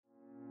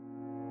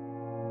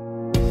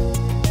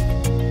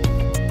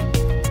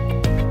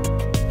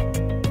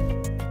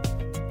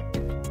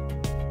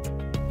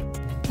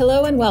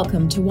Hello and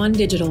welcome to One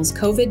Digital's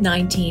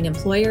COVID-19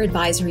 Employer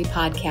Advisory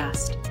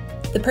Podcast.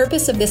 The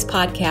purpose of this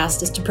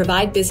podcast is to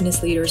provide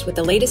business leaders with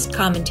the latest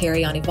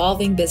commentary on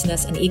evolving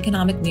business and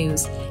economic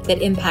news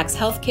that impacts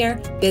healthcare,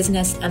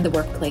 business, and the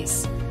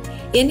workplace.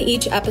 In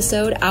each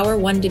episode, our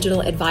One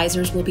Digital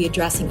advisors will be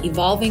addressing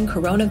evolving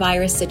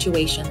coronavirus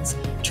situations,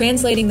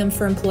 translating them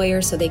for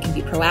employers so they can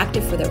be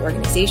proactive for their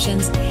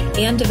organizations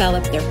and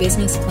develop their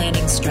business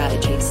planning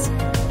strategies.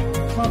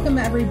 Welcome,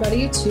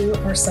 everybody,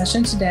 to our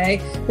session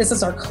today. This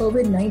is our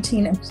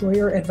COVID-19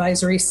 Employer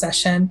Advisory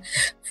session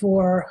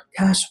for,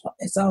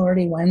 it's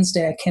already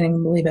Wednesday. I can't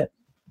even believe it.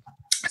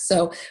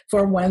 So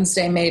for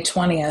Wednesday, May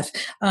 20th,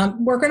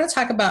 we're going to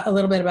talk about a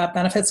little bit about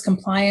benefits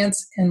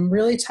compliance and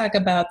really talk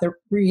about the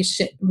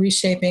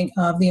reshaping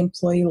of the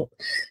employee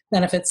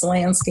benefits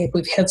landscape.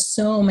 We've had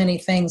so many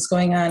things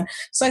going on.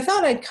 So I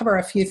thought I'd cover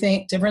a few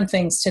different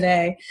things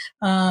today.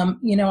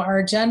 Our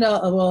agenda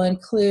will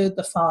include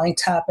the following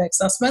topics.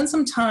 I'll spend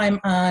some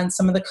time on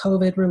some of the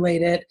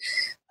COVID-related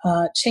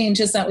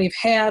changes that we've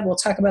had. We'll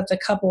talk about a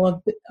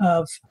couple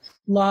of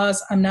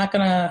laws. I'm not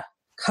going to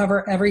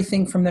cover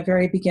everything from the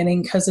very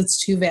beginning because it's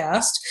too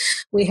vast.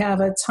 We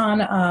have a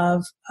ton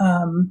of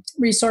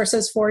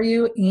resources for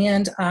you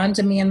and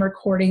on-demand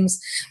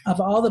recordings of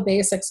all the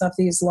basics of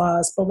these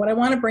laws. But what I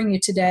want to bring you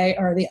today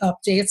are the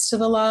updates to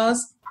the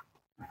laws.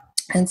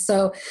 And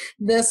so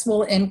this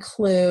will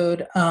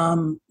include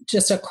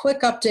just a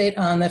quick update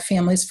on the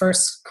Families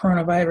First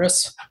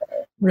Coronavirus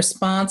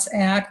Response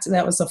Act.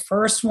 That was the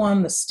first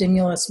one, the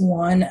Stimulus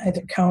One,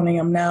 I'm counting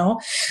them now.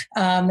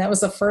 That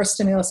was the first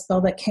stimulus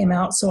bill that came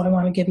out, so I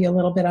want to give you a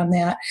little bit on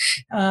that.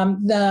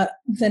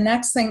 The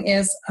next thing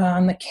is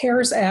on the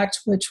CARES Act,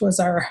 which was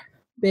our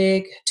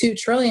big $2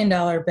 trillion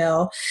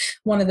bill.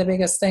 One of the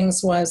biggest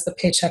things was the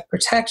Paycheck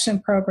Protection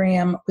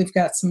Program. We've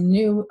got some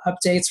new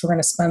updates we're going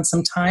to spend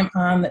some time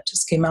on that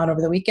just came out over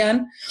the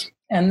weekend.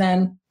 And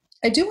then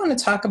I do want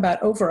to talk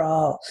about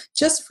overall,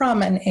 just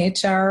from an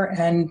HR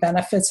and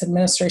benefits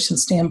administration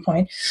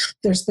standpoint,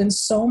 there's been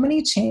so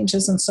many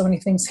changes and so many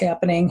things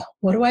happening.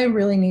 What do I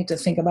really need to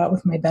think about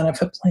with my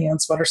benefit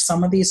plans? What are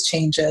some of these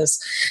changes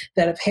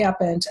that have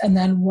happened? And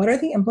then what are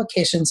the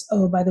implications?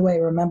 Oh, by the way,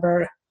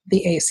 remember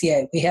the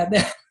ACA. We had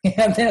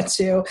that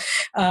too.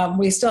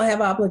 We still have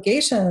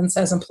obligations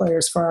as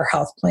employers for our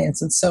health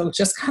plans. And so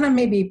just kind of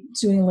maybe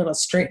doing a little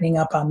straightening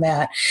up on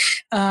that.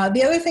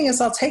 The other thing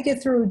is I'll take you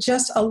through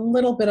just a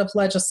little bit of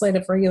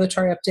legislative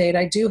regulatory update.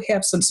 I do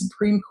have some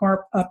Supreme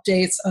Court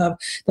updates of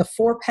the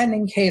 4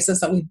 pending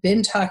cases that we've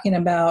been talking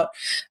about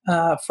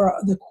for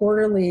the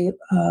quarterly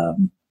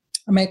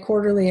my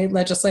quarterly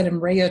legislative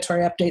and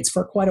regulatory updates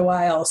for quite a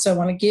while. So I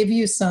want to give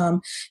you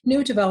some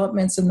new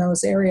developments in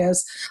those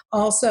areas.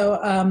 Also,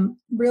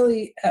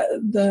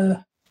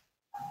 the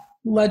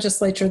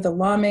legislature, the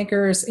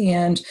lawmakers,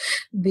 and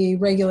the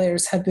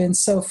regulators have been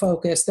so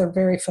focused. They're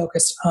very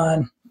focused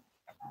on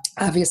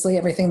obviously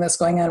everything that's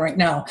going on right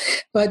now.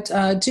 But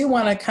do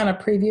want to kind of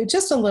preview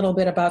just a little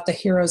bit about the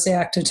HEROES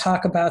Act and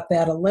talk about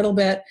that a little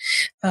bit.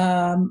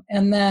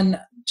 And then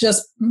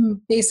just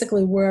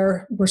basically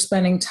where we're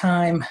spending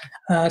time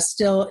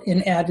still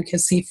in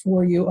advocacy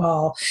for you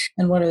all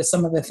and what are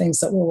some of the things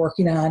that we're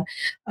working on.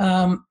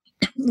 By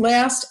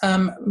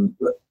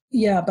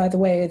the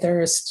way,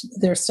 there's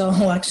still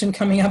an election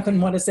coming up,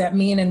 and what does that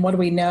mean, and what do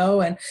we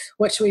know, and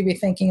what should we be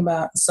thinking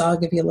about? So I'll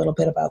give you a little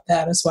bit about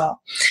that as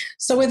well.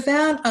 So with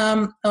that,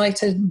 I'd like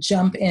to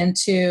jump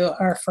into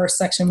our first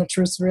section, which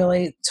was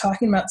really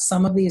talking about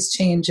some of these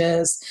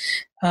changes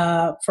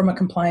from a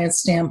compliance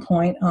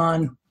standpoint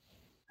on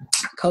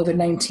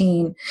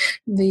COVID-19.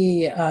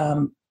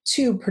 The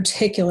 2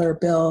 particular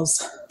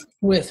bills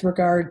laws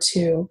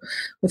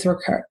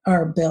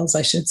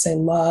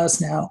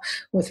now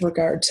with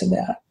regard to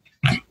that.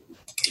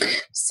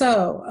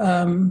 So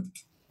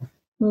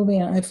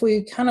moving on, if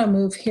we kind of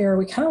move here,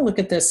 we kind of look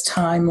at this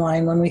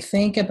timeline when we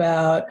think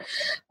about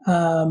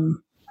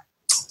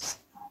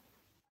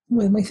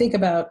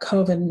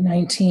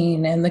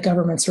COVID-19 and the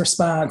government's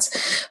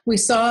response. We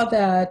saw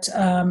that,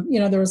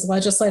 there was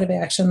legislative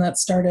action that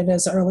started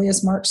as early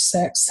as March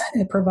 6th.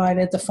 It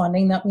provided the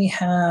funding that we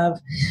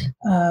have,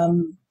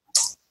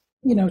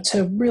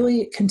 to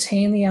really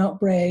contain the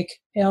outbreak,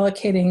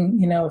 allocating,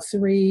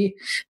 $3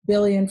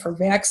 billion for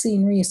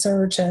vaccine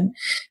research. And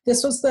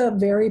this was the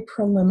very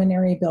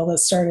preliminary bill that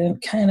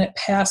started kind of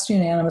passed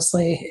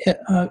unanimously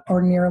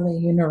or nearly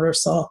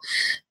universal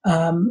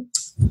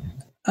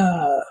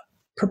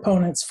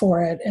proponents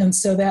for it. And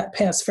so that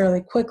passed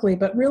fairly quickly,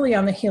 but really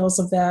on the heels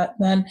of that,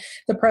 then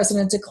the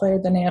president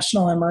declared the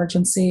national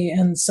emergency.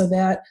 And so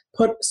that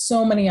put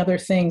so many other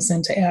things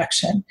into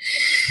action.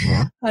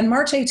 Yeah. On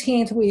March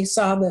 18th, we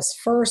saw this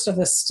first of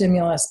the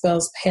stimulus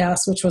bills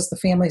pass, which was the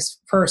Families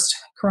First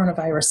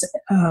Coronavirus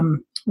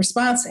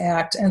Response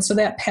Act. And so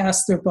that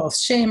passed through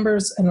both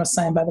chambers and was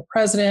signed by the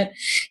president.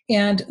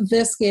 And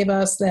this gave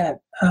us that,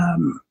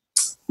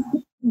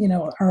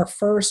 our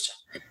first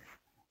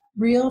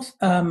real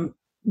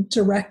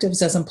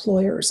directives as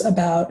employers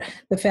about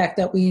the fact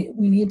that we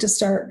need to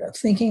start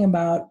thinking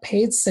about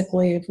paid sick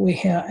leave. We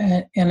have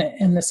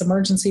and this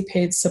emergency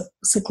paid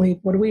sick leave.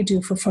 What do we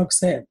do for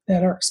folks that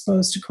are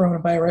exposed to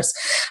coronavirus?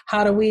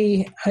 How do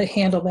we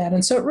handle that?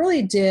 And so it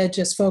really did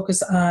just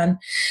focus on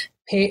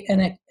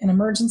an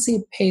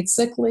emergency paid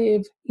sick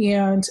leave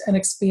and an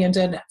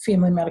expanded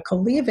Family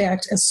Medical Leave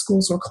Act as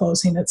schools were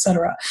closing, et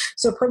cetera.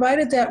 So it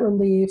provided that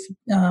relief,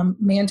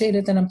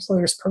 mandated that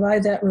employers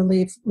provide that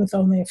relief with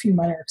only a few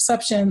minor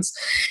exceptions.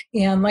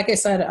 And like I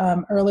said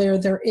earlier,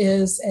 there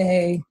is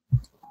a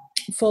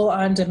full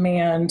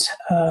on-demand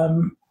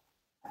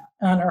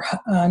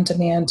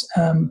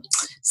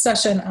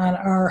session on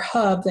our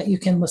hub that you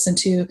can listen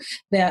to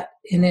that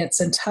in its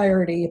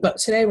entirety. But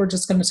today we're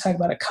just going to talk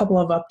about a couple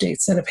of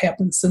updates that have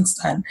happened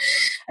since then.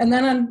 And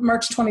then on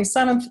March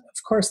 27th,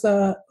 of course,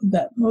 the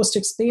most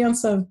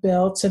expansive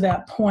bill to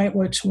that point,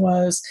 which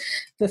was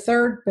the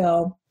third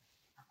bill,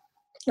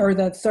 or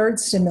the third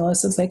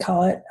stimulus, as they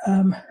call it,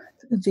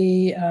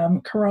 the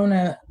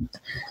coronavirus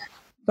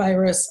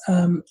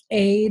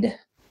aid,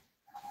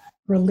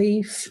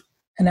 relief,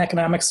 and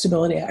Economic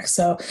Stability Act.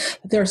 So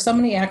there are so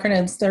many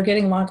acronyms. They're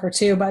getting longer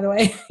too, by the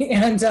way.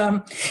 And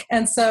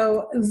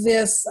so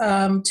this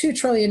 $2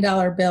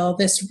 trillion bill,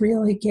 this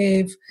really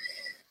gave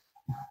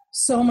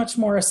so much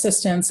more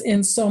assistance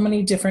in so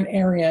many different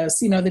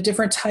areas. You know, the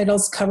different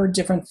titles covered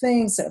different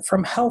things,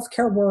 from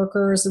healthcare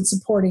workers and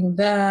supporting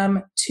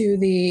them, to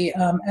the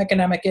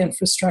economic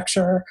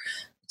infrastructure,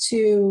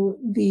 to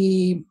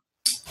the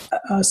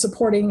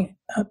supporting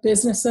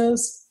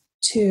businesses,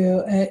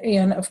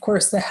 and of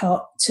course to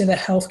the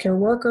healthcare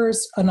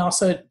workers, and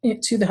also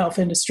to the health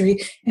industry,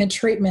 and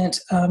treatment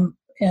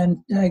and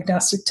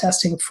diagnostic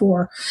testing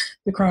for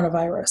the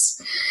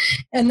coronavirus.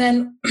 And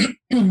then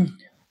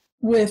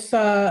with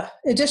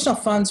additional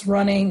funds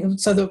running,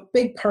 so the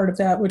big part of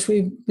that, which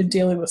we've been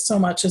dealing with so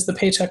much, is the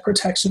Paycheck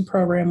Protection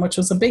Program, which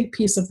was a big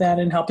piece of that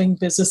in helping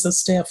businesses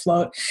stay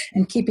afloat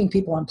and keeping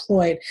people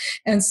employed.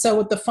 And so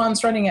with the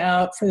funds running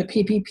out for the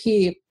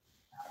PPP,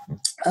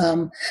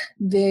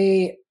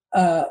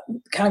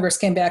 Congress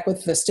came back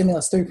with the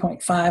stimulus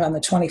 3.5 on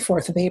the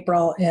 24th of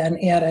April and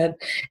added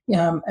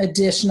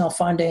additional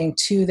funding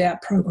to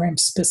that program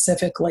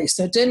specifically.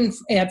 So it didn't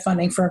add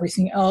funding for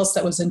everything else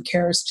that was in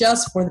CARES,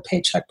 just for the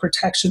Paycheck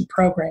Protection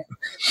Program.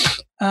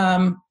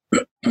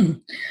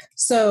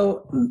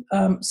 So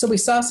we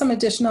saw some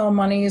additional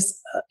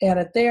monies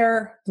added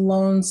there. The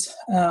loans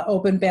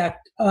opened back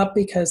up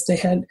because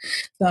the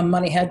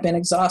money had been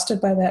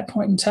exhausted by that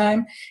point in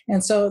time.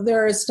 And so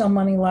there is still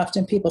money left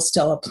and people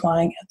still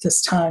applying at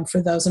this time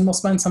for those. And we'll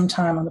spend some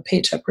time on the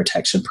Paycheck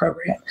Protection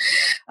Program.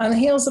 On the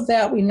heels of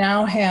that, we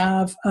now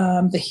have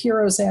the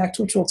HEROES Act,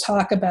 which we'll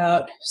talk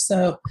about.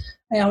 So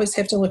I always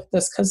have to look at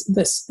this because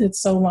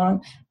it's so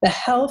long. The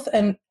Health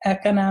and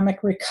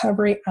Economic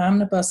Recovery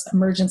Omnibus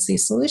Emergency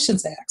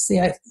Solutions Act. See,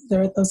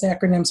 those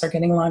acronyms are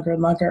getting longer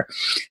and longer.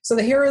 So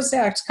the HEROES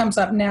Act comes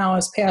up now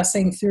as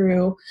passing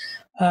through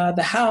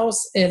the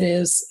House. It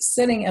is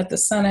sitting at the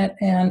Senate,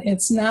 and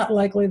it's not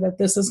likely that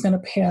this is going to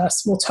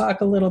pass. We'll talk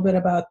a little bit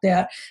about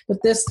that. But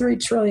this $3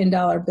 trillion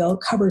bill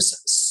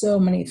covers so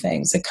many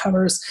things. It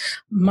covers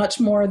much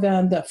more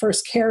than the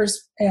first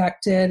CARES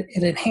Act did.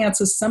 It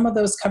enhances some of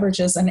those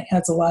coverages and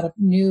adds a lot of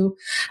new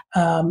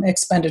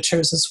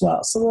expenditures as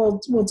well. So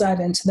we'll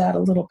dive into that a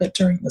little bit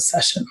during the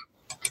session.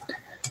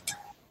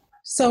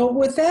 So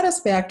with that as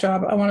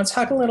backdrop, I want to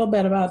talk a little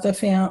bit about the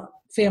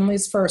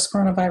Families First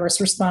Coronavirus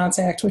Response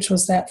Act, which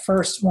was that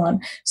first one.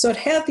 So it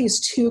had these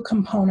two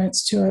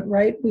components to it,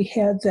 right? We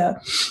had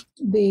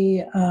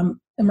the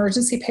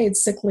emergency paid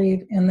sick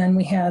leave, and then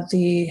we had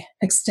the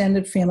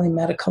Extended Family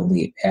Medical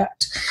Leave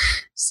Act.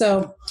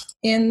 So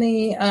in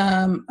the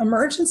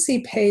emergency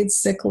paid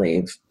sick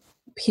leave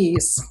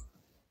piece,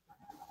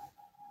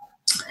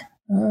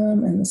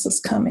 and this is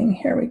coming,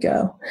 here we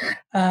go.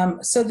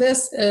 So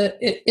this,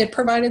 it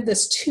provided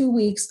this 2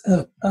 weeks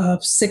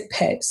of sick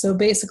pay. So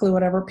basically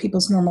whatever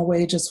people's normal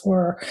wages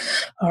were,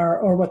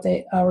 or what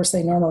hours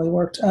they normally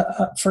worked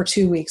for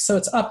 2 weeks. So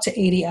it's up to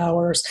 80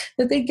 hours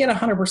that they get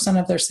 100%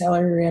 of their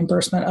salary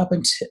reimbursement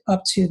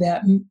up to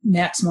that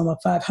maximum of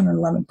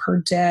 $511 per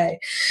day.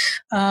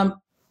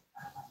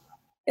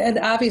 It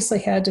obviously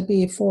had to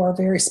be for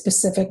very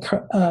specific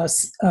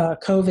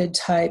COVID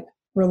type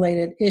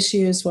related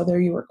issues, whether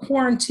you were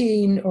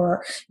quarantined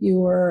or you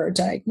were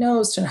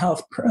diagnosed and a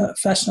health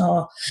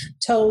professional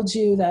told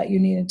you that you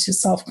needed to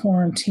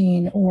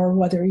self-quarantine, or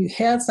whether you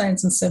had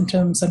signs and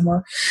symptoms and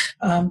were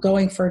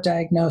going for a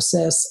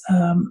diagnosis.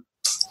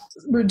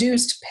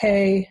 Reduced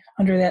pay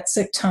under that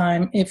sick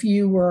time if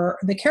you were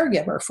the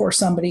caregiver for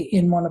somebody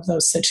in one of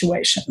those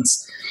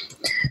situations.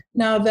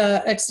 Now,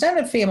 the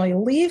extended family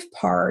leave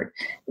part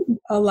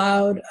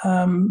allowed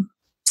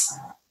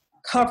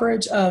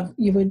coverage of,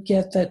 you would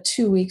get the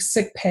 2 weeks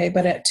sick pay,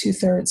 but at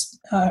 2/3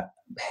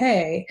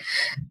 pay,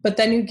 but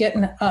then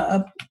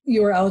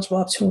you are eligible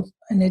up to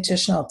an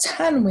additional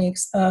 10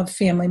 weeks of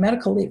family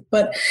medical leave.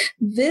 But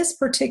this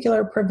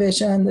particular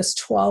provision, this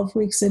 12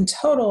 weeks in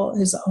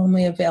total, is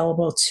only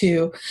available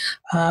to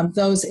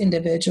those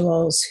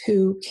individuals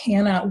who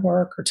cannot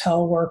work or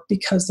telework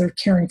because they're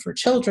caring for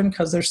children,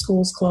 because their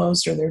school's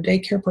closed or their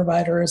daycare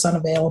provider is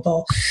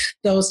unavailable,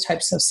 those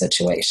types of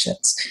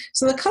situations.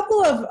 So a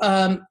couple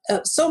of,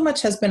 so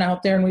much has been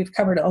out there, and we've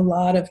covered a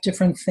lot of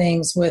different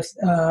things with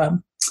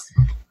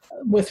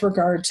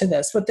regard to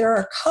this, but there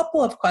are a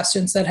couple of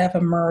questions that have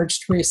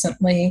emerged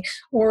recently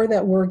or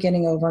that we're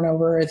getting over and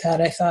over that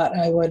I thought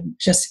I would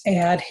just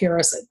add here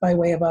as by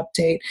way of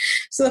update.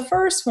 So the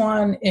first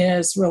one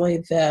is really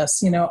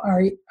this,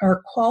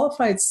 are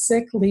qualified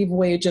sick leave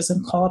wages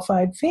and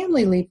qualified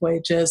family leave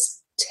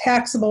wages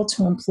taxable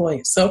to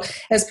employees? So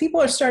as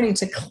people are starting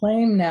to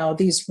claim now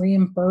these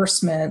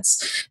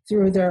reimbursements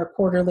through their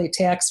quarterly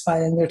tax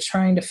filing, they're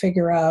trying to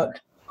figure out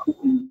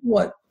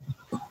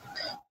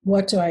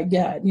what do I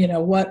get?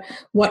 What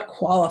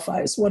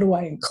qualifies? What do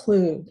I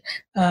include?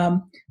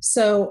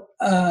 So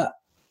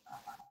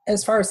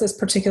as far as this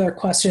particular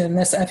question,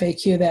 this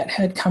FAQ that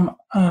had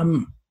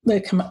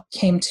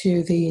came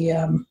to the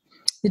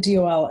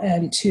DOL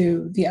and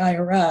to the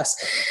IRS,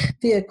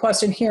 the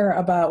question here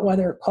about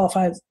whether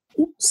qualified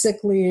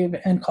sick leave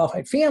and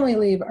qualified family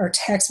leave are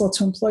taxable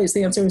to employees,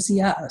 the answer is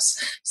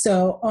yes.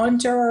 So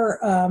under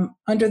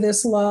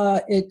this law,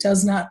 it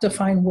does not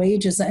define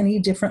wages any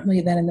differently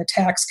than in the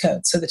tax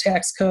code. So the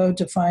tax code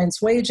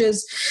defines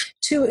wages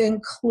to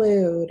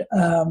include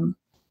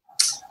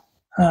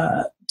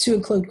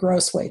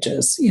gross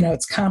wages.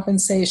 It's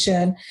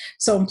compensation.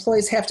 So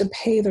employees have to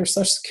pay their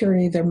Social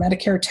Security, their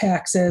Medicare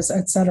taxes,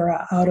 et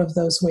cetera, out of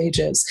those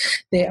wages.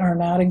 They are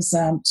not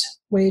exempt.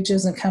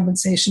 Wages and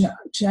compensation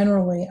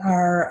generally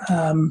are,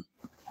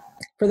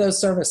 for those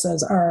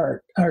services,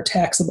 are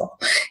taxable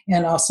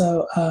and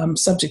also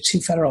subject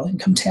to federal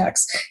income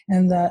tax.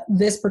 And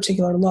this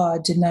particular law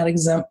did not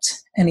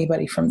exempt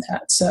anybody from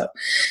that. So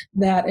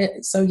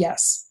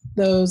yes,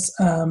 those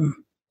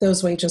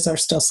wages are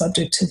still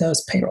subject to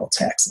those payroll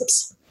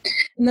taxes.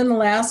 And then the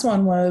last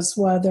one was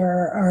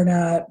whether or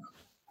not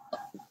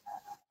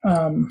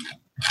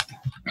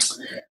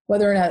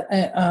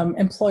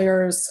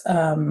employers'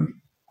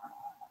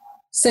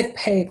 sick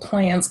pay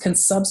plans can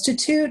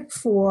substitute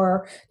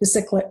for the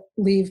sick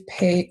leave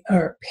pay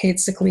or paid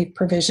sick leave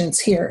provisions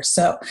here.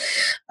 So,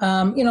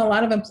 a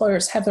lot of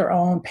employers have their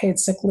own paid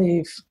sick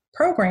leave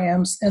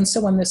programs. And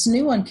so when this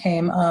new one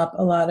came up,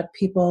 a lot of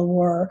people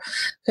were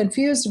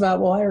confused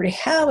about, well, I already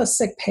have a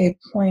sick pay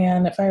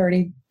plan. If I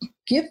already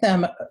give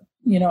them,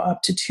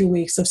 up to 2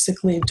 weeks of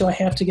sick leave, do I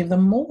have to give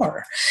them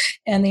more?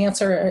 And the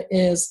answer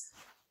is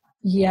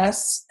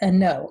yes and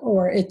no,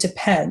 or it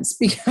depends,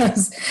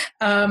 because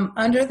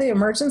under the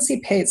emergency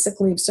paid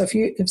sick leave, so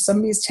if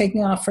somebody's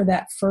taking off for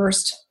that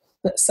first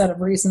set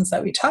of reasons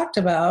that we talked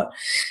about,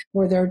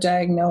 where they're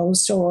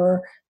diagnosed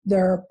or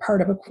they're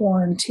part of a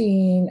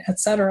quarantine, et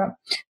cetera,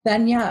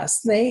 then yes,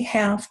 they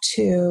have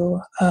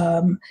to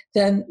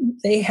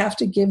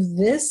give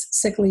this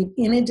sick leave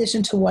in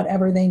addition to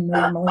whatever they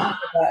normally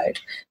provide.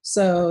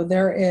 So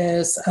there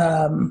is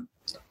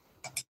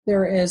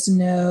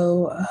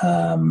no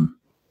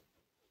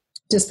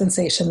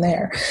dispensation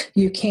there.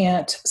 You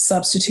can't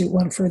substitute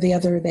one for the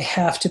other. They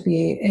have to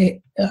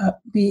they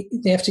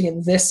have to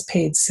get this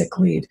paid sick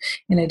leave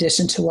in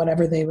addition to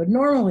whatever they would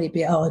normally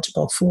be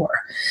eligible for.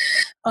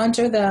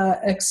 Under the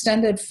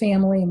extended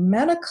family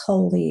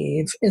medical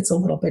leave, it's a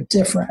little bit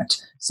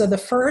different. So the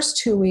first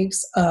 2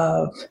 weeks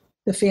of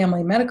the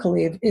family medical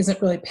leave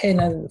isn't really paid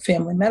under the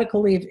family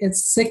medical leave,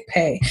 it's sick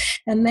pay.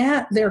 And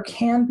that there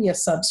can be a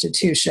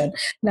substitution.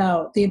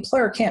 Now, the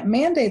employer can't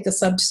mandate the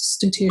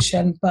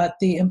substitution, but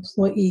the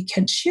employee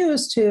can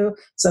choose to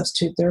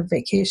substitute their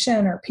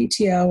vacation or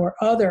PTO or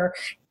other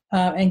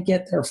and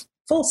get their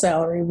full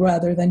salary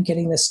rather than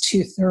getting this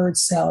 2/3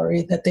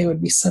 salary that they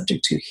would be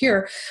subject to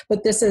here.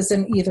 But this is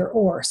an either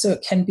or. So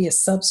it can be a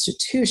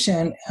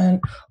substitution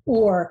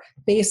or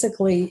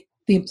basically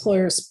the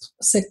employer's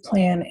sick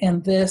plan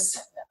and this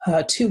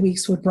 2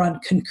 weeks would run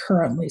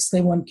concurrently, so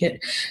they wouldn't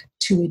get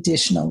 2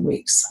 additional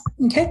weeks.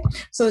 Okay,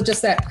 so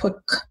just that quick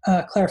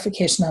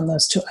clarification on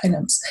those 2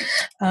 items.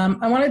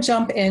 I want to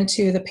jump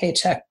into the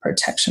Paycheck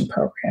Protection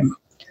Program.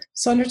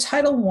 So under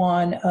Title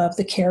I of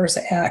the CARES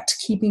Act,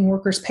 keeping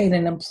workers paid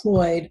and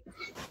employed,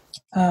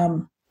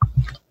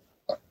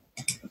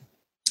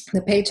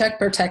 the Paycheck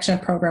Protection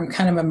Program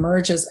kind of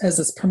emerges as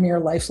this premier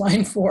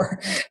lifeline for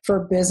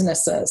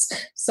businesses.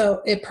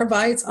 So it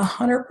provides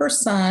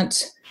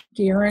 100%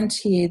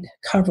 guaranteed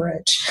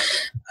coverage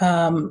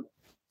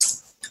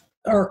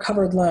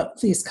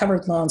these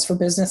covered loans for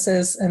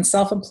businesses and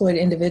self-employed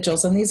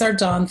individuals. And these are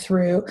done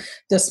through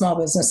the Small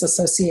Business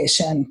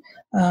Association.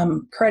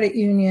 Credit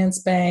unions,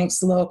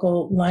 banks,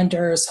 local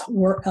lenders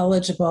were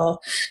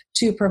eligible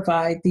to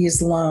provide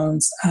these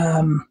loans.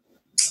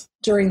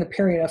 during the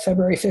period of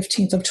February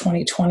 15th of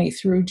 2020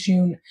 through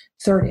June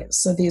 30th.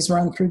 So these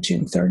run through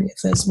June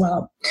 30th as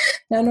well.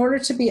 Now, in order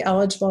to be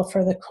eligible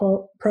for the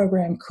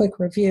program quick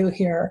review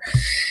here,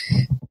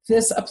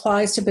 this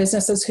applies to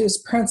businesses whose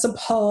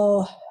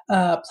principal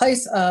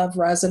place of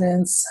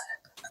residence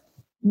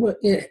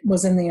it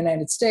was in the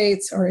United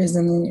States or is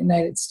in the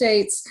United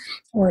States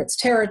or its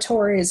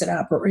territories. It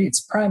operates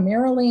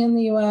primarily in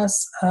the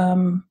U.S.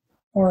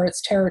 Or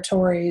its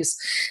territories.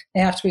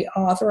 They have to be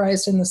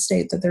authorized in the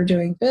state that they're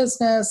doing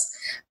business,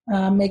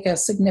 make a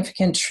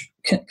significant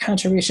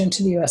contribution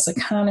to the U.S.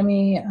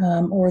 economy,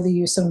 or the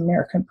use of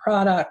American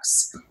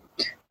products.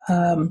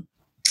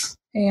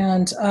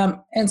 And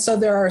so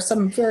there are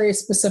some very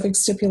specific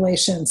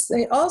stipulations.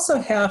 They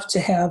also have to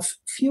have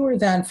fewer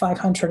than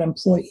 500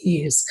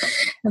 employees.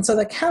 And so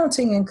the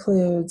counting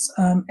includes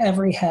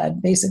every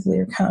head. Basically,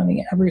 you're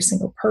counting every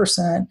single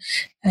person,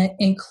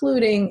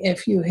 including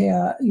if you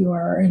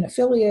are an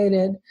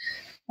affiliated.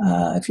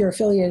 If you're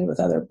affiliated with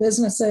other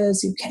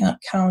businesses, you can't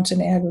count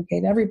and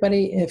aggregate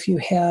everybody. If you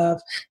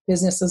have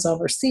businesses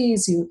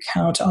overseas, you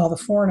count all the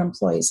foreign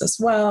employees as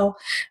well.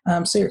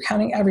 So you're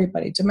counting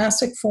everybody,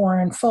 domestic,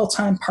 foreign,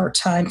 full-time,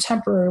 part-time,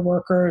 temporary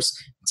workers,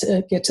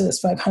 to get to this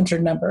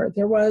 500 number.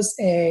 There was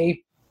an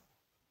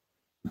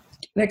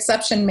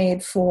exception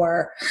made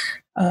for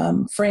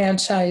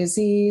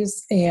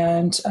franchisees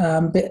and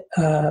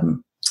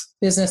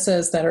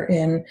businesses that are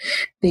in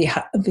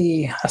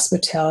the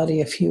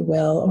hospitality, if you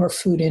will, or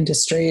food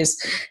industries.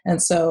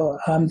 And so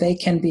they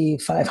can be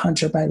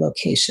 500 by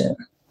location.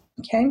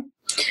 Okay.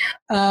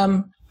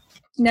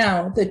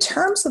 Now, the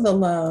terms of the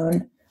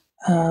loan,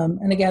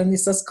 and again,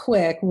 this is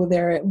quick.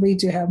 We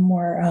do have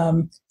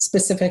more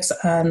specifics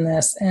on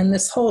this. And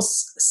this whole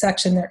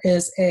section,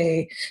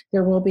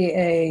 there will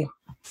be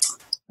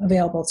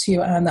available to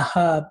you on the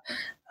hub,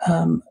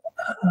 a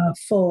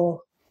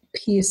full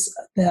piece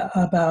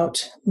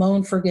about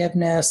loan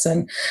forgiveness,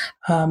 and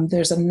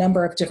there's a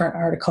number of different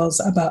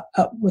articles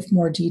with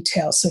more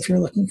details. So if you're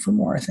looking for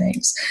more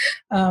things,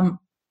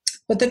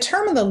 but the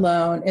term of the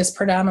loan is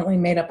predominantly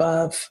made up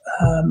of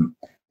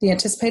the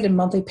anticipated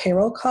monthly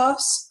payroll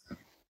costs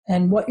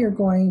and what you're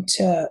going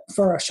to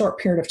for a short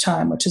period of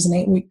time, which is an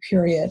 8-week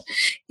period,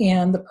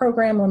 and the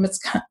program limits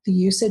the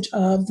usage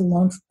of the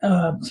loan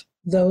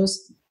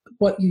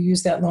what you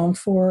use that loan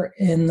for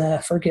in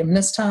the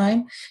forgiveness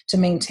time to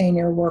maintain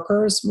your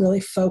workers, really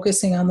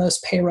focusing on those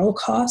payroll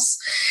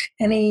costs.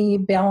 Any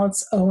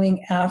balance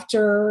owing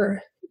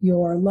after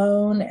your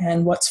loan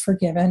and what's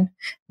forgiven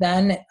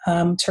then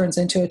turns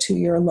into a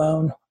 2-year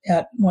loan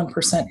at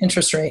 1%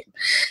 interest rate.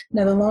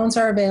 Now, the loans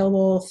are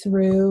available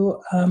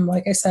through,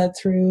 like I said,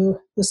 through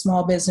the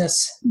small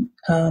business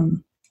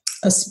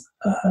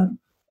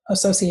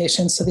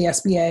associations, so the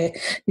SBA,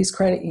 these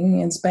credit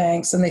unions,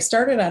 banks, and they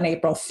started on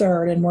April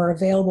 3rd and were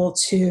available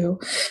to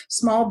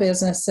small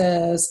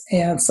businesses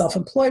and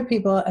self-employed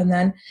people, and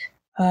then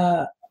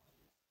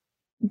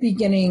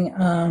beginning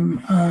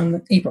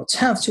on April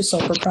 10th to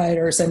sole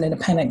proprietors and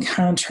independent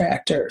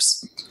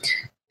contractors.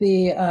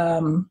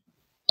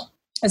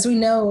 As we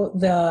know,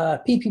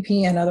 the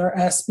PPP and other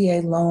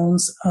SBA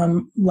loans,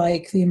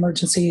 like the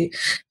Emergency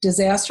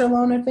Disaster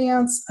Loan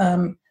Advance,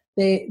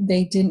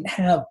 they didn't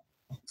have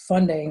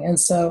funding. And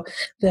so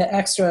the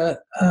extra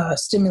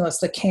stimulus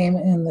that came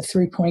in the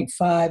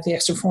 3.5, the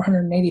extra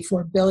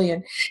 $484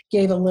 billion,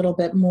 gave a little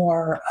bit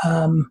more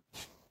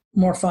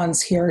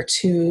funds here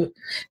to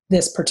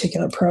this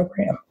particular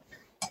program.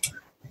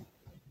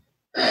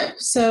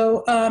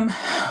 So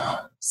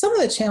some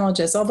of the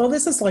challenges, although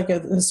this is like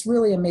this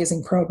really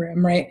amazing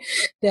program, right,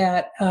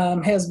 that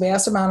has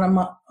vast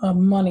amount of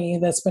money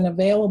that's been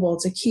available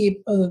to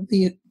keep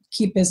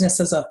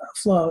businesses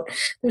afloat.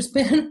 There's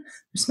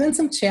been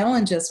some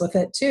challenges with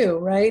it too,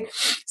 right?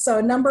 So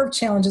a number of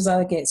challenges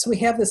out of the gate. So we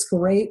have this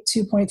great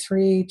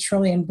 $2.3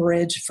 trillion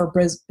bridge for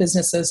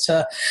businesses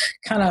to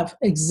kind of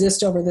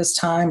exist over this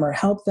time or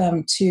help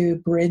them to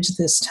bridge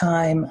this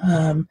time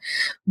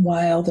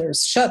while there's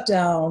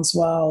shutdowns,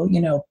 while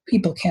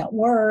people can't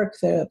work,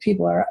 the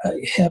people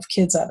have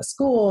kids out of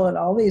school, and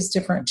all these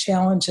different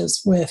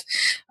challenges with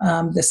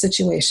the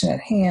situation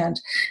at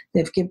hand.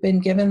 They've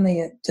been given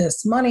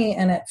this money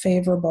and at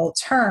favorable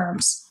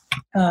terms.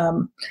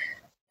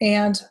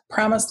 And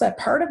promise that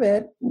part of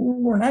it,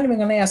 we're not even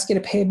going to ask you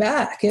to pay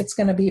back. It's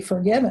going to be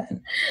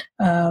forgiven.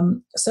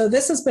 So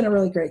this has been a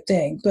really great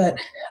thing. But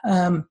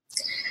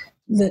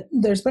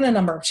there's been a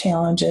number of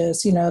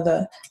challenges.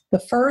 The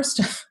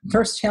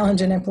first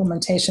challenge in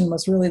implementation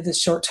was really the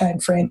short time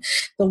frame.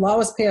 The law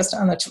was passed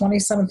on the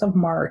 27th of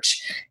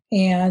March,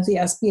 and the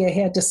SBA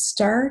had to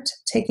start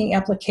taking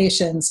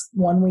applications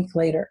 1 week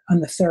later on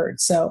the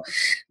 3rd. So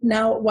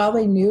now, while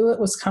they knew it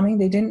was coming,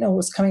 they didn't know it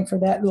was coming for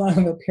that long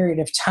of a period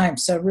of time.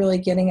 So really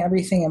getting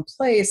everything in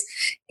place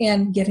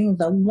and getting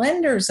the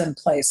lenders in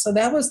place. So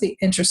that was the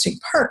interesting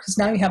part, because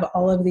now you have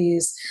all of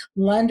these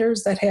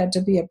lenders that had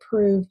to be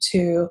approved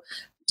to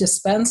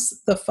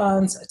dispense the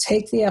funds,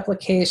 take the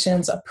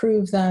applications,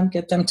 approve them,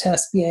 get them to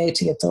SBA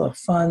to get the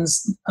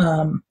funds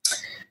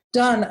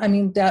done, I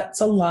mean,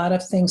 that's a lot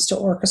of things to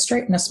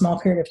orchestrate in a small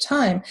period of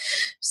time.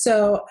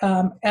 So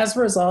as a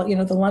result,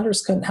 the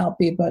lenders couldn't help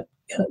me but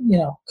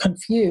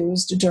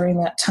confused during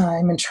that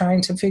time and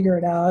trying to figure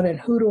it out, and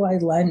who do I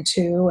lend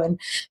to? And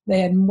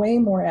they had way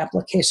more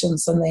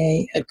applications than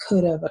they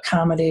could have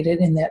accommodated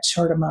in that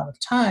short amount of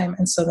time.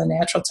 And so the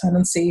natural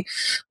tendency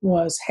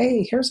was,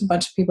 hey, here's a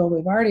bunch of people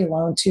we've already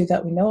loaned to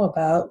that we know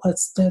about.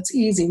 That's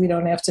easy. We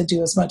don't have to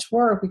do as much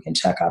work. We can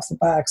check off the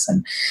box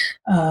and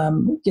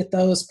get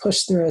those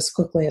pushed through as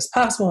quickly as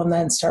possible, and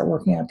then start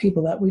working on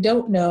people that we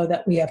don't know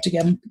that we have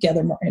to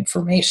gather more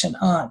information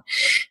on.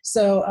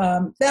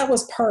 So that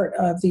was part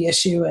of the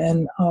issue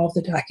and all of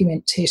the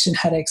documentation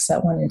headaches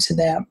that went into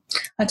that.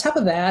 On top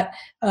of that,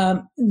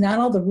 not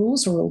all the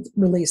rules were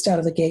released out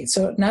of the gate.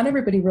 So not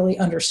everybody really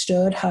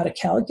understood how to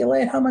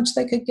calculate how much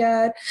they could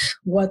get,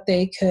 what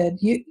they could,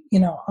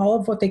 all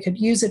of what they could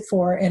use it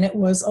for. And it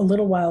was a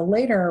little while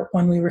later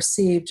when we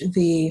received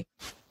the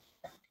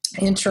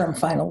interim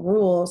final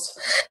rules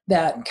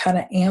that kind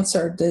of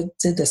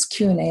did this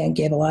Q&A and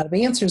gave a lot of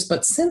answers.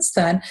 But since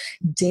then,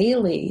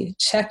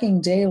 checking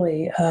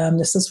daily,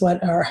 this is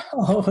what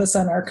all of us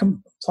on our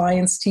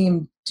compliance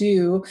team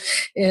do,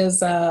 is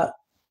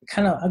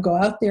kind of go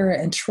out there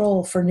and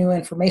troll for new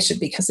information,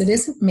 because it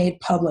isn't made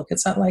public.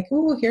 It's not like,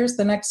 oh, here's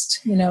the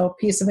next,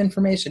 piece of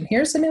information.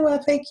 Here's a new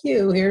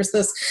FAQ. Here's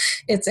this.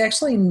 It's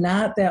actually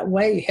not that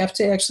way. You have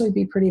to actually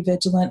be pretty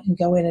vigilant and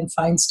go in and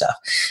find stuff.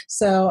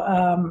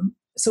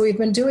 So we've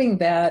been doing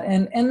that,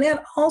 and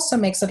that also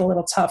makes it a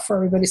little tough for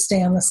everybody to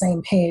stay on the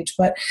same page.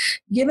 But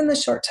given the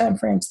short time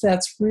frames,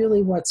 that's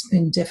really what's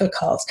been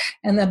difficult.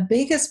 And the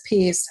biggest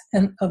piece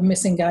of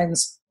missing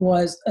guidance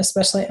was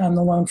especially on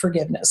the loan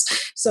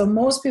forgiveness. So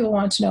most people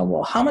want to know,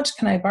 well, how much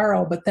can I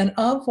borrow? But then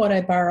of what I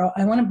borrow,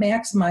 I want to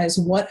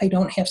maximize what I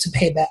don't have to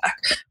pay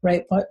back,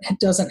 right? What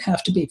doesn't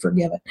have to be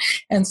forgiven.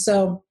 And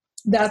so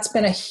that's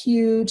been a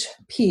huge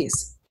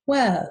piece.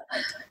 Well,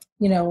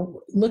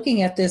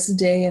 looking at this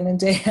day in and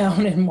day out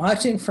and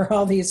watching for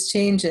all these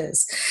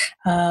changes,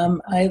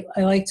 I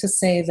like to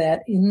say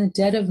that in the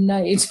dead of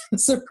night,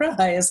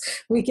 surprise,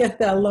 we get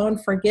the loan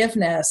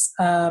forgiveness.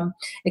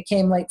 It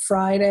came late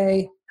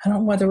Friday. I don't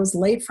know whether it was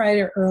late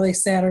Friday or early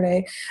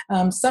Saturday.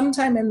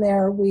 Sometime in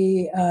there,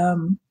 we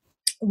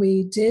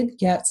did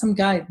get some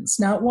guidance.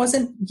 Now, it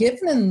wasn't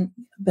given in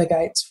the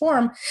guidance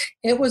form.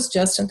 It was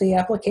just in the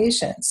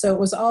application. So it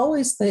was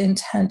always the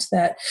intent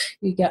that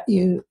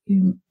you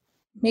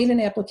made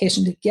an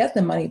application to get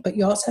the money, but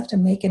you also have to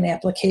make an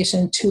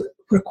application to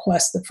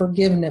request the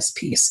forgiveness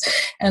piece.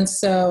 And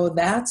so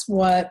that's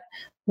what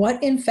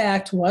in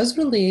fact was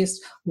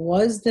released,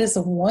 was this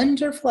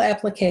wonderful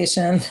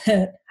application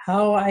that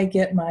how I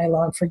get my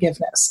loan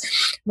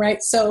forgiveness,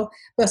 right? So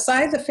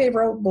beside the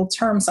favorable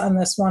terms on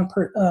this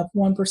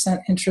 1%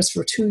 interest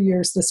for 2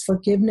 years, this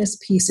forgiveness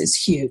piece is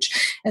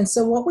huge. And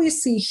so what we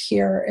see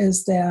here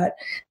is that,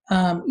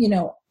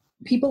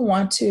 people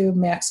want to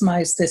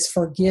maximize this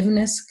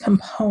forgiveness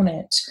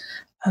component,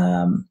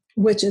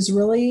 which is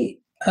really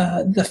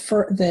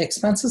the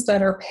expenses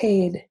that are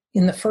paid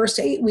in the first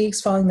 8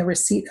 weeks following the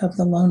receipt of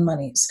the loan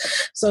monies.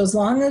 So as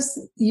long as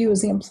you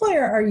as the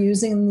employer are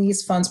using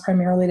these funds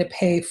primarily to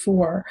pay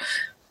for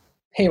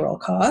payroll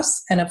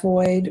costs and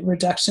avoid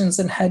reductions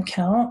in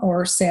headcount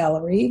or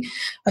salary,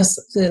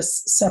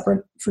 this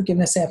separate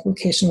forgiveness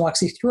application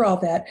walks you through all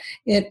that.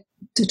 It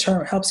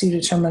helps you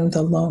determine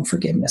the loan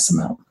forgiveness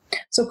amount.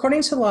 So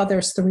according to law,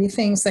 there's 3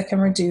 things that can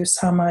reduce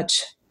how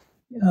much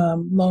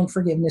loan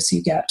forgiveness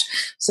you get.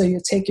 So you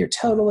take your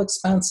total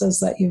expenses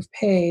that you've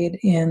paid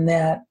in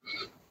that.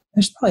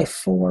 There's probably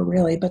 4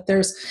 really, but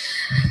there's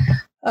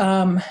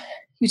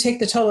you take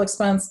the total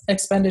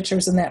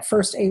expenditures in that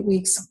first 8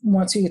 weeks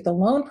once you get the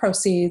loan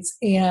proceeds,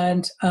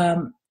 and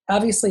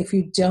obviously if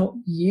you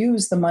don't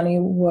use the money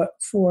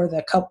for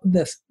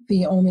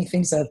the only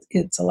things that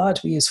it's allowed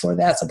to be used for,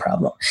 that's a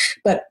problem.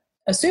 But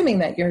assuming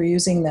that you're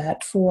using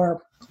that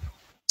for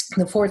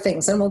the 4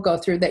 things, and we'll go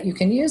through that you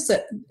can use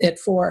it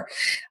for,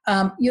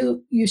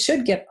 you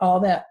should get all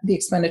the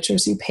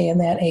expenditures you pay in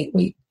that 8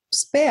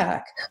 weeks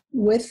back,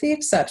 with the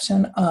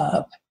exception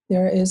of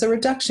there is a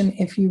reduction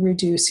if you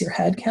reduce your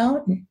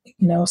headcount,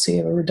 so you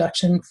have a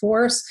reduction in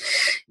force,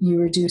 you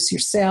reduce your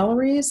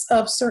salaries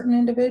of certain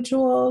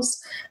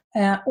individuals,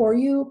 or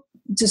you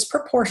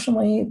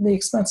disproportionately, the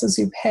expenses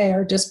you pay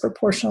are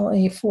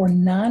disproportionately for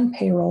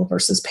non-payroll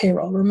versus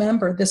payroll.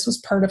 Remember, this was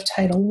part of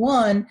Title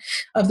I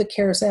of the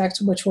CARES Act,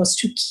 which was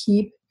to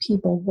keep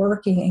people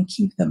working and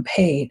keep them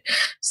paid.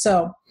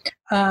 So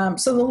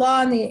the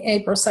law and the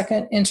April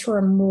 2nd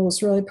interim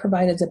rules really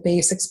provided the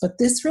basics, but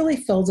this really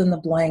filled in the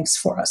blanks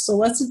for us. So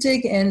let's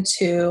dig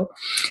into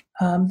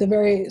the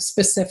very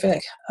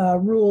specific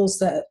rules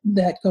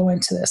that go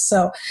into this.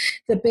 So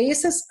the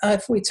basis,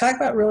 if we talk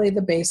about really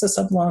the basis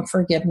of loan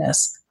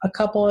forgiveness, a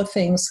couple of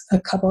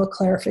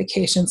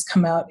clarifications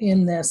come out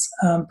in this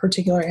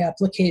particular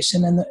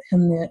application and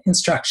in the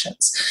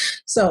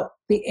instructions. So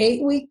The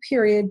 8-week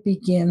period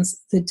begins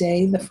the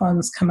day the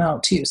funds come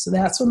out to you. So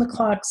that's when the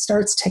clock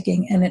starts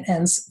ticking, and it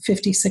ends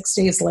 56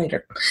 days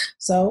later.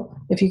 So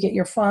if you get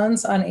your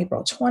funds on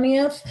April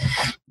 20th,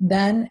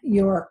 then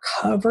your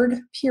covered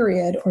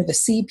period, or the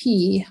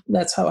CP,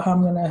 that's how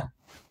I'm going to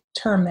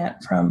term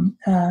that from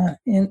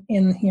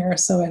in here,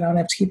 so I don't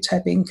have to keep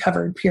typing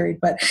covered period.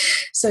 But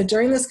so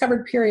during this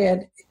covered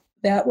period,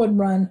 that would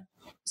run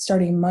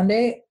starting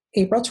Monday,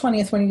 April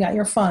 20th, when you got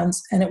your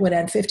funds, and it would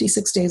end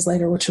 56 days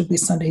later, which would be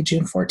Sunday,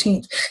 June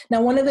 14th.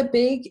 Now, one of the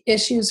big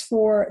issues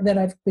that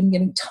I've been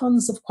getting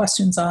tons of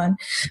questions on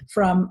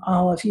from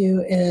all of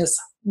you is,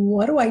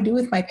 what do I do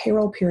with my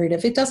payroll period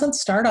if it doesn't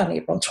start on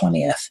April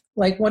 20th?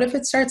 Like, what if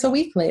it starts a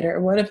week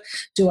later?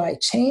 Do I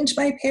change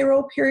my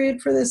payroll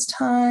period for this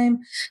time?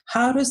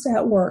 How does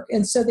that work?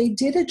 And so they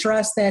did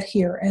address that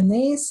here. And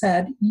they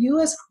said, you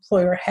as an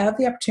employer have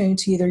the opportunity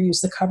to either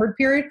use the covered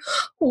period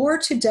or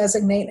to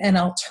designate an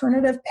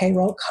alternative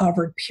payroll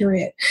covered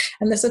period.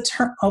 And this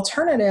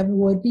alternative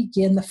would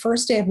begin the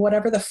first day of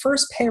whatever the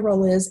first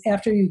payroll is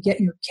after you get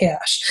your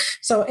cash.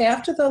 So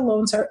after the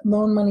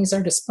loan monies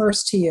are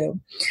dispersed to you,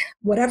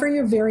 whatever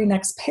your very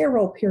next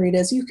payroll period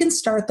is, you can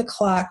start the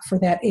clock for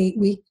that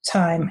 8-week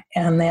time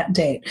and that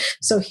date.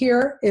 So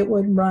here it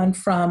would run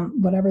from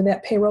whatever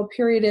that payroll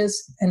period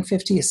is and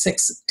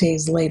 56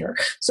 days later.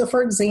 So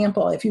for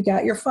example, if you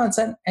got your funds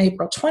on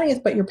April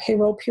 20th, but your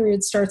payroll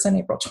period starts on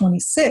April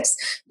 26th,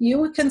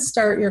 you can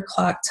start your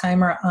clock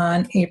timer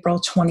on April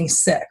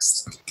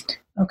 26th.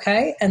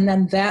 Okay, and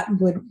then that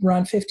would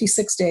run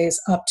 56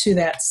 days up to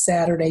that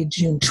Saturday,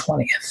 June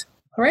 20th.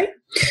 All right,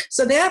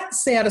 so that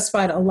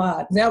satisfied a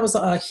lot. That was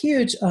a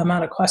huge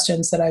amount of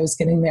questions that I was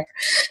getting there.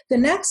 The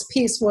next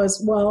piece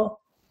was, well,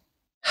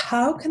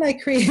 how can I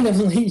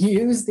creatively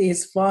use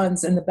these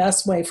funds in the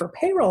best way for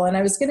payroll? And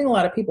I was getting a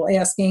lot of people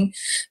asking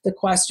the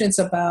questions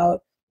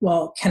about,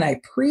 well, can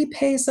I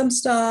prepay some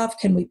stuff?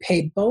 Can we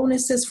pay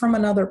bonuses from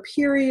another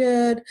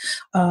period?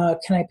 Can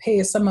I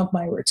pay some of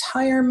my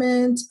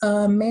retirement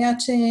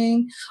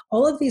matching?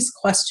 All of these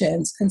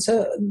questions. And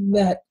so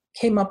that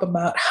came up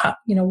about how,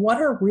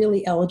 what are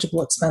really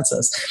eligible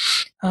expenses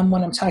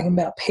when I'm talking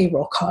about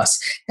payroll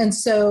costs. And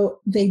so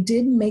they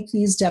did make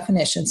these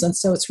definitions. And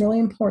so it's really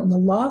important. The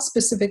law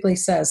specifically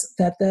says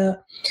that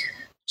the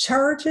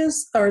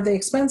charges or the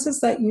expenses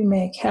that you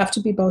make have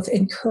to be both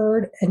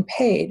incurred and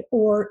paid,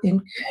 or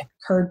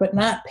incurred but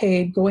not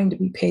paid, going to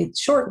be paid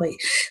shortly.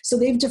 So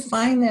they've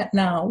defined that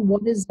now.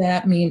 What does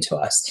that mean to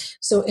us?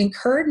 So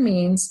incurred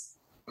means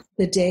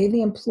the day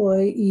the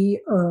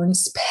employee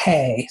earns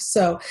pay.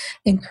 So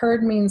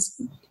incurred means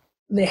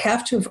they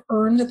have to have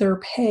earned their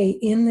pay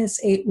in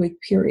this 8-week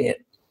period.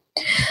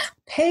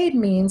 Paid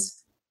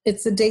means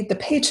it's the date the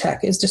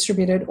paycheck is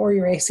distributed or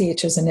your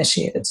ACH is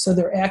initiated. So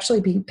they're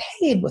actually being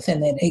paid within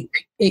that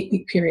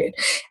 8-week period.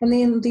 And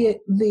then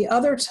the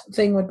other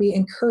thing would be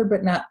incurred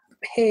but not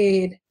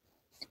paid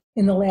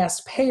in the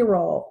last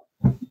payroll,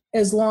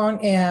 as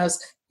long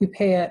as you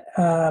pay it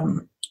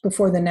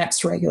before the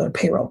next regular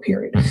payroll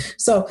period.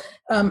 So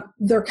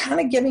they're kind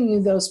of giving you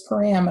those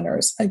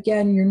parameters.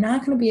 Again, you're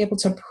not going to be able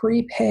to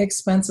prepay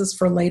expenses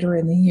for later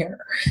in the year.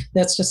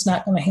 That's just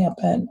not going to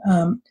happen.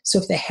 So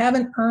if they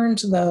haven't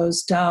earned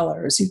those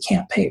dollars, you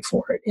can't pay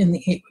for it in the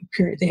 8-week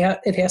period.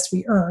 It has to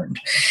be earned.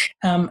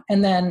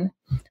 And then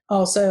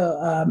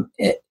also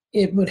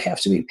it would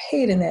have to be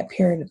paid in that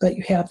period, but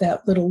you have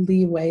that little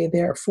leeway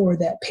there for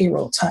that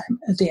payroll time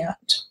at the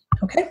end.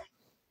 Okay?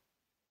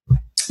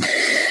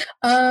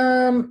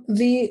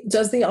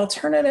 Does the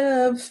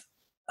alternative,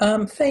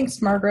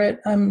 thanks, Margaret.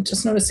 I'm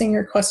just noticing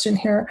your question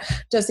here.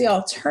 Does the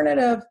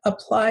alternative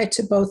apply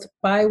to both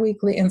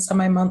biweekly and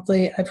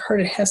semi-monthly? I've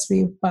heard it has to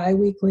be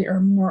biweekly or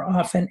more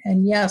often.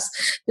 And yes,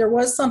 there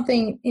was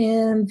something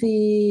in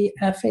the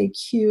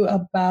FAQ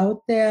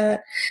about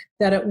that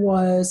it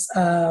was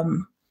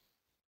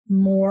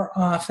more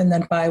often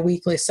than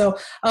biweekly. So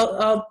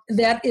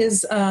that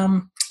is,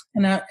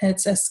 and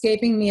it's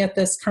escaping me at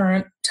this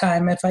current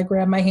time. If I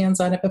grab my hands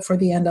on it before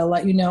the end, I'll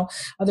let you know.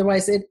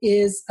 Otherwise, it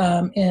is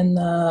in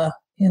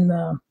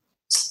the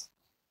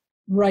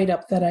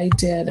write-up that I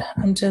did.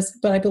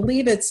 But I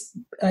believe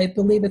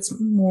it's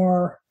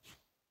more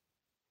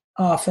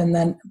often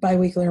than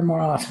biweekly, or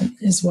more often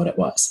is what it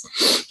was.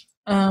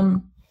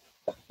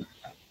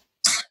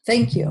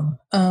 Thank you.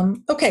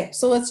 Okay,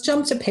 so let's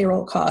jump to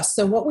payroll costs.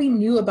 So what we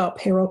knew about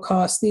payroll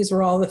costs, these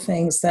were all the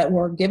things that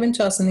were given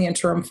to us in the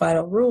interim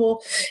final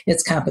rule.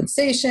 It's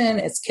compensation,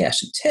 it's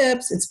cash and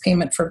tips, it's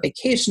payment for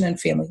vacation and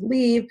family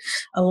leave,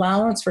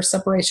 allowance for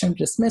separation and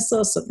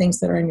dismissal, so things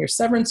that are in your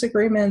severance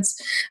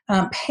agreements,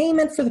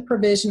 payment for the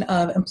provision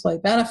of employee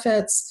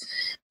benefits,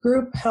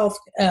 group health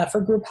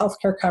for group health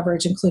care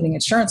coverage, including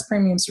insurance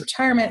premiums,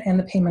 retirement, and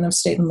the payment of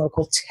state and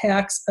local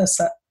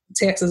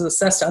taxes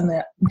assessed on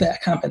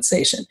that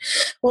compensation.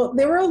 Well,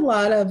 there were a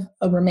lot of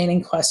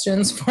remaining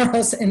questions for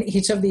us in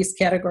each of these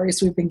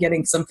categories. We've been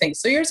getting some things.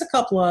 So here's a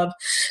couple of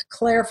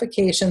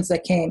clarifications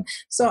that came.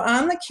 So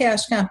on the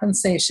cash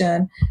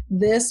compensation,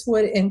 this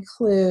would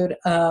include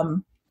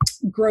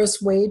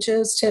gross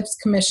wages, tips,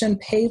 commission,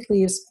 paid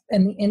leaves,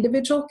 and the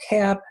individual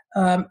cap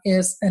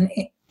is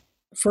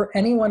for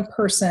any one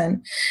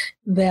person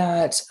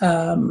that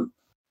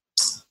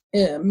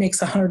it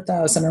makes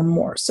 100,000 or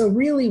more. So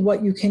really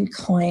what you can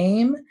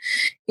claim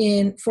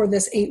for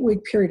this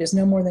 8-week period is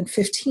no more than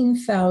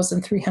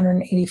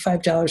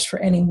 $15,385 for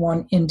any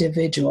one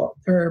individual,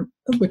 or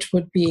which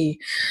would be,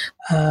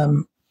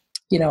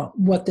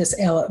 what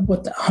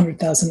the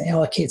 100,000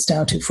 allocates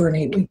down to for an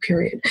 8-week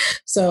period.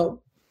 So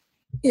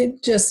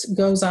it just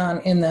goes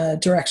on in the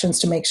directions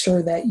to make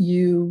sure that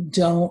you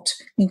don't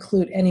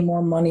include any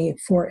more money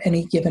for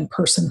any given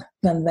person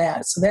than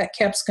that. So that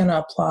cap's going to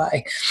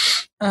apply.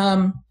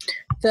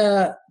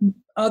 The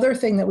other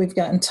thing that we've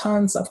gotten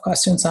tons of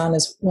questions on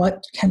is,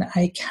 what can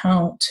I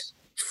count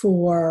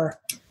for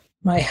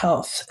my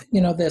health?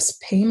 This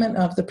payment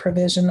of the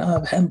provision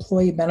of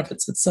employee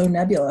benefits, it's so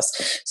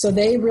nebulous. So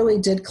they really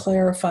did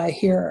clarify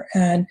here.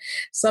 And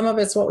some of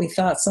it's what we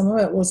thought, some of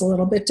it was a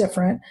little bit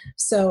different.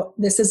 So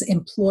this is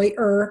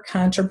employer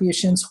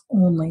contributions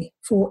only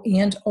for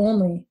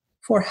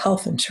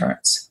health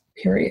insurance.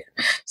 Period.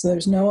 So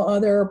there's no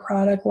other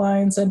product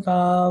lines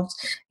involved,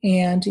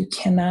 and you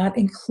cannot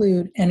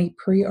include any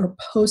pre or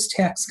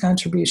post-tax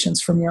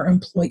contributions from your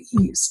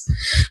employees.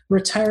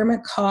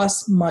 Retirement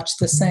costs, much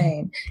the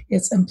same.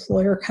 It's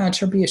employer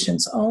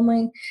contributions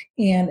only,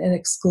 and it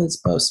excludes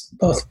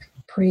both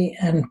pre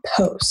and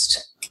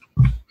post.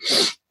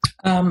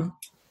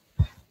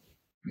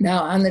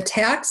 Now, on the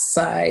tax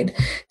side,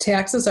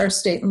 taxes are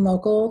state and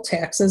local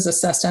taxes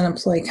assessed on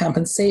employee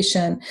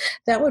compensation.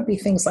 That would be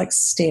things like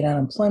state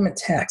unemployment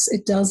tax.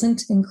 It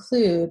doesn't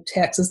include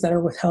taxes that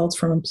are withheld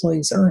from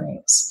employees'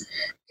 earnings.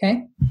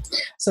 Okay?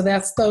 So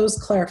that's those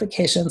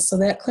clarifications. So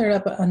that cleared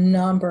up a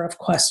number of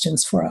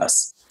questions for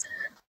us.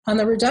 On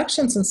the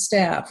reductions in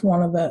staff,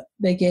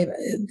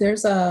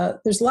 there's a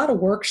lot of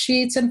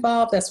worksheets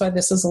involved. That's why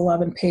this is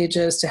 11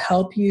 pages to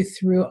help you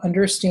through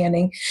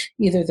understanding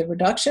either the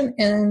reduction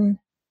in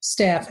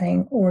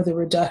staffing or the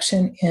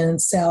reduction in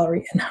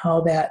salary and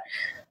how that,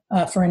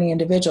 for any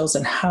individuals,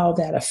 and how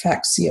that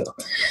affects you.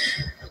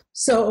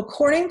 So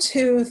according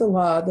to the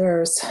law,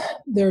 there's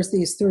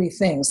these three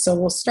things. So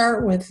we'll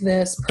start with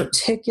this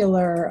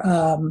particular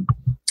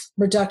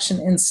reduction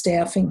in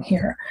staffing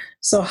here.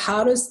 So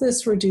how does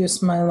this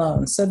reduce my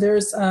loan? So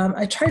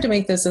I tried to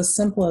make this as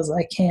simple as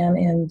I can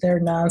in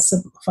their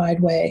non-simplified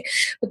way,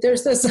 but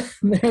there's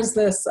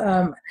this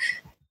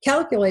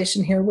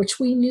calculation here, which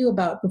we knew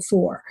about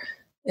before.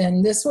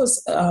 And this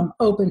was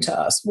open to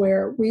us,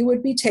 where we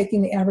would be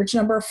taking the average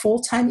number of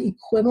full-time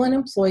equivalent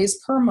employees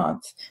per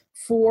month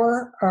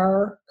for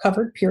our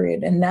covered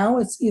period. And now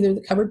it's either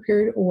the covered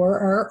period or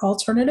our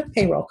alternative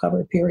payroll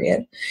covered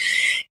period.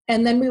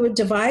 And then we would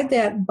divide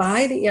that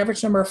by the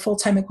average number of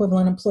full-time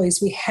equivalent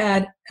employees we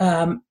had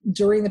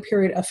during the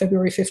period of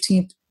February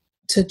 15th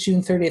to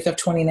June 30th of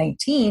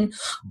 2019,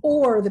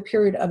 or the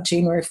period of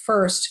January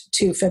 1st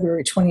to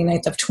February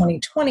 29th of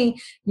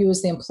 2020. You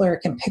as the employer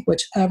can pick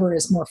whichever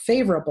is more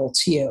favorable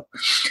to you.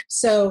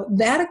 So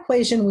that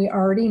equation we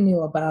already knew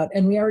about,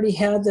 and we already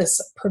had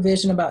this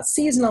provision about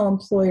seasonal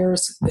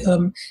employers.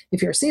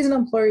 If you're a seasonal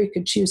employer, you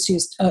could choose to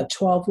use a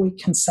 12-week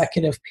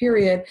consecutive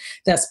period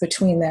that's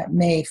between that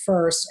May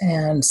 1st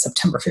and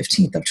September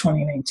 15th of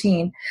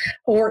 2019,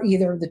 or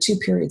either of the two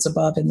periods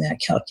above in that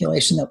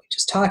calculation that we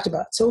just talked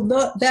about. So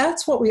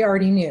that's what we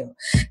already knew.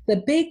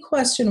 The big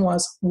question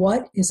was,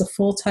 what is a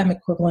full-time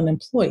equivalent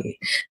employee?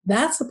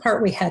 That's the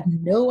part we had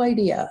no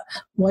idea.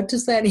 What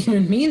does that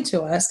even mean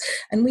to us?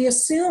 And we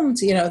assumed,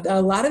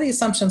 a lot of the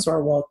assumptions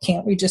were, well,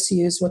 can't we just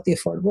use what the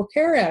Affordable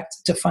Care Act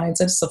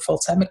defines as a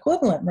full-time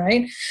equivalent,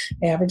 right?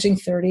 Averaging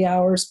 30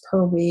 hours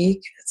per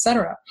week, et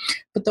cetera.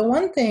 But the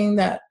one thing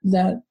that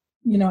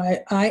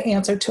I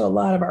answered to a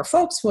lot of our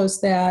folks was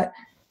that,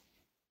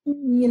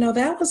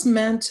 that was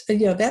meant,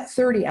 that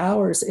 30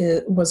 hours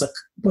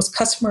was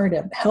customary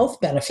to health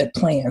benefit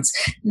plans,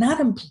 not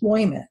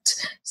employment.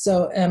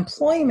 So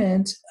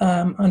employment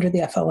under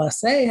the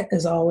FLSA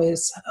is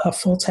always a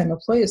full-time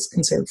employee is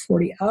considered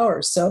 40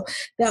 hours. So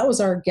that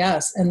was our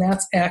guess, and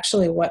that's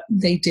actually what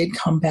they did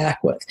come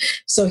back with.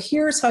 So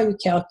here's how you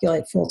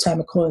calculate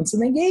full-time equivalents,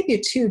 and they gave you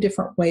two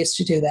different ways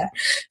to do that.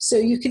 So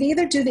you can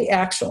either do the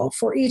actual.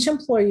 For each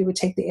employee, you would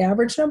take the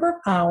average number of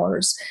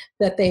hours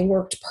that they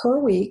worked per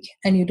week,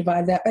 and you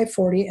divide that by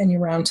 40, and you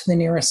round to the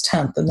nearest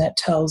tenth, and that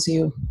tells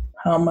you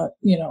how much,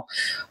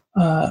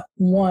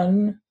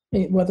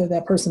 whether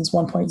that person's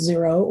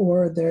 1.0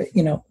 or they're,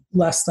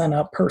 less than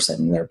a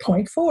person, they're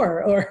 0.4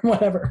 or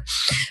whatever.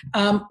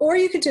 Or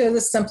you could do the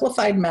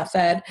simplified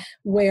method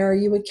where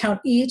you would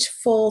count each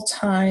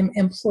full-time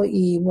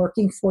employee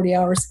working 40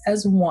 hours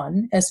as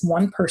one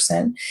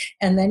person,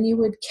 and then you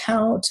would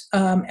count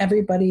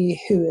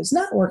everybody who is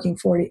not working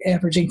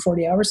averaging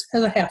 40 hours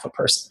as a half a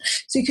person.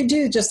 So you could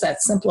do just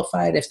that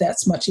simplified if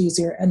that's much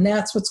easier, and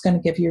that's what's going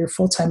to give you your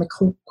full-time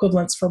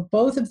equivalents for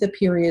both of the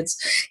periods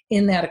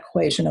in that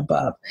equation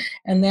above.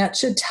 And that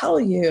should tell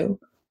you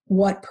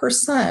what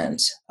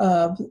percent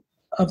of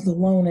the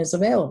loan is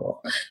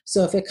available.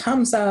 So if it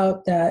comes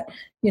out that,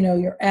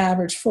 your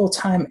average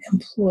full-time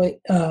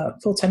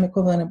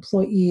equivalent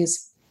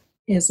employees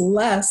is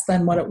less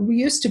than what it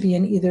used to be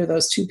in either of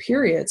those two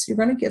periods, you're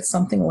going to get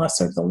something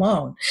lesser of the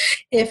loan.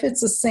 If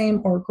it's the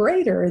same or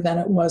greater than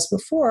it was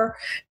before,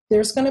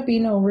 there's going to be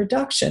no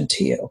reduction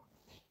to you.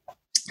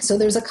 So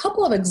there's a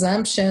couple of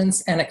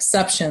exemptions and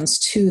exceptions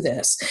to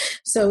this.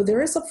 So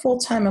there is a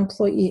full-time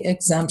employee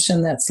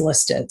exemption that's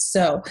listed.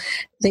 So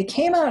they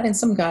came out in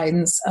some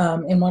guidance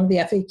in one of the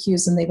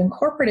FAQs, and they've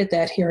incorporated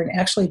that here and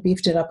actually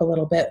beefed it up a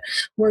little bit,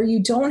 where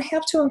you don't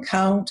have to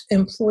account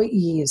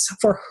employees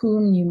for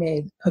whom you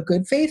made a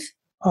good faith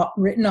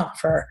written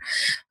offer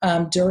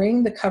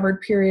during the covered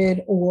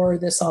period or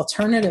this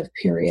alternative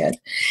period,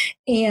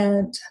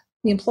 and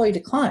the employee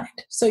declined.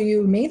 So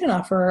you made an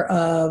offer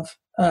of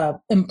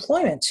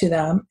employment to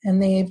them,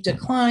 and they've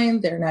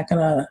declined. They're not going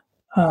to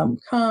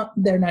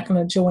they're not going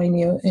to join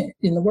you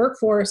in the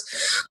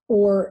workforce,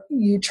 or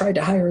you tried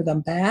to hire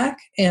them back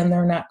and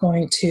they're not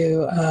going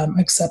to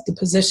accept the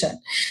position.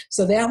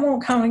 So that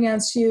won't count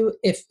against you.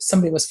 If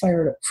somebody was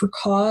fired for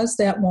cause,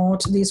 that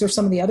won't. These are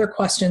some of the other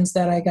questions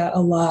that I got a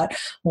lot.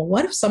 Well,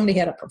 what if somebody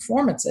had a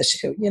performance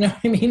issue? You know what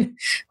I mean?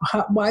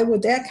 Why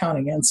would that count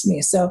against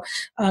me? So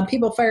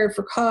people fired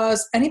for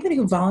cause, anybody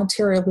who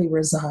voluntarily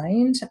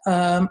resigned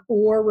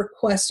or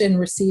requested and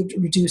received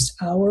reduced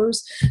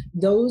hours,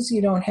 those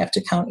you don't have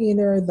to count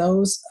either.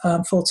 Those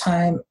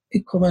full-time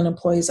equivalent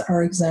employees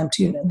are exempt.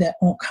 That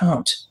won't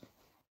count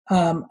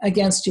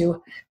against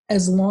you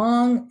as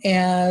long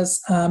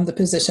as the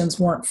positions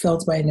weren't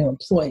filled by a new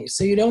employee.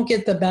 So you don't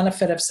get the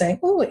benefit of saying,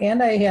 oh,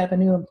 and I have a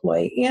new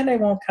employee, and I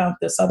won't count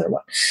this other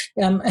one.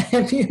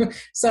 If you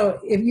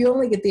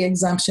only get the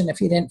exemption if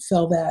you didn't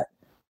fill that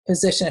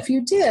position. If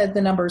you did,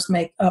 the numbers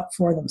make up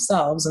for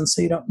themselves, and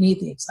so you don't need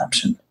the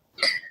exemption.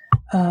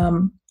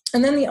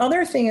 And then the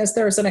other thing is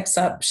there's an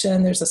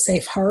exception, there's a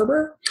safe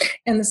harbor.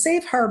 And the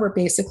safe harbor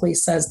basically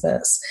says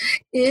this: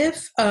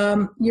 if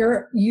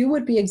you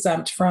would be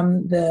exempt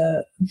from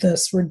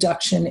this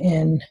reduction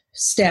in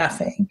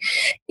staffing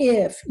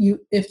if you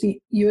as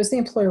the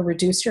employer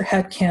reduce your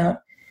headcount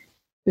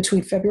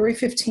between February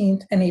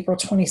 15th and April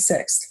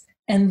 26th.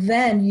 And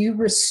then you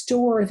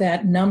restore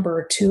that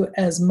number to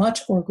as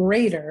much or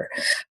greater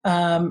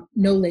no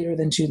later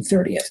than June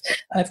 30th.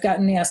 I've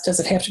gotten asked,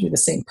 does it have to be the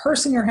same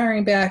person you're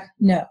hiring back?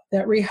 No,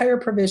 that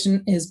rehire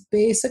provision is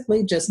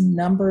basically just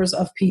numbers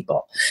of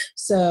people.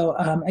 So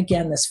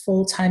again, this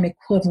full-time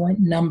equivalent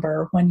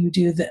number when you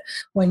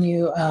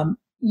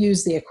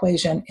use the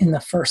equation in the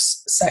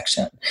first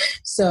section.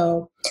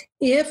 So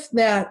if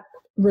that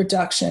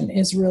reduction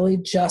is really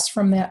just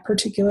from that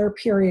particular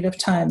period of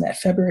time, that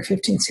February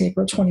 15th to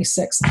April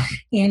 26th,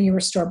 and you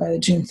restore by the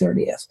June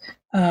 30th,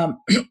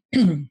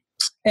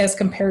 as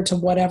compared to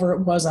whatever it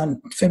was on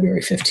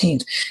February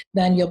 15th,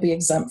 then you'll be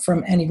exempt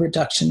from any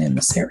reduction in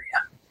this area.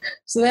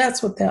 So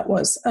that's what that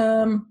was.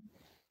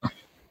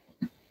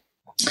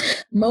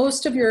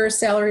 Most of your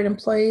salaried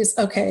employees,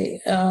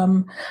 are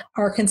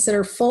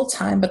considered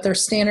full-time, but their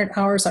standard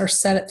hours are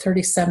set at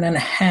 37 and a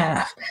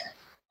half.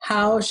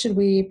 How should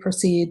we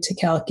proceed to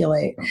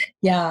calculate?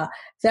 Yeah,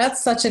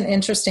 that's such an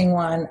interesting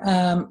one.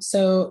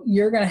 So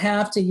you're going to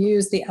have to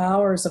use the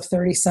hours of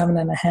 37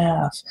 and a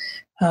half.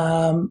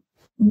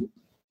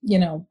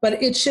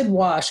 But it should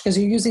wash because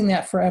you're using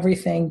that for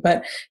everything,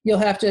 but you'll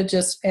have to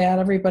just add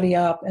everybody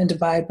up and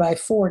divide by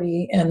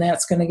 40, and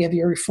that's going to give you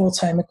your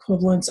full-time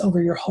equivalents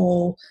over your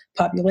whole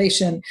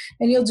population,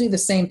 and you'll do the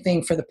same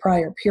thing for the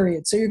prior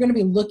period. So you're going to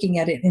be looking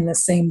at it in the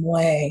same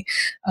way,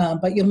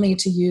 but you'll need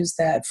to use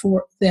that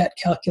for that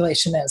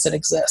calculation as it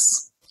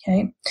exists,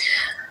 okay?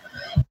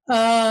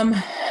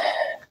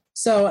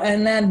 So,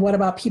 and then what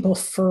about people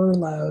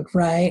furloughed,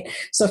 right?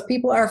 So if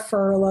people are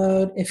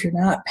furloughed, if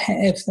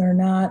they're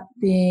not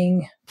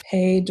being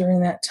paid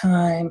during that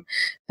time,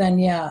 then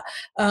yeah.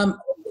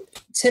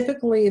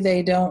 Typically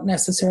they don't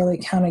necessarily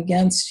count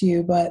against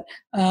you, but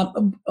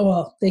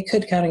they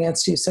could count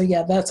against you. So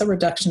yeah, that's a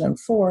reduction in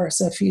force.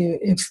 If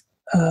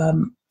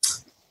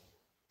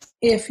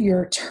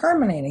you're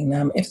terminating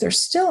them, if they're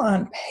still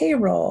on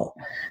payroll,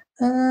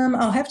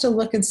 I'll have to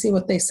look and see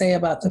what they say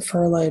about the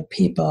furloughed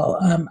people.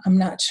 I'm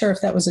not sure if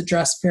that was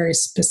addressed very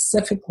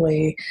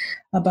specifically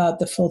about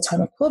the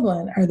full-time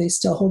equivalent. Are they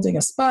still holding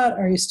a spot?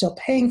 Are you still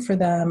paying for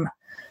them?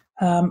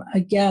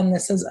 Again,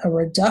 this is a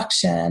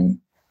reduction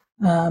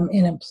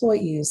in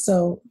employees.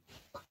 So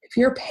if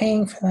you're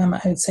paying for them, I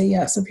would say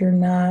yes. If you're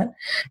not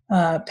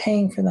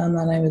paying for them,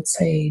 then I would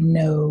say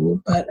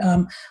no. But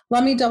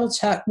let me double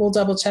check. We'll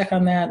double check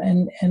on that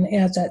and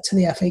add that to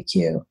the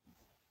FAQ.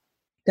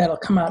 That'll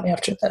come out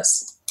after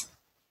this.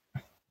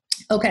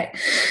 Okay,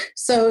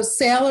 so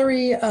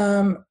salary,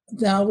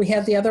 now we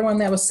have the other one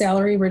that was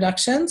salary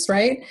reductions,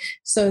 right?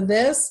 So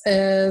this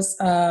is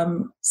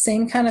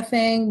same kind of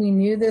thing. We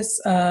knew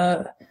this,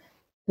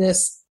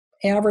 this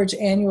average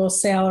annual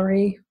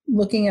salary,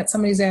 looking at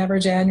somebody's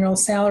average annual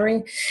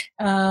salary.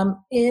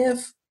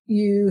 If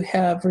you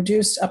have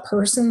reduced a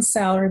person's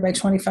salary by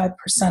 25%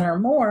 or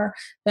more,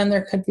 then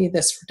there could be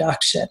this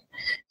reduction.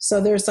 So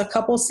there's a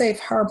couple safe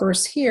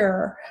harbors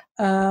here.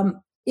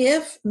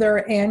 if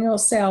their annual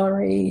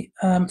salary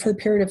for the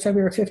period of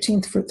February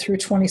 15th through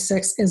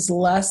 26th is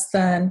less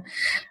than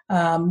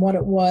what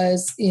it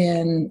was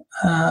in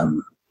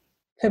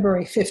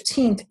February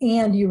 15th,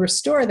 and you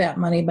restore that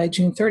money by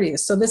June 30th.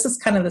 So this is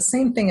kind of the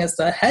same thing as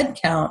the head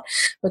count,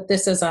 but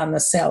this is on the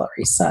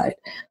salary side.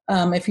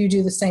 If you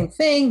do the same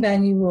thing,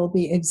 then you will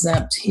be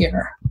exempt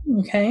here.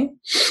 Okay.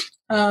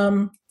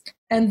 And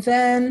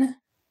then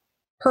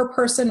per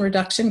person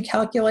reduction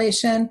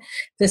calculation,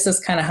 this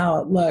is kind of how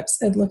it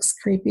looks. It looks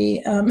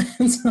creepy.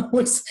 So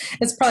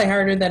it's probably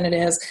harder than it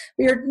is.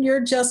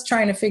 You're just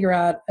trying to figure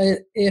out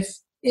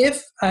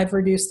if I've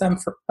reduced them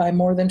by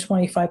more than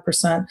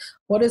 25%,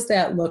 what does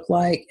that look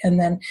like? And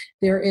then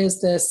there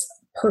is this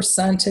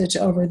percentage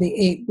over the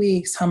 8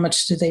 weeks. How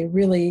much do they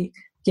really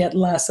get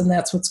less? And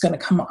that's what's going to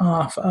come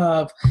off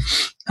of.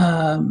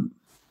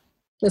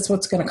 That's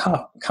what's going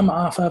to come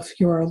off of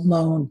your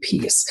loan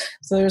piece.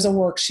 So there's a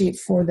worksheet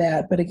for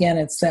that. But again,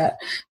 it's that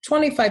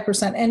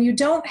 25%. And you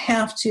don't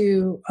have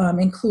to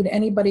include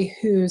anybody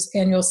whose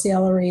annual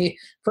salary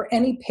for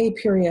any pay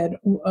period,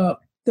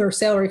 their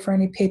salary for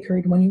any pay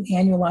period when you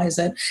annualize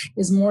it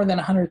is more than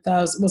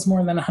 100,000, was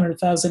more than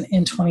 100,000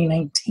 in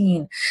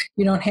 2019.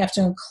 You don't have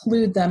to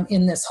include them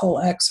in this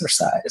whole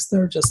exercise.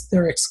 They're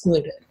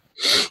excluded.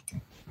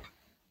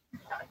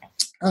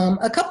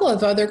 A couple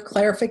of other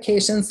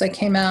clarifications that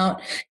came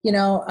out,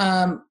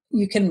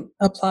 you can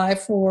apply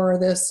for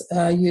this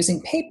using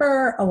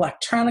paper,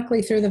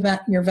 electronically through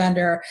your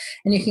vendor,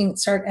 and you can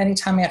start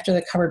anytime after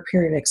the covered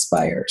period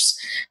expires.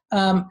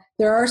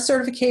 There are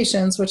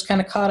certifications which kind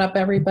of caught up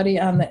everybody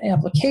on the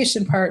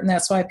application part, and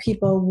that's why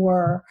people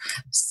were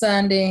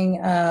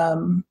sending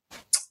are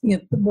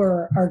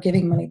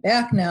getting money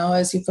back now,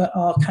 as you've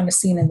all kind of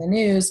seen in the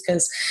news,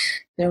 because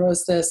there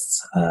was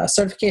this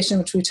certification,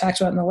 which we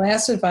talked about in the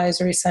last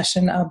advisory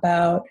session,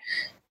 about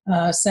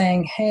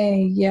saying,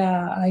 hey,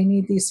 yeah, I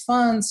need these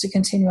funds to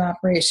continue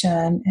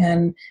operation.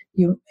 And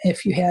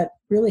if you had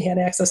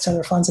access to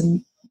other funds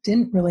and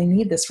didn't really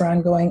need this for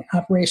ongoing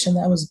operation,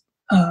 that was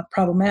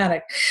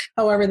problematic.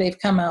 However, they've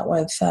come out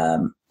with,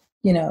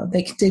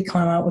 they did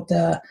come out with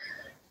the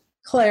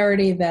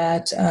clarity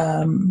that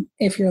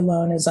if your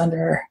loan is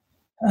under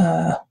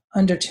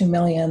 $2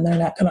 million, they're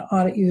not going to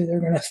audit you. They're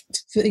going to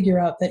figure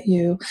out that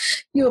you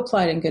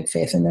applied in good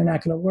faith, and they're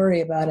not going to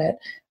worry about it.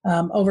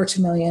 Over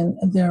 $2 million,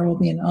 there will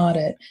be an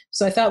audit.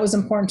 So I thought it was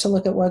important to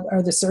look at what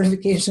are the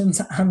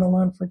certifications on the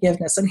loan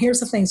forgiveness. And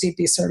here's the things you'd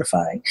be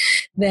certifying: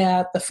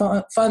 that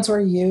the funds were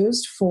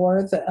used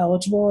for the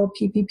eligible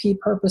PPP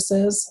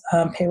purposes,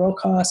 payroll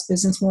costs,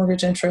 business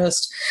mortgage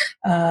interest,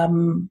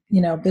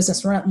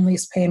 business rent and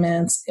lease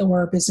payments,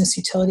 or business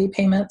utility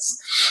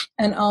payments,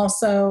 and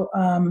also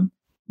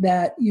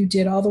that you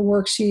did all the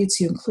worksheets,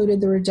 you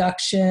included the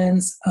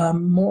reductions,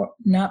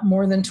 not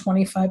more than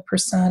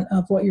 25%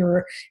 of what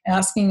you're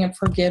asking in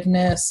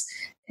forgiveness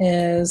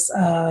is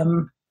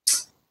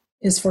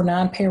for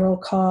non-payroll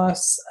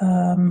costs.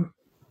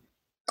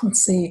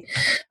 Let's see.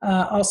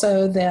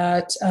 Also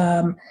that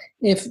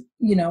if,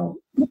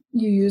 you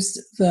used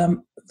the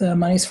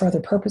monies for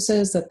other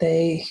purposes, that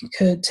they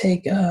could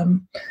take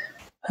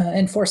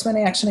enforcement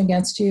action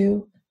against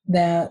you,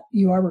 that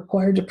you are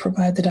required to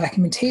provide the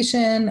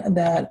documentation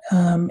that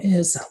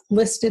is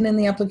listed in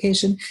the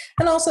application,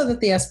 and also that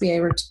the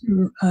SBA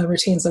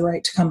retains the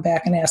right to come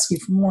back and ask you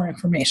for more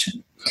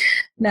information.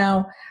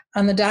 Now,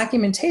 on the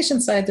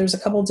documentation side, there's a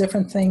couple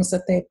different things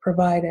that they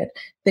provided.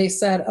 They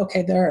said,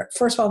 okay,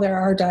 first of all, there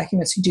are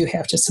documents you do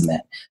have to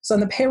submit. So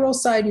on the payroll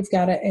side, you've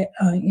got to,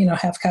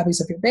 have copies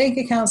of your bank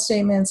account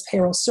statements,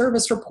 payroll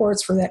service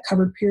reports for that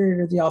covered period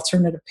or the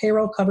alternative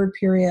payroll covered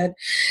period,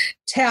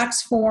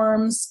 tax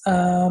forms,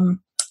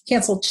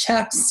 canceled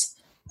checks,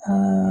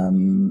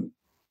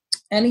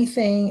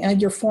 anything,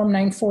 your Form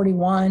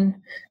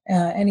 941,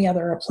 any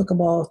other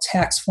applicable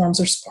tax forms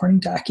or supporting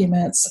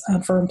documents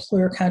for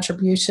employer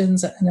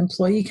contributions and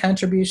employee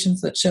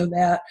contributions that show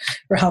that,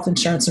 for health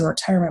insurance and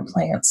retirement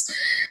plans.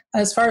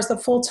 As far as the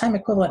full-time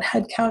equivalent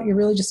headcount, you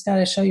really just got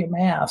to show your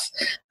math.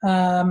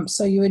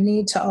 So you would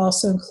need to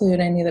also include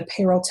any of the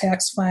payroll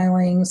tax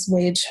filings,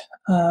 wage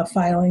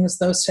filings,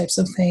 those types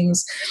of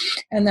things.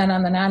 And then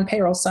on the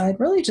non-payroll side,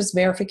 really just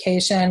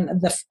verification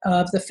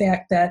of the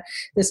fact that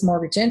this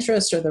mortgage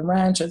interest or the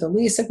rent or the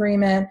lease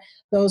agreement,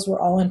 those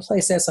were all in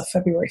place as of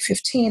February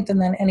 15th,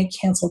 and then any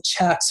canceled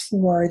checks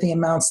for the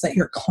amounts that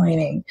you're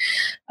claiming.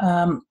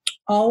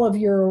 All of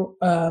your,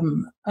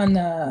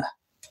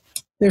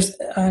 there's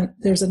an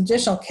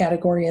additional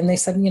category, and they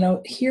said,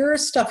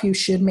 here's stuff you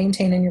should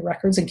maintain in your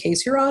records in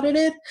case you're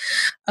audited.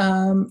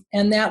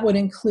 And that would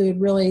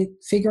include really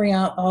figuring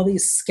out all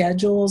these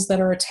schedules that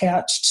are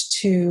attached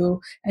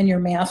to, and your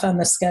math on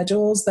the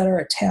schedules that are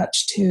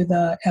attached to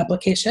the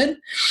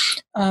application.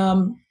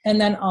 And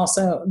then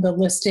also the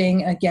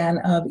listing, again,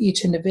 of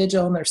each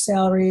individual and their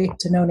salary,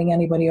 denoting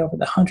anybody over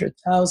the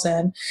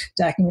 100,000,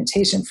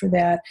 documentation for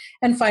that.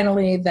 And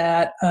finally,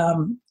 that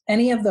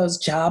any of those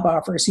job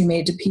offers you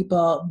made to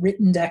people,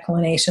 written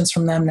declinations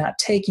from them not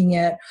taking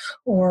it,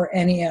 or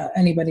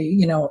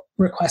anybody,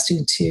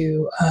 requesting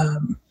to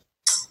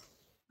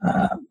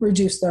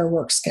reduce their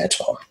work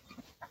schedule.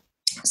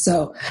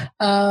 So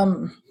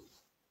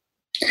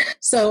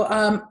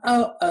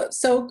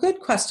good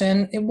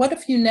question. What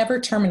if you never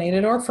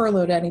terminated or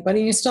furloughed anybody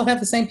and you still have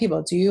the same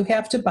people? Do you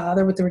have to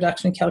bother with the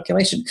reduction in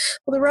calculation?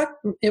 Well,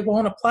 it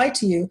won't apply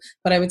to you,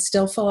 but I would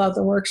still fill out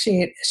the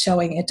worksheet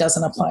showing it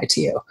doesn't apply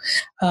to you.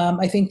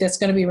 I think that's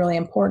going to be really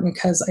important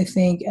because I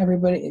think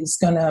everybody is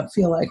going to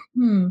feel like,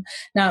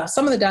 Now,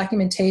 some of the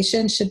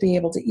documentation should be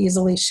able to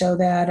easily show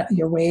that,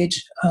 your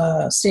wage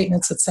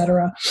statements,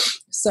 etc.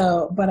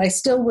 So, but I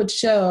still would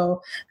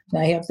show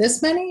I have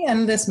this many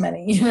and this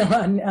many,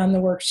 on the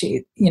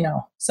worksheet,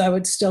 so I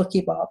would still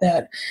keep all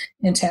that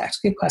intact.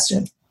 Good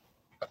question.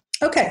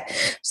 Okay.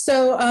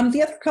 So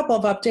the other couple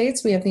of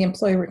updates, we have the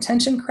employee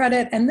retention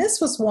credit, and this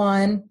was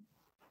one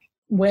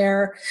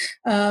where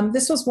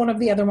this was one of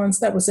the other ones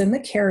that was in the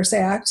CARES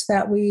Act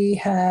that we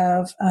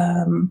have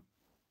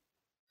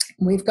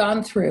we've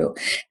gone through.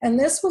 And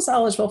this was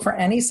eligible for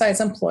any size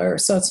employer.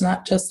 So it's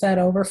not just that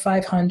over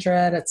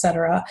 500, et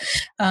cetera,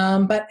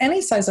 but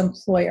any size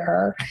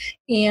employer.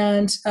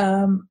 And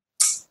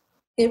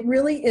it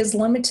really is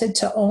limited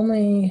to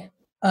only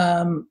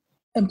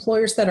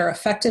employers that are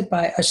affected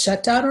by a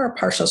shutdown or a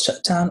partial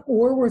shutdown,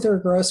 or where their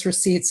gross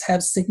receipts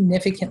have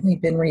significantly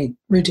been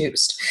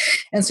reduced.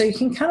 And so you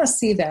can kind of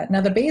see that.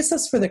 Now, the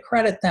basis for the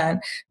credit then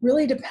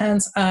really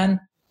depends on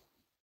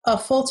a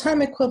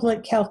full-time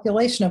equivalent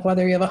calculation of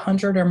whether you have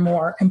 100 or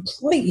more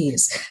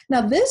employees.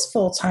 Now, this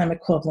full-time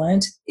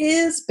equivalent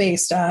is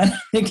based on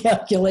the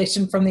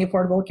calculation from the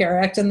Affordable Care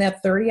Act and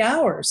that 30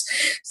 hours.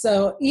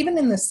 So even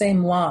in the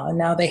same law,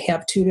 now they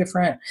have two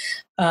different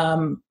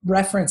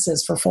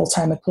references for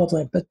full-time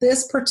equivalent, but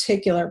this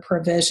particular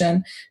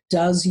provision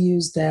does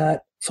use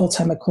that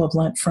full-time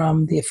equivalent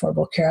from the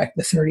Affordable Care Act,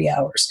 the 30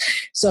 hours.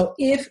 So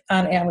if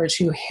on average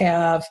you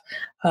have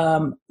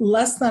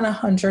less than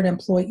 100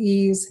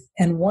 employees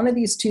and one of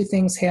these two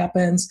things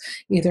happens,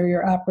 either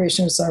your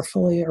operations are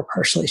fully or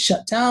partially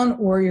shut down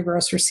or your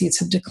gross receipts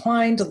have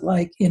declined,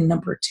 like in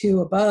number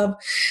 2 above,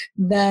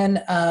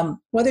 then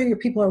whether your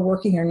people are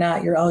working or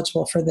not, you're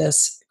eligible for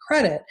this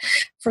credit.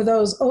 For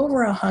those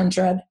over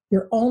 100,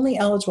 you're only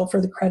eligible for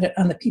the credit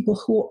on the people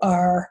who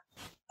are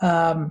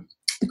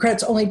the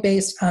credit's only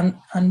based on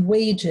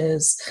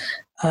wages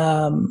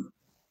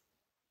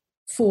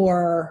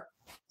for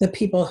the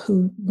people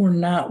who were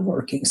not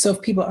working. So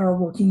if people are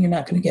working, you're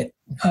not going to get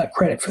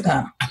credit for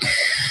them.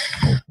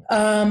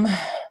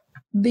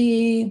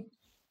 The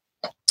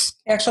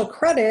actual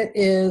credit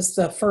is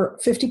for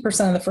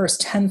 50% of the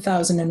first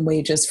 $10,000 in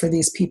wages for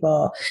these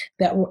people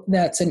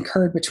that's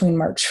incurred between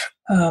March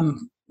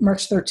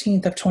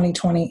 13th of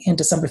 2020 and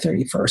December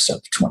 31st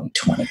of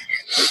 2020.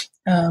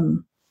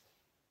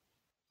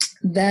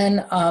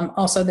 Then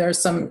also there's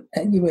some,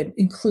 you would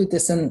include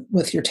this in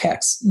with your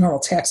normal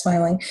tax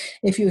filing.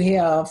 If you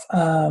have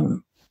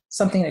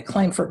something to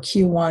claim for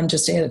Q1,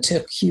 just add it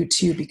to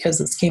Q2 because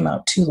this came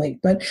out too late.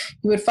 But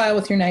you would file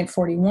with your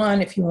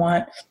 941 if you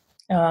want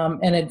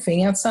an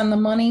advance on the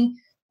money.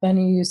 Then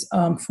you use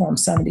Form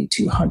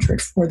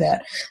 7200 for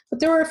that. But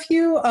there were a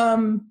few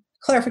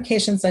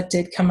clarifications that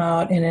did come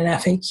out in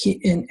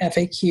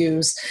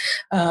FAQs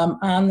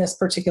on this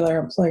particular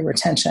employee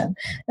retention.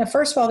 Now,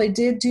 first of all, they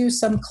did do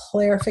some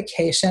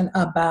clarification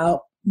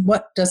about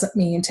what does it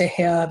mean to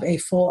have a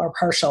full or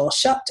partial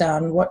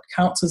shutdown, what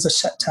counts as a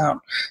shutdown.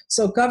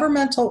 So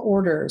governmental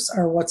orders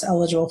are what's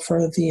eligible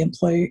for the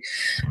employee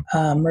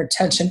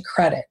retention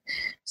credit.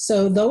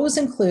 So those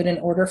include an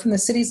order from the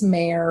city's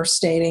mayor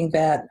stating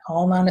that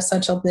all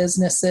non-essential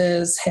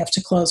businesses have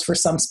to close for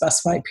some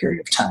specified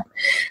period of time.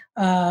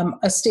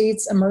 A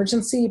state's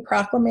emergency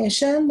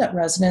proclamation that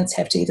residents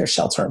have to either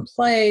shelter in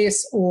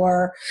place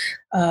or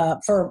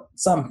for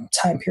some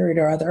time period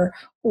or other,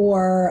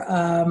 or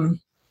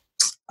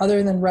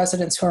other than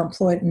residents who are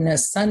employed in an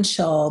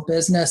essential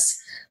business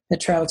that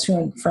travel to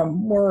and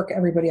from work,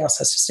 everybody else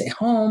has to stay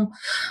home.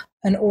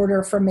 An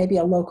order from maybe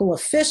a local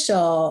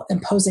official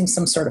imposing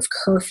some sort of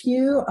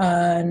curfew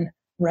on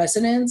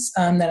residents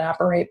that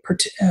operate,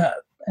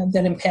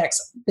 that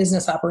impacts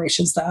business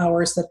operations, the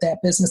hours that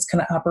business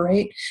can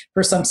operate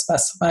for some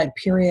specified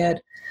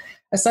period.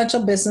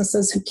 Essential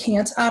businesses who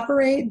can't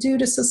operate due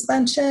to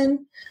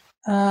suspension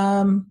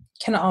can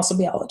also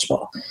be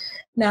eligible.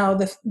 Now,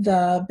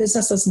 the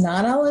businesses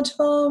not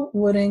eligible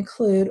would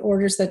include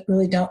orders that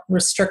really don't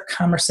restrict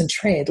commerce and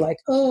trade, like,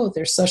 oh,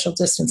 there's social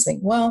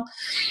distancing. Well,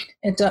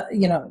 it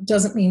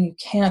doesn't mean you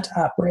can't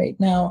operate.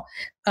 Now,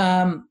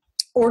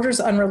 orders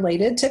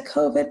unrelated to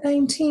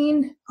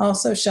COVID-19,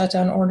 also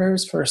shutdown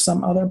orders for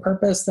some other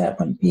purpose that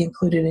wouldn't be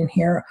included in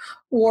here,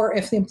 or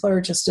if the employer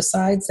just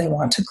decides they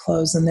want to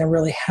close and there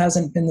really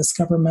hasn't been this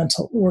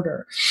governmental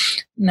order.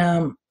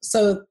 Now,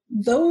 so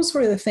those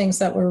were the things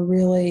that were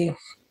really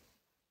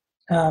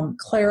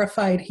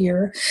clarified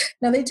here.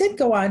 Now, they did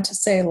go on to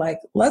say, like,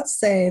 let's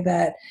say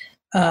that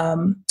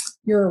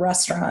you're a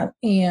restaurant,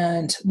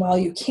 and while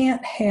you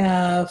can't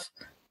have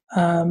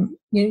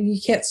you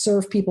can't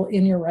serve people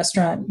in your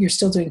restaurant, you're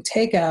still doing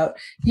takeout,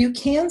 you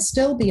can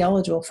still be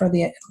eligible for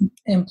the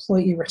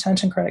employee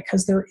retention credit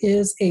because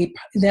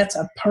that's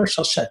a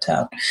partial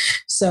shutdown.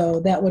 So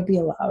that would be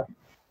allowed.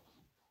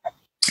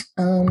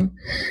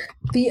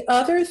 The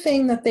other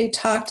thing that they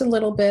talked a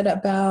little bit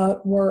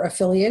about were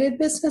affiliated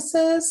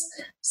businesses.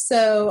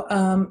 So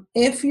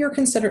if you're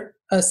considered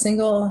a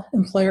single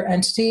employer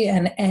entity,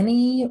 and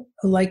you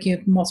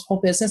have multiple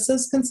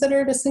businesses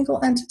considered a single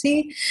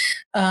entity,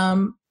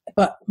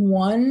 but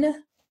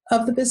one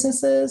of the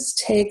businesses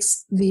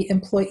takes the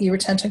employee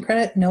retention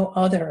credit, no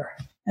other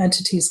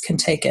entities can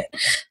take it.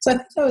 So I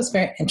think that was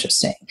very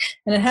interesting.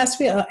 And it has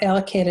to be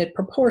allocated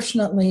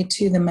proportionately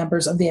to the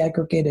members of the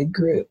aggregated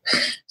group.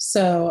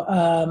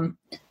 So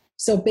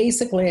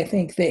basically, I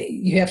think that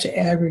you have to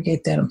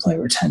aggregate that employee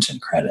retention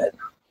credit.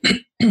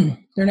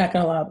 They're not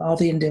going to allow all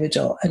the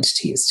individual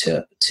entities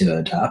to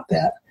adopt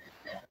that.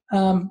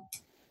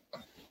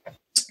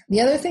 The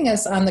other thing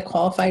is on the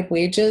qualified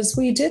wages.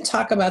 We did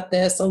talk about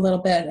this a little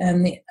bit,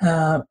 and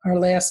our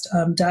last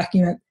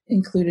document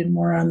included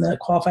more on the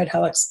qualified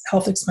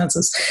health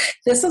expenses.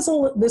 This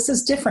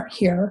is different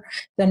here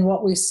than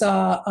what we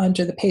saw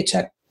under the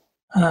Paycheck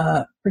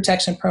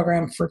Protection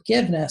Program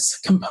forgiveness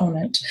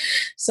component.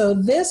 So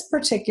this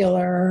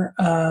particular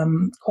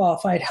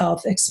qualified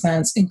health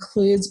expense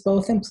includes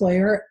both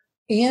employer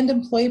and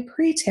employee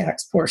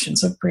pre-tax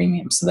portions of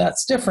premiums. So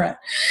that's different.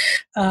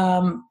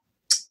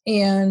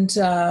 And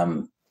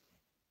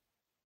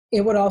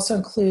it would also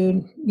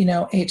include,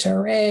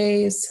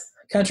 HRAs,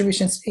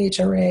 contributions to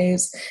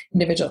HRAs,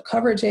 individual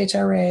coverage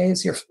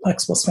HRAs, your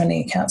flexible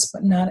spending accounts,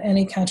 but not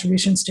any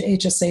contributions to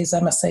HSAs,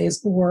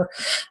 MSAs, or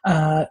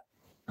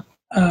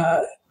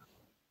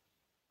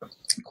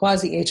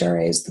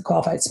quasi-HRAs, the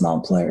qualified small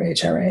employer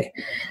HRA.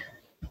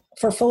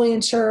 For fully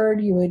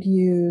insured, you would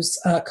use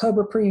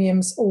COBRA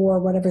premiums or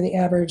whatever the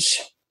average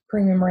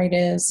premium rate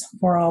is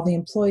for all the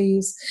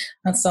employees.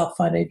 On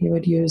self-funded, you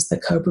would use the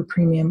COBRA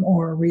premium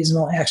or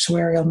reasonable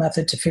actuarial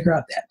method to figure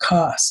out that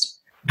cost.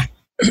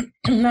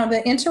 Now,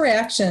 the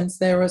interactions,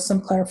 there was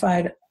some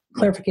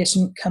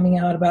clarification coming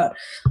out about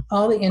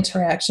all the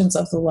interactions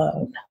of the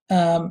loan.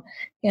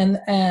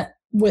 And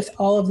with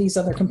all of these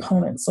other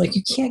components, like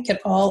you can't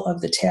get all of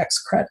the tax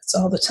credits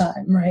all the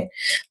time, right?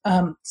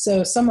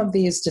 So some of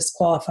these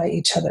disqualify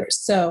each other.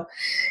 So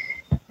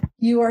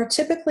you are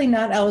typically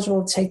not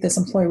eligible to take this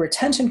employee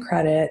retention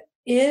credit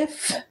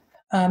if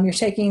you're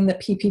taking the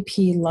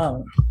PPP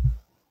loan.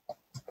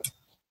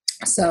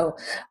 So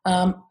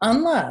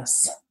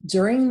unless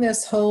during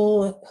this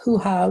whole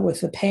hoo-ha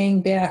with the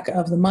paying back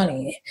of the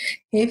money,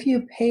 if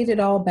you paid it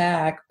all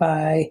back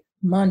by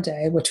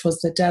Monday, which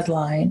was the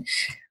deadline,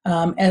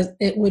 as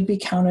it would be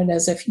counted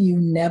as if you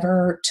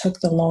never took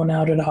the loan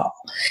out at all.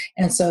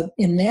 And so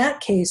in that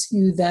case,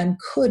 you then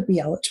could be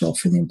eligible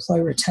for the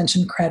employee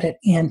retention credit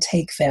and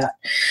take that.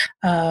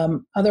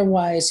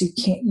 Otherwise, you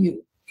can't.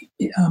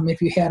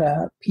 If you had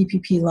a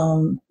PPP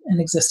loan, an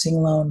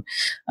existing loan,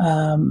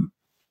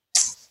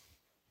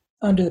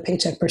 under the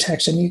Paycheck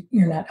Protection,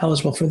 you're not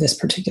eligible for this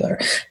particular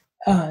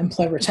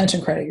employee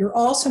retention credit. You're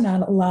also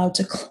not allowed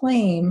to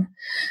claim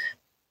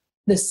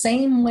the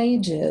same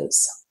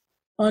wages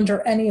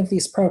under any of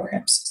these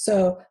programs.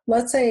 So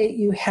let's say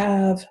you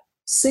have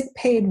sick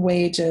paid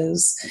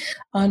wages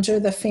under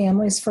the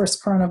Families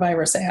First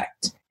Coronavirus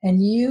Act,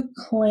 and you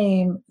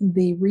claim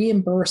the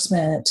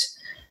reimbursement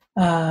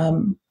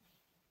on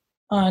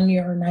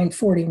your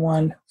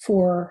 941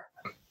 for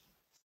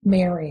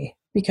Mary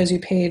because you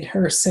paid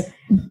her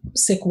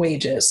sick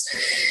wages,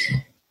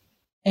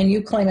 and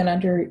you claim it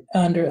under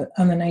on the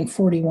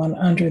 941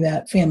 under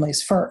that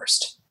Families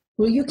First.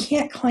 Well, you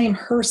can't claim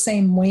her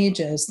same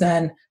wages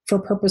then for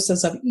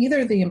purposes of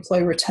either the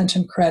employee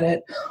retention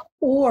credit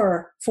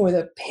or for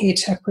the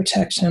Paycheck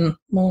Protection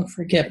loan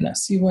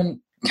forgiveness. You wouldn't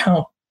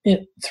count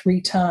it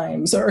 3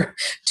 times or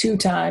 2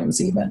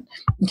 times even.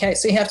 Okay,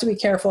 so you have to be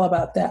careful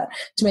about that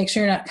to make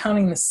sure you're not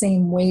counting the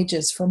same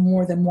wages for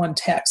more than one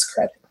tax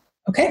credit.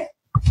 Okay?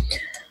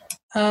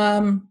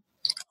 All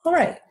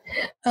right.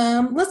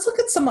 Let's look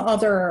at some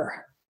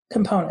other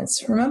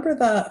components. Remember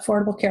the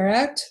Affordable Care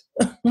Act?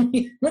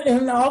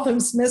 In all the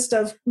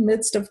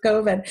midst of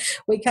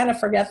COVID, we kind of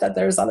forget that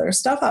there's other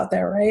stuff out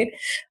there, right?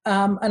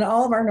 And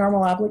all of our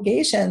normal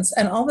obligations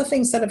and all the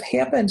things that have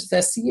happened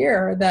this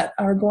year that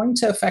are going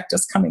to affect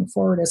us coming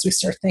forward as we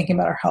start thinking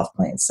about our health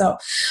plans. So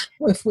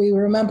if we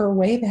remember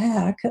way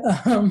back,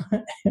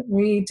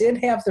 we did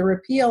have the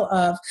repeal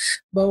of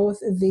both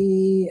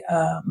the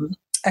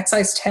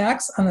excise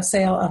tax on the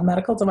sale of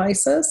medical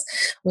devices.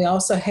 We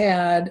also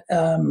had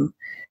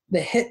the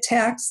HIT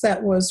tax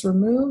that was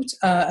removed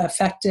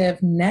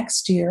effective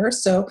next year.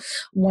 So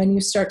when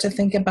you start to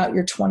think about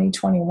your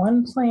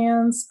 2021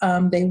 plans,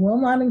 they will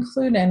not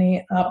include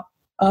any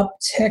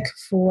uptick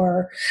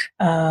for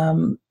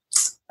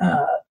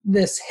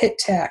this HIT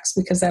tax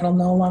because that'll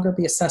no longer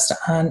be assessed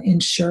on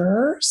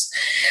insurers.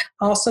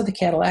 Also, the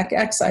Cadillac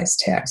excise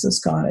tax is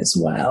gone as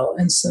well.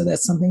 And so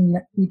that's something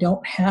that we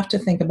don't have to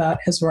think about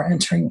as we're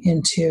entering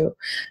into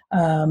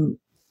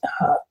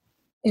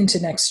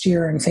into next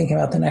year and thinking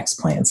about the next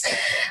plans.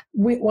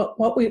 What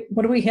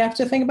do we have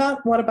to think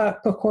about? What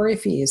about PCORI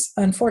fees?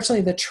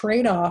 Unfortunately, the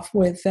trade-off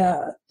with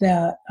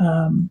that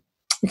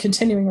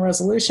continuing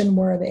resolution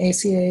where the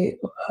ACA,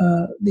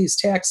 these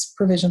tax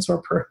provisions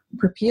were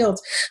repealed,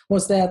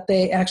 was that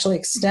they actually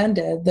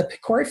extended the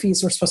PCORI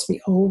fees were supposed to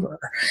be over.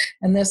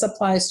 And this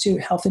applies to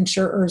health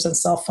insurers and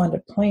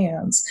self-funded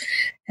plans.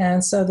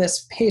 And so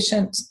this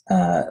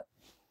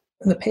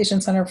the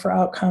Patient Center for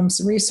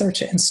Outcomes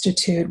Research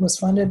Institute was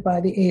funded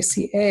by the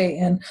ACA,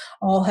 and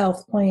all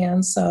health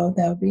plans, so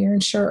that would be your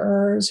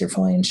insurers, your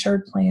fully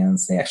insured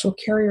plans, the actual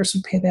carriers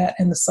would pay that,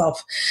 and the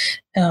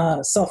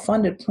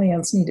self-funded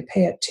plans need to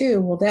pay it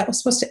too. Well, that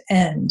was supposed to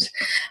end.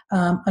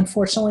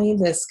 Unfortunately,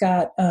 this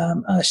got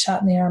a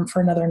shot in the arm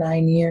for another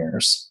 9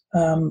 years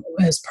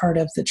as part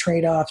of the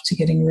trade-off to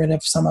getting rid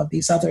of some of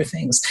these other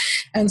things.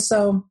 And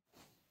so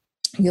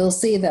you'll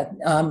see that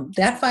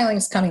that filing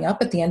is coming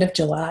up at the end of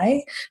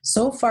July.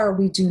 So far,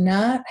 we do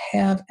not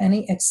have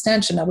any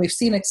extension. Now, we've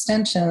seen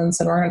extensions,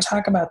 and we're going to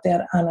talk about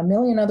that on a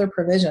million other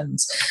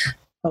provisions,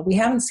 but we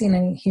haven't seen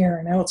any here.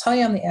 And I will tell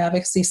you on the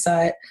advocacy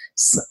side,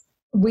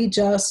 we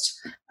just,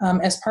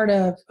 as part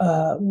of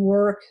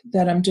work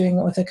that I'm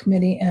doing with a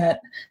committee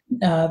at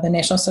the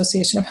National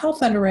Association of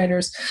Health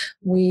Underwriters,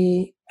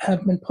 we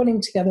have been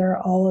putting together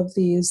all of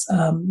these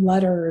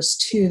letters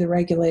to the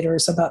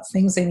regulators about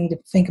things they need to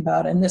think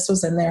about. And this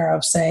was in there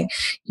of saying,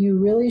 you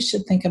really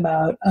should think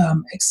about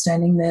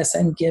extending this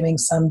and giving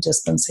some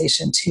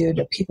dispensation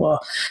to people.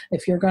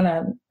 If you're going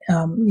to,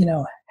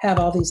 have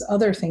all these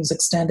other things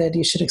extended,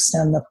 you should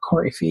extend the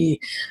PCORI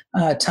fee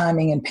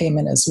timing and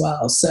payment as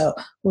well. So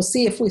we'll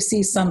see if we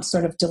see some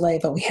sort of delay,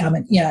 but we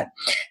haven't yet.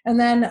 And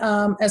then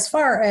as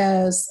far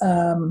as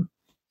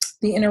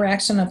the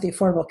interaction of the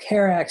Affordable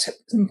Care Act,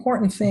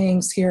 important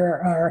things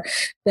here are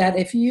that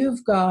if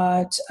you've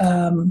got,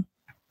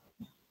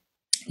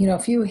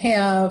 if you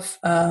have,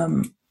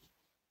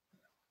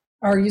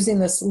 are using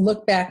this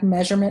look-back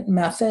measurement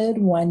method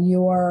when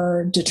you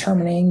are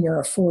determining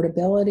your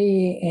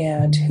affordability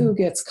and who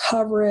gets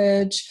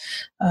coverage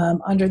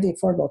under the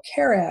Affordable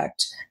Care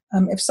Act.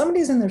 If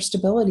somebody's in their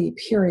stability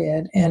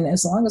period, and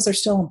as long as they're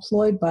still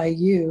employed by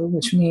you,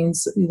 which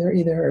means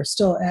either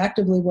still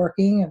actively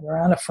working and they're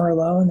on a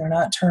furlough and they're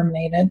not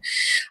terminated,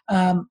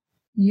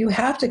 you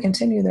have to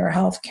continue their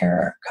health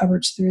care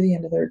coverage through the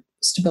end of their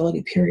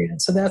stability period.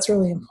 And so that's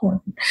really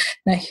important.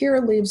 Now, here,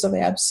 leaves of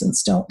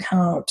absence don't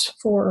count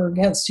for or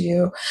against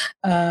you.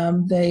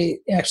 They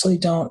actually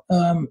don't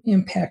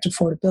impact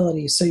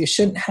affordability. So you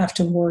shouldn't have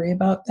to worry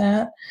about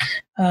that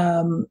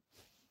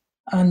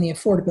on the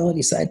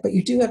affordability side. But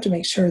you do have to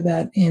make sure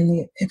that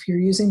if you're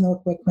using the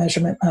look-back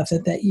measurement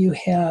method, that you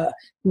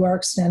are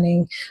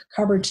extending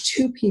coverage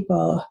to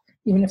people,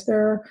 even if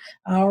their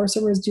hours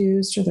are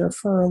reduced or they're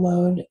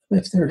furloughed.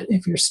 If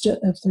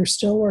they're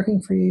still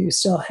working for you, you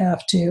still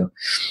have to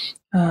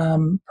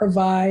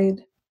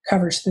provide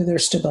coverage through their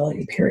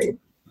stability period.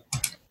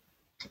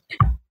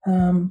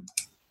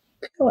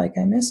 I feel like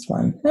I missed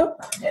one.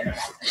 Nope.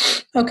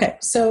 Okay,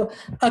 so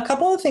a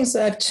couple of things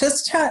that I've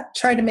just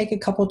tried to make a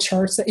couple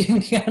charts that you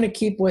can kind of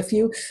keep with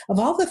you of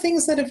all the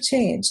things that have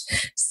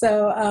changed.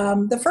 So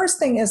the first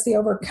thing is the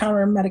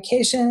over-the-counter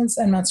medications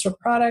and menstrual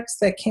products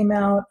that came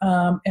out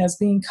as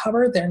being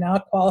covered. They're now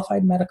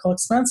qualified medical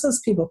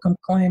expenses. People can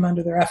claim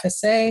under their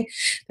FSA,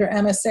 their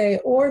MSA,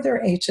 or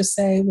their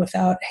HSA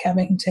without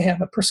having to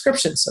have a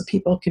prescription. So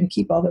people can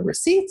keep all the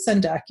receipts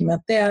and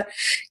document that,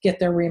 get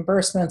their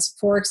reimbursements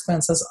for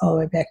expenses all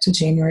the way back to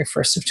January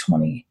 1st of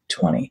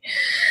 2020.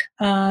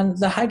 On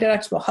the high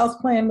deductible health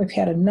plan, we've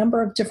had a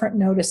number of different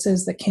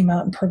notices that came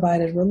out and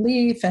provided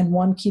relief, and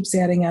one keeps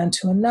adding on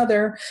to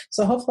another.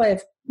 So hopefully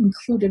I've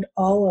included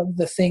all of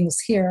the things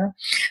here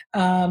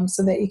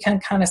so that you can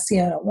kind of see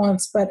it at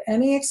once. But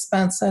any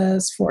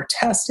expenses for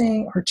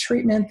testing or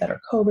treatment that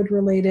are COVID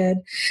related,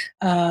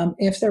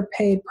 if they're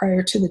paid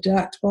prior to the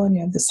deductible and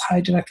you have this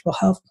high deductible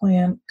health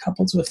plan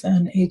coupled with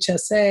an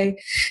HSA,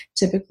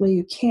 typically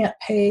you can't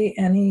pay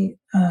any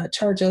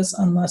charges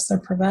unless they're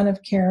preventive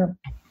care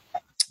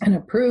and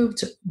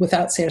approved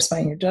without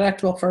satisfying your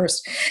deductible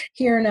first.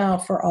 Here now,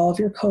 for all of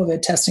your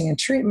COVID testing and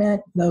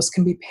treatment, those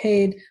can be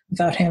paid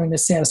without having to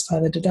satisfy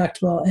the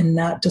deductible and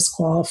not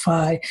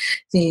disqualify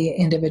the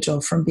individual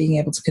from being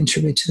able to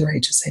contribute to their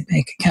HSA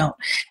bank account.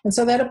 And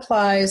so that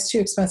applies to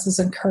expenses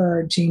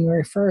incurred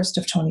January 1st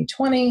of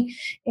 2020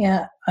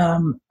 and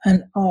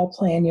all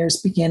plan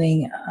years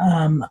beginning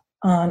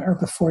on or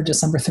before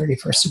December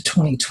 31st of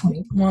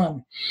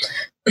 2021.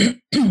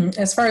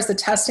 As far as the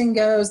testing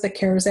goes, the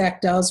CARES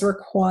Act does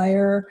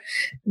require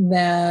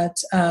that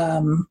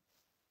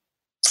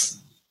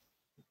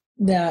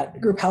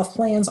that group health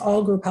plans,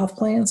 all group health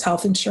plans,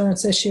 health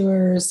insurance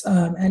issuers,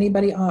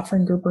 anybody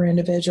offering group or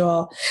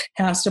individual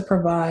has to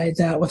provide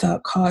that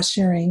without cost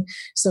sharing.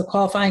 So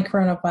qualifying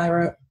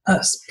coronavirus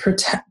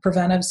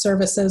preventive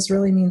services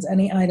really means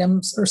any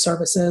items or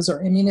services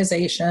or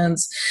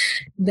immunizations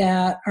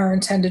that are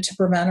intended to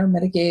prevent or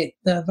mitigate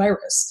the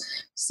virus.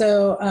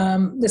 So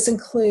this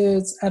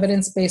includes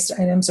evidence-based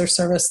items or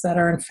service that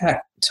are in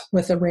fact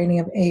with a rating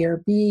of A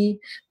or B.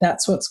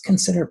 That's what's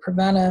considered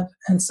preventive.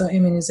 And so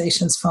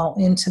immunizations fall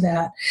into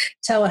that.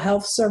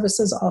 Telehealth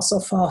services also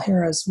fall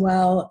here as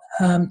well.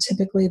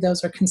 Typically,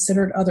 those are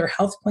considered other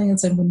health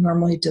plans and would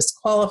normally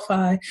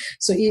disqualify.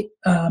 So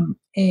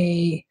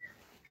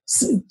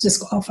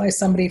disqualify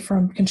somebody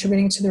from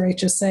contributing to their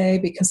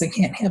HSA because they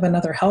can't have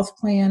another health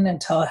plan,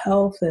 and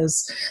telehealth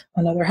is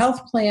another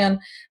health plan.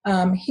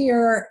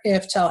 Here,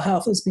 if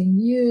telehealth is being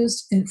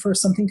used for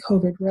something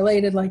COVID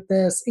related like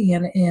this,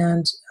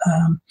 and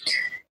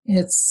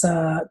it's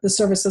the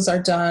services are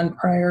done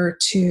prior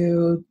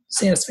to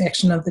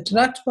satisfaction of the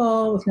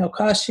deductible with no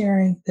cost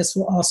sharing, this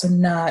will also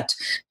not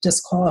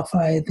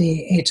disqualify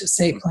the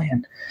HSA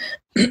plan.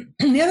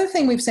 The other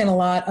thing we've seen a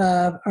lot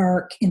of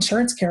are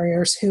insurance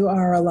carriers who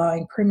are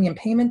allowing premium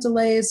payment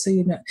delays. So,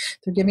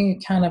 they're giving you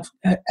kind of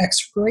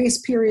extra grace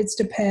periods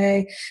to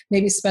pay,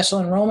 maybe special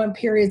enrollment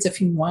periods if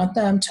you want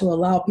them, to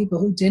allow people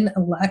who didn't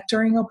elect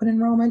during open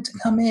enrollment to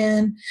come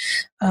in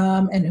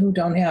and who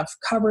don't have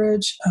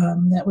coverage.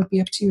 That would be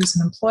up to you as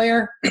an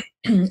employer.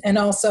 And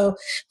also,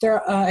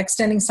 they're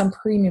extending some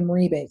premium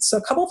rebates. So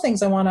a couple of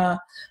things I want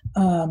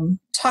to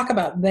talk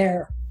about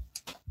there.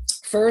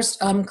 First,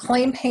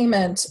 claim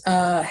payment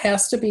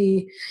has to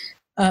be,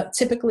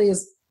 typically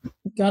is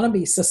going to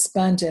be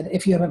suspended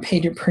if you haven't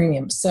paid your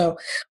premium. So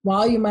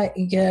while you might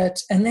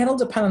get, and that'll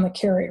depend on the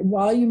carrier,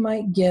 while you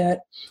might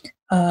get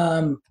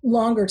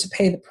longer to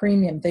pay the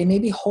premium, they may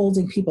be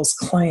holding people's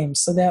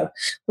claims. So that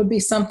would be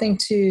something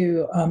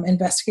to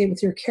investigate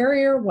with your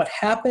carrier. What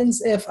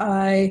happens if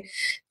I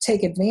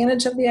take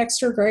advantage of the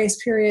extra grace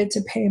period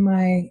to pay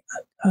my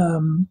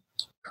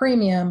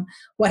premium?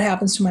 What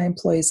happens to my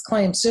employees'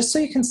 claims? Just so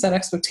you can set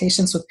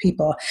expectations with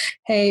people.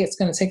 Hey, it's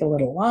going to take a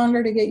little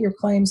longer to get your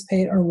claims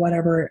paid, or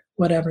whatever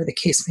the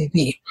case may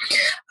be.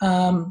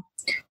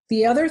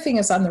 The other thing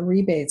is on the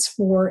rebates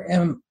for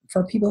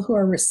people who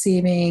are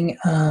receiving,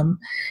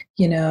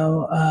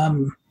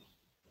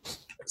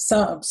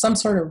 some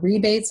sort of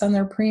rebates on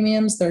their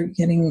premiums. They're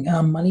getting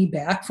money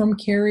back from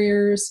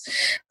carriers.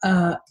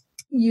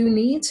 You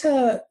need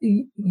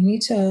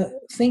to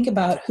think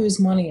about whose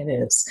money it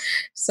is.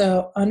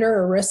 So under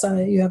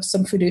ERISA, you have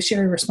some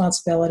fiduciary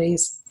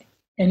responsibilities,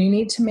 and you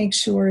need to make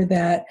sure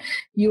that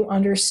you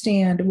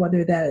understand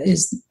whether that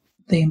is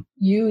the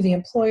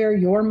employer,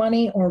 your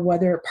money, or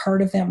whether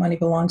part of that money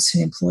belongs to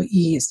the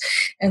employees.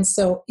 And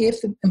so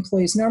if the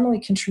employees normally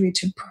contribute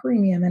to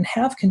premium and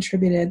have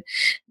contributed,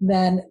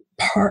 then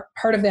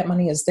part of that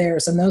money is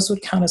theirs, and those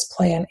would count as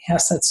plan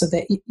assets, so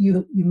that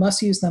you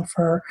must use them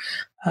for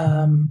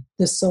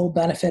the sole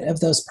benefit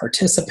of those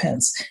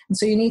participants. And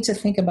so you need to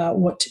think about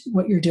what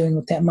you're doing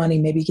with that money,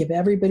 maybe give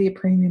everybody a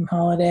premium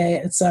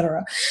holiday, et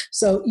cetera.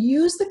 So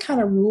use the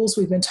kind of rules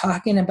we've been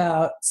talking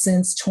about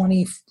since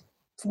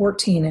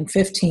 2014 and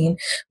 15,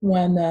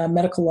 when the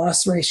medical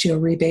loss ratio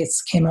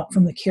rebates came out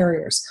from the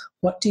carriers.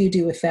 What do you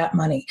do with that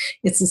money?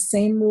 It's the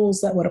same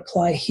rules that would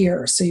apply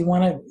here. So you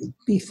want to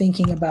be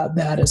thinking about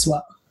that as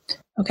well.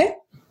 Okay.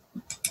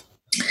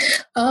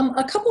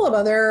 A couple of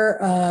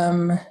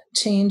other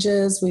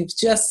changes. We've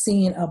just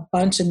seen a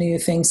bunch of new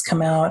things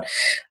come out,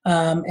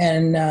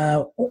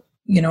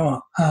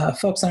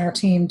 folks on our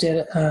team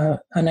did a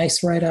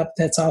nice write-up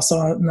that's also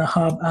on the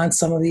hub on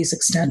some of these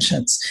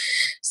extensions.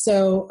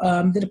 So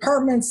the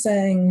department's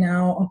saying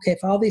now, okay,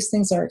 if all these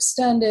things are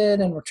extended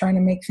and we're trying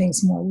to make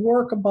things more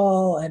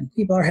workable and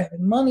people are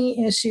having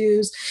money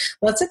issues,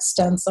 let's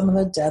extend some of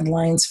the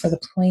deadlines for the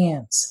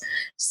plans.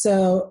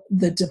 So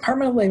the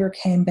Department of Labor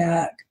came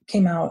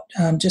out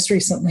just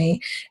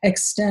recently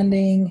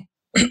extending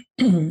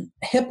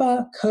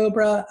HIPAA,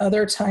 COBRA,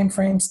 other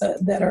timeframes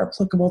that are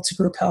applicable to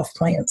group health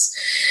plans.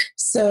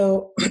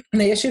 So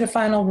they issued a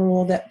final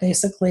rule that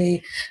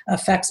basically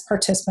affects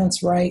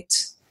participants'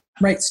 rights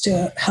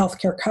to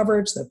healthcare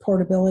coverage, their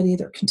portability,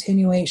 their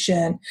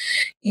continuation,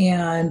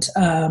 and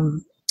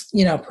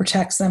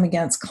protects them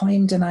against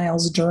claim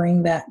denials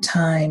during that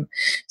time.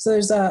 So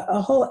there's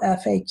a whole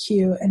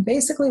FAQ, and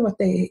basically what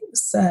they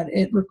said,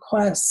 it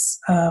requests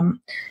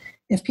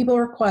if people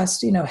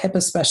request,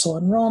 HIPAA special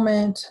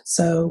enrollment.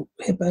 So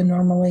HIPAA,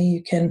 normally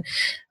you can,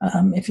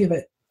 if you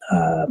have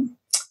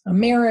a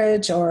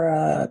marriage or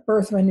a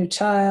birth of a new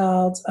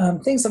child,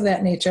 things of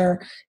that nature,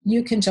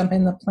 you can jump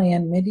in the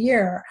plan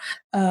mid-year.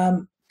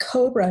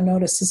 COBRA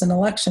notices and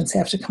elections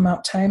have to come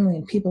out timely,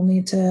 and people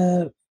need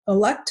to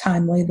elect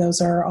timely.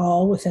 Those are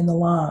all within the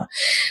law.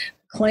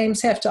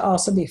 Claims have to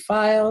also be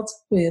filed,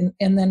 and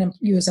then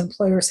you as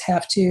employers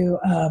have to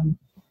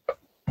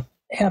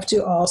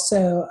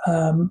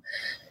also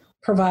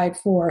provide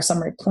for a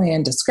summary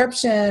plan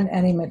description,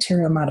 any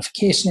material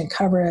modification in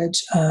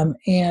coverage,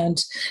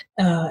 and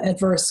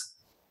adverse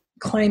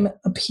claim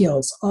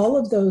appeals. All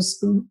of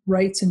those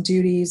rights and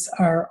duties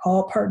are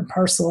all part and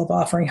parcel of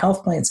offering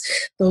health plans.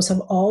 Those have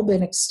all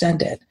been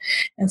extended.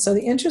 And so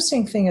the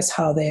interesting thing is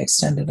how they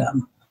extended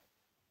them.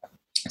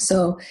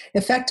 So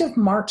effective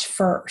March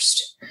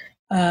 1st,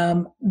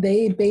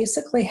 they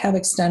basically have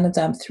extended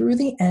them through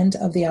the end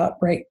of the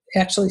outbreak,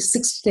 actually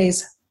 60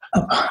 days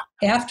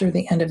after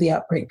the end of the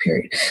outbreak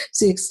period.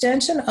 So the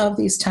extension of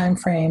these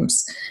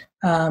timeframes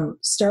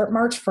start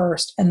March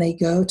 1st, and they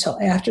go till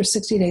after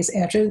 60 days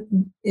after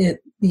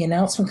the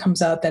announcement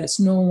comes out that it's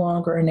no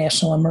longer a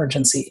national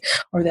emergency,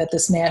 or that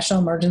this national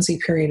emergency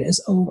period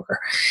is over.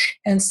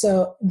 And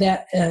so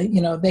that,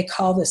 they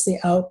call this the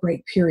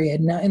outbreak period.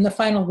 Now, in the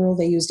final rule,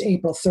 they used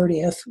April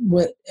 30th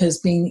as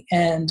being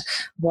end.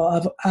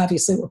 Well,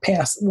 obviously, we're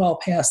well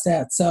past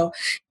that. So,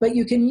 but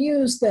you can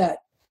use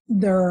that,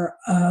 their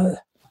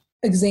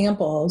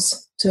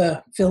examples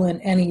to fill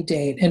in any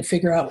date and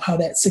figure out how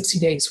that 60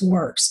 days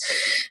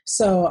works.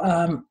 So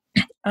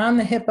on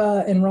the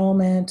HIPAA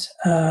enrollment,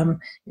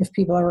 if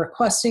people are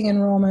requesting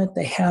enrollment,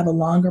 they have a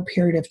longer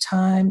period of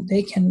time.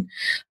 They can,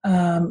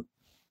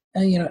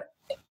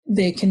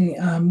 they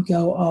can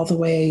go all the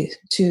way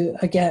to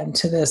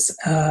this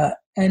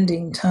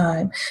ending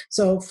time.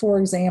 So, for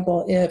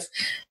example,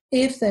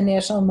 if the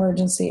national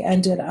emergency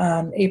ended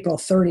on April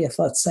 30th,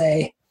 let's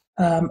say,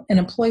 an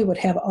employee would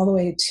have all the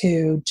way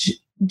to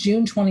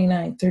June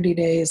 29th, 30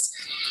 days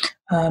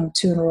to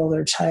enroll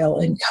their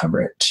child in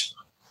coverage.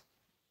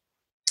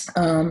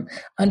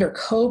 Under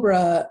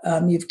COBRA,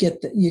 you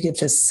get the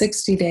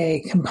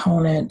 60-day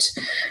component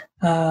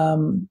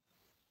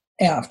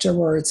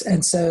afterwards.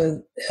 And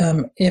so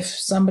if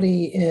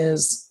somebody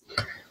is,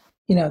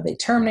 they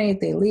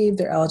terminate, they leave,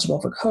 they're eligible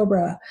for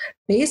COBRA,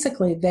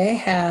 basically they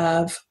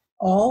have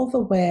all the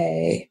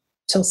way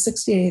till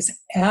 60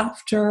 days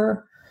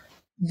after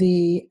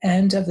the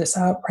end of this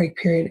outbreak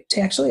period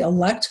to actually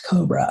elect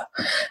COBRA.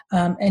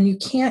 And you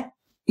can't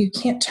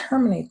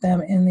terminate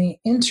them in the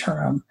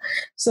interim.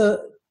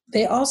 So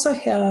they also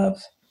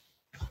have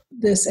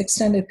this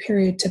extended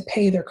period to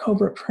pay their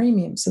COBRA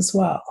premiums as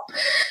well.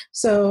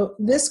 So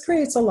this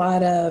creates a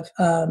lot of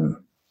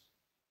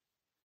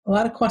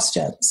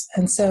questions.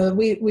 And so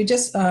we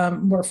just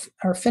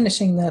are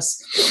finishing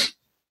this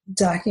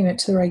document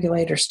to the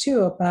regulators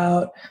too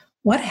about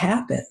what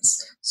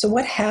happens. So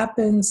what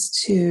happens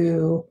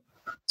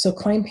so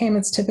claim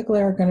payments typically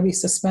are going to be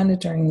suspended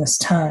during this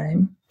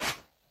time.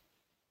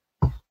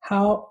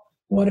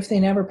 What if they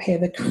never pay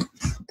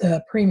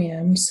the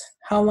premiums?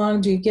 How long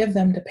do you give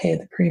them to pay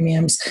the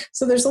premiums?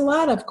 So there's a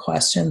lot of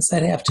questions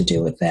that have to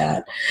do with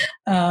that.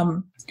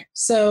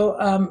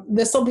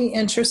 This will be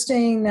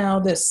interesting now.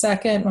 This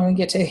second, when we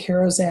get to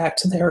HEROES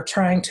Act, they're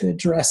trying to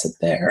address it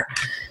there.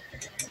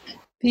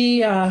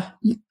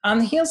 On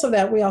the heels of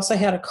that, we also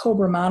had a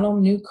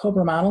new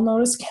COBRA model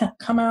notice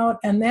come out,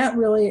 and that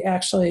really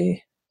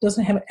actually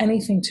doesn't have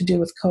anything to do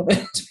with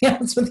COVID, to be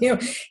honest with you.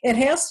 It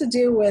has to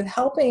do with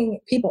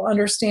helping people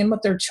understand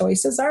what their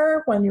choices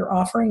are when you're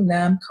offering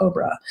them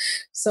COBRA.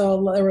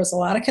 So there was a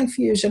lot of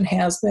confusion,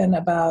 has been,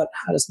 about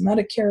how does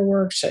Medicare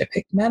work? Should I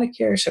pick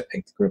Medicare? Should I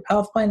pick the group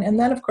health plan? And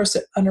then, of course,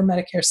 under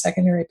Medicare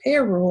secondary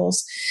payer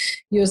rules,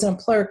 you as an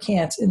employer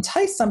can't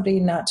entice somebody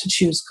not to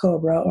choose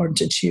COBRA or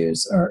to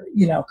choose,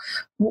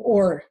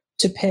 or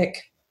to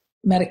pick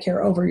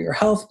Medicare over your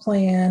health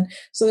plan.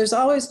 So there's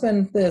always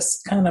been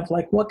this kind of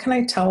like, what can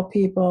I tell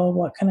people?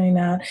 What can I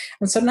not?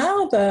 And so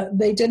now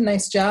they did a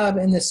nice job,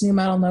 and this new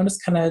model notice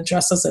kind of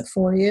addresses it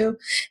for you.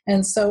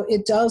 And so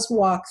it does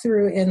walk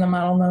through in the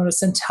model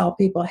notice and tell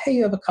people, hey,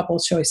 you have a couple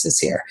of choices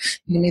here.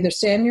 You can either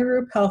stay on your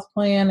group health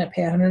plan and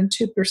pay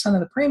 102%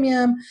 of the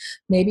premium.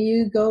 Maybe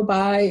you go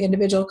buy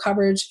individual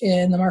coverage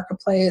in the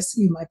marketplace.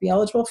 You might be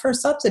eligible for a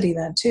subsidy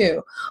then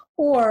too.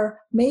 Or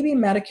maybe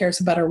Medicare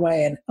is a better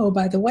way. And oh,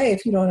 by the way,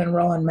 if you don't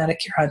enroll in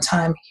Medicare on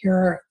time,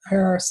 here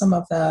are some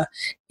of the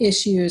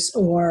issues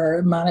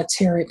or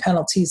monetary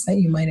penalties that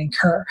you might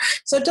incur.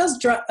 So it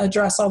does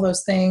address all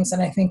those things,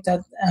 and I think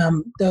that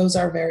those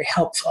are very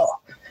helpful.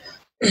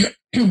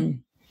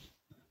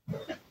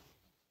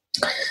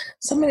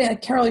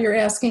 Carol, you're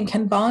asking,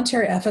 can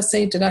voluntary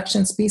FSA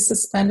deductions be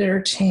suspended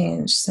or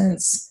changed,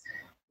 since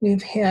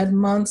we've had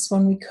months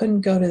when we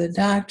couldn't go to the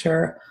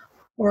doctor,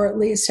 or at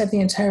least have the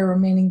entire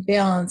remaining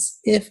balance,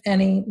 if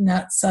any,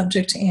 not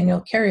subject to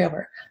annual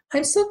carryover?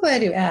 I'm so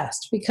glad you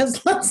asked,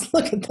 because let's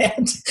look at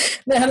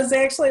that. That is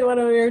actually what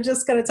we were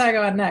just going to talk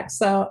about next.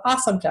 So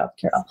awesome job,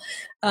 Carol.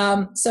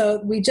 So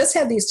we just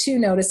had these two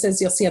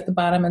notices you'll see at the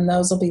bottom, and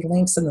those will be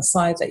links in the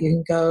slides that you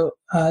can go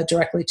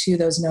directly to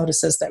those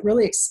notices that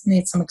really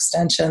made some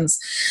extensions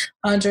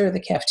under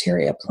the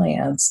cafeteria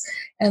plans.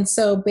 And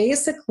so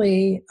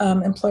basically,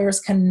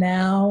 employers can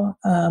now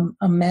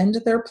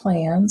amend their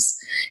plans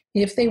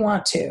if they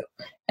want to,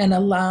 and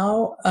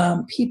allow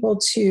people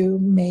to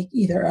make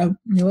either a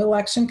new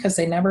election because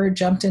they never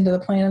jumped into the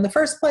plan in the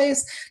first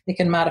place. They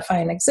can modify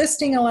an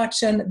existing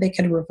election. They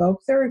can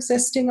revoke their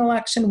existing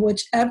election.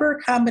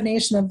 Whichever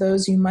combination of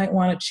those you might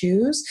want to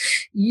choose,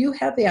 you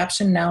have the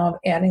option now of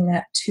adding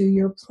that to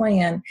your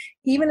plan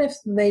even if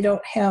they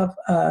don't have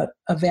a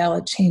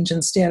valid change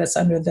in status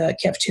under the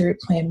cafeteria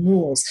plan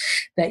rules,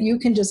 that you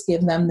can just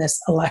give them this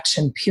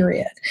election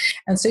period.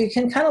 And so you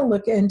can kind of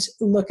look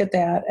at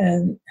that,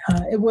 and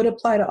it would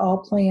apply to all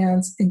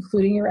plans,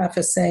 including your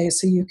FSA.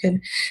 So you could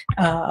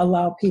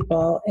allow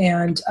people,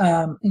 and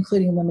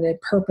including limited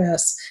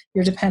purpose,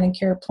 your dependent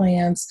care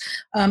plans.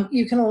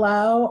 You can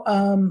allow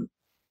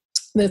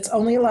that's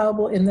only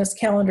allowable in this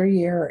calendar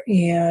year,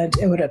 and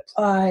it would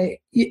apply,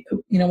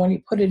 when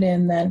you put it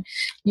in, then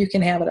you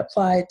can have it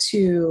apply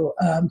to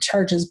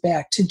charges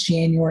back to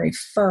January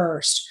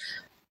 1st.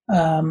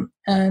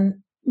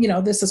 And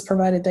this is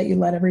provided that you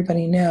let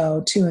everybody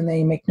know too, and then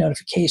you make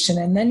notification.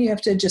 And then you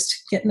have to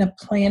just get in a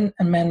plan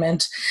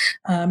amendment,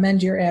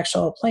 amend your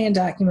actual plan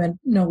document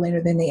no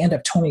later than the end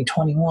of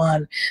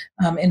 2021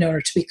 in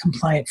order to be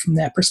compliant from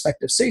that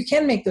perspective. So you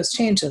can make those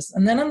changes.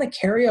 And then on the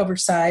carryover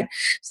side,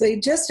 so they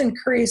just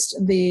increased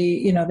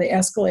they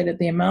escalated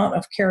the amount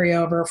of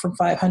carryover from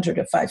 500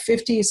 to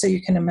 550. So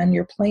you can amend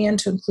your plan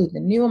to include the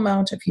new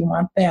amount if you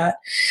want that.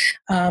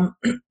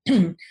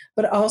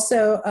 But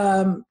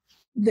also,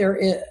 there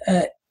is,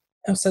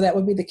 so that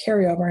would be the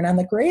carryover. And on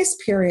the grace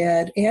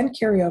period and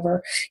carryover,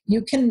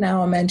 you can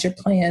now amend your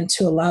plan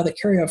to allow the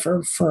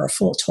carryover for a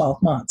full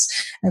 12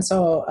 months. And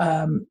so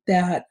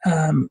that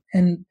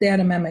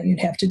amendment you'd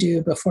have to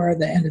do before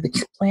the end of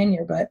the plan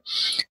year. But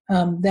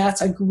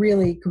that's a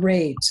really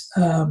great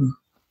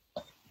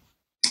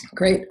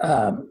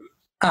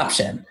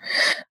option.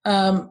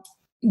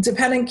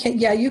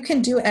 You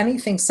can do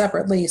anything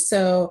separately.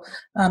 So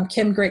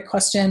Kim, great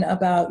question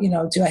about,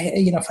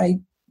 if I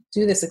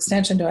do this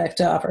extension, do I have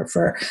to offer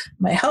for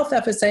my health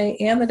FSA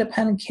and the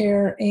dependent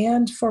care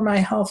and for my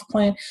health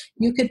plan?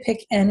 You could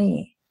pick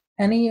any,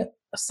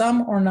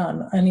 some or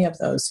none, any of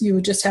those. You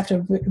would just have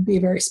to be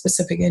very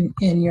specific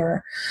in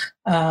your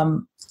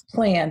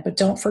plan, but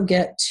don't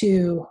forget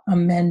to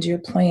amend your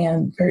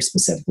plan very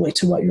specifically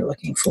to what you're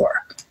looking for.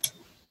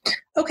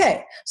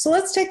 Okay, so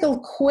let's take a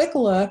quick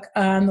look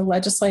on the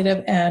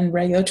legislative and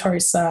regulatory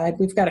side.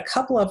 We've got a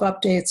couple of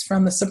updates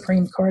from the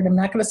Supreme Court. I'm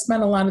not going to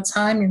spend a lot of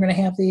time. You're going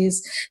to have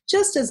these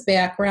just as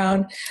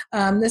background.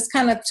 This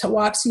kind of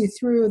walks you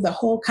through the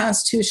whole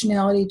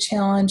constitutionality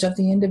challenge of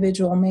the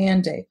individual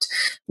mandate.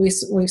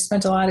 We've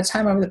spent a lot of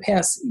time over the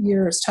past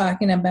years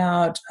talking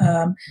about,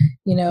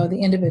 the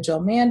individual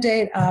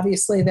mandate.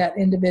 Obviously, that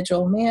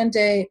individual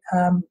mandate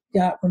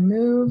got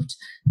removed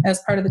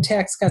as part of the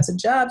Tax Cuts and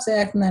Jobs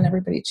Act, and then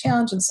everybody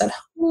challenged and said,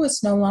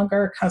 it's no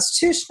longer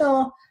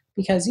constitutional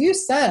because you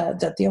said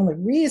that the only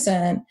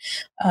reason,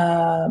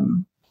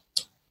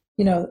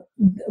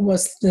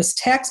 was this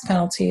tax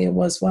penalty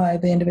was why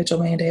the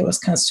individual mandate was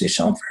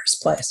constitutional in the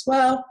first place.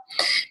 Well,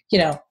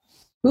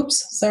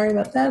 oops, sorry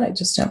about that. I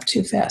just jumped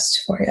too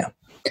fast for you.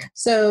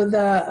 So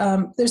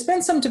there's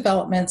been some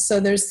developments. So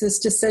there's this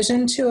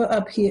decision to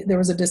appeal. There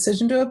was a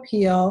decision to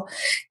appeal,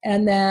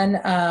 and then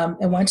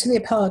it went to the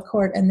appellate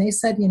court, and they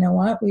said, you know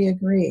what, we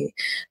agree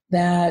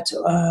that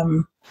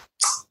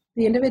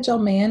the individual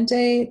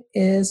mandate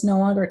is no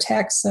longer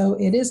taxed, so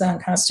it is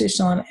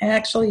unconstitutional. And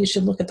actually, you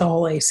should look at the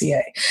whole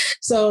ACA.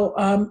 So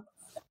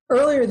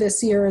earlier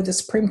this year, the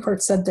Supreme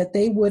Court said that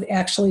they would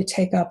actually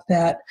take up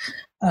that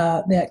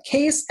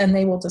case, and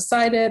they will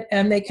decide it,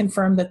 and they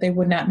confirmed that they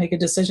would not make a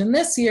decision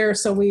this year,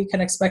 so we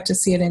can expect to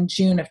see it in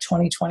June of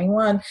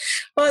 2021.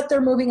 But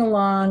they're moving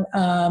along.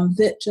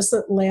 Just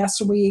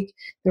last week,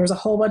 there was a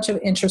whole bunch of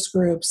interest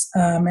groups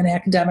and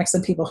academics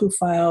and people who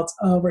filed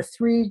over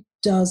 3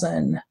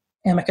 dozen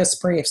amicus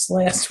briefs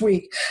last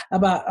week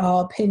about all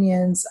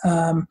opinions,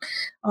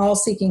 all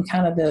seeking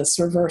kind of this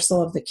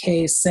reversal of the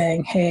case,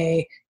 saying,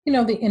 hey,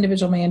 the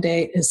individual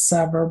mandate is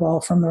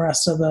severable from the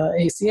rest of the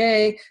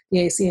ACA.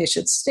 The ACA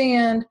should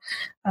stand.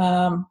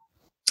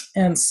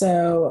 And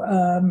so,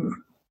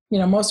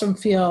 most of them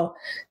feel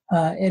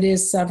it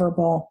is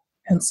severable.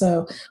 And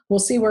so we'll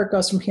see where it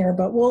goes from here,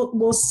 but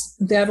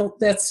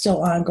that's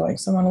still ongoing.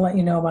 So I want to let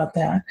you know about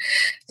that.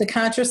 The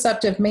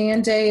contraceptive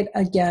mandate,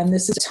 again,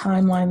 this is a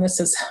timeline. This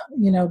has,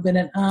 been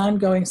an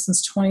ongoing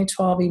since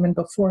 2012, even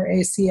before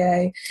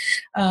ACA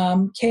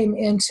came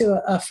into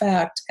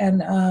effect.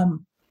 And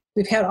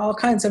we've had all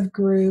kinds of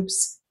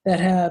groups that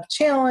have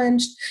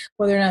challenged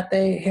whether or not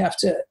they have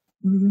to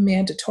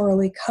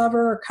mandatorily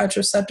cover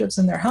contraceptives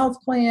in their health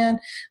plan.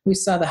 We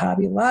saw the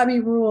Hobby Lobby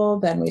rule,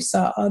 then we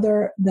saw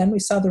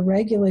the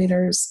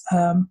regulators,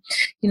 and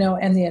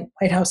the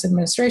White House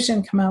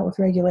administration come out with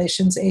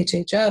regulations,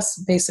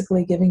 HHS,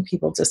 basically giving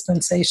people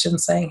dispensation,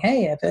 saying,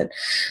 hey,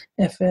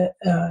 if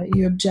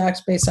you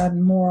object based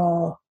on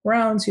moral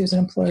grounds, you as an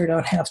employer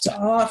don't have to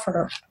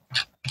offer.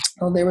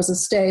 Well, there was a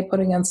stay put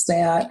against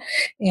that,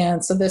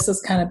 and so this has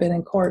kind of been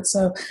in court.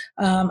 So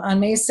on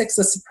May 6th,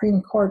 the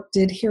Supreme Court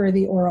did hear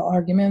the oral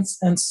arguments,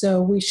 and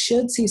so we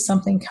should see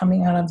something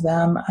coming out of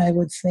them, I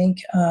would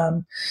think,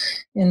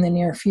 in the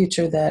near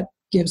future that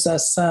gives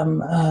us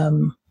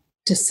some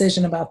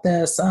decision about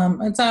this.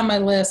 It's on my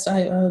list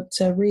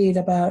to read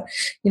about,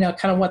 kind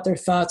of what their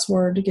thoughts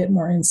were to get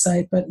more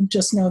insight, but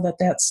just know that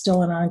that's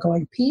still an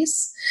ongoing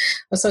piece.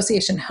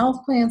 Association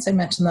health plans, I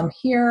mentioned them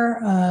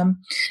here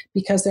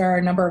because there are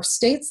a number of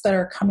states that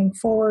are coming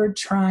forward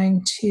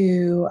trying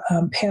to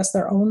pass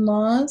their own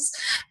laws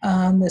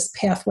on this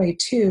pathway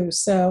too.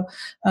 So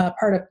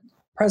part of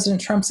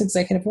President Trump's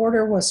executive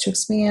order was to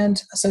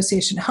expand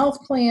association health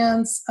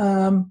plans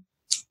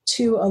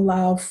to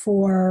allow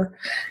for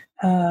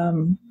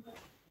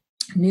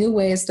new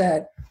ways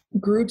that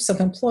groups of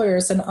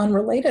employers and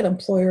unrelated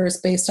employers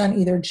based on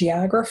either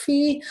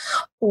geography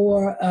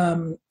or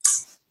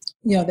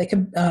they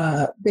could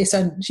based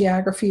on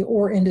geography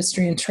or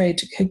industry and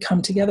trade could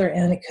come together,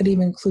 and it could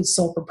even include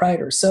sole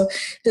proprietors. So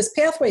this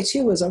pathway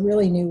too was a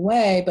really new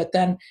way, but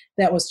then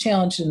that was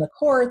challenged in the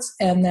courts,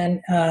 and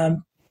then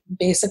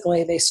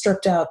basically they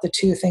stripped out the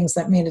two things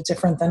that made it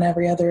different than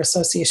every other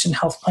association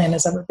health plan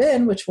has ever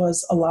been, which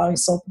was allowing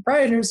sole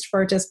proprietors to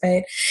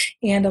participate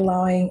and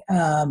allowing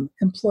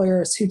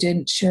employers who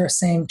didn't share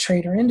same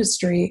trade or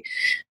industry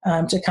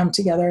to come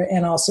together,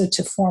 and also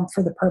to form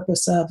for the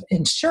purpose of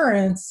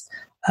insurance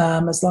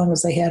as long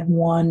as they had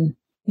one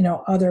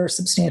other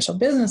substantial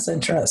business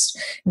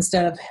interest,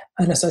 instead of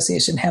an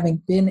association having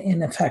been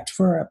in effect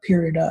for a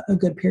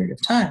good period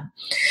of time.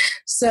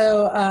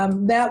 So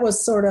that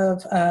was sort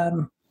of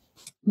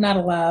not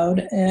allowed.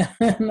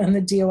 And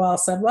the DOL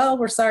said, well,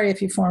 we're sorry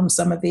if you form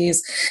some of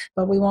these,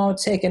 but we won't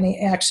take any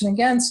action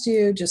against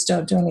you. Just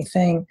don't do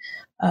anything.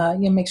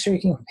 Make sure you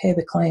can pay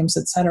the claims,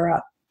 et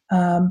cetera.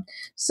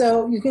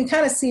 So you can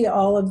kind of see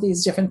all of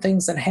these different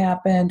things that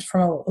happened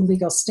from a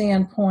legal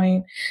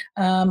standpoint.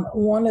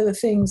 One of the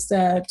things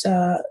that,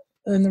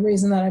 and the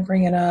reason that I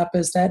bring it up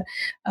is that,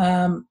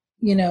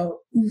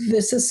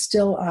 this is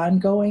still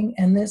ongoing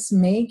and this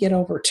may get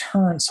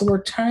overturned. So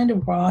we're trying to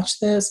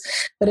watch this,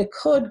 but it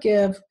could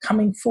give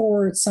coming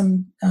forward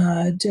some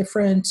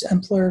different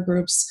employer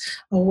groups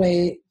a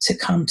way to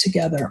come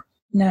together.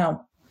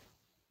 Now,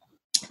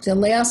 the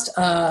last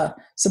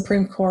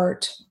Supreme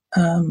Court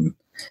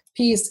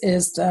piece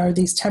are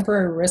these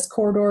temporary risk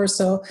corridors.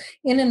 So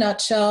in a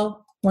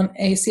nutshell, when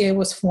ACA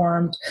was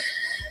formed,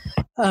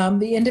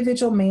 the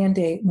individual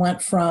mandate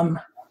went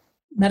from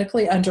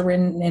medically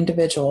underwritten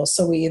individuals.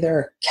 So we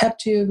either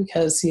kept you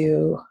because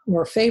you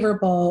were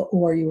favorable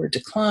or you were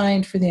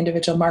declined for the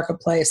individual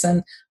marketplace.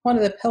 And one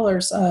of the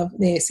pillars of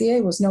the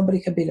ACA was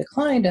nobody could be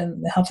declined.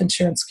 And the health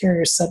insurance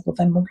carriers said, well,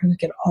 then we're going to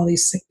get all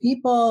these sick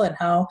people, and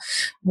how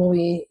will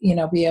we,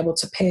 be able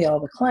to pay all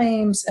the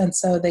claims? And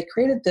so they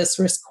created this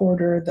risk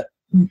corridor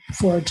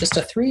for just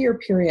a 3-year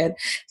period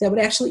that would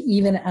actually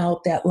even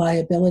out that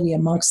liability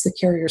amongst the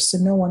carriers. So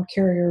no one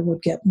carrier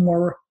would get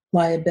more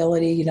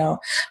liability,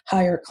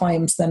 higher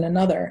claims than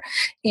another.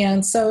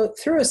 And so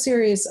through a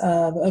series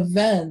of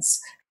events,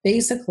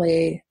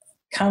 basically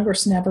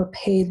Congress never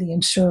paid the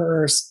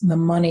insurers the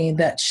money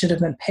that should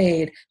have been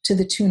paid, to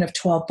the tune of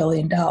 $12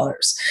 billion.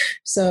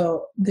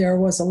 So there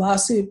was a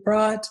lawsuit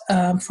brought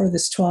for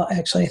this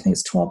I think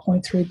it's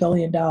 $12.3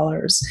 billion.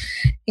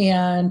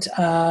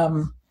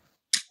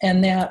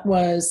 And that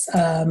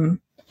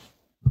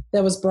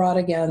was brought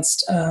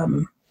against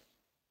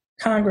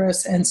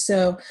Congress. And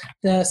so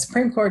the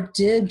Supreme Court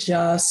did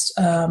just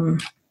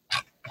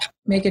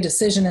make a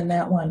decision in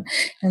that one.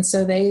 And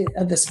so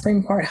the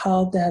Supreme Court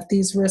held that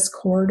these risk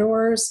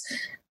corridors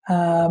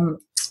and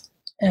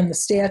the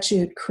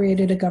statute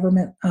created a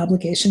government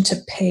obligation to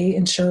pay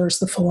insurers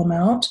the full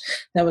amount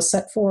that was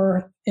set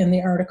forth in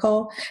the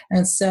article.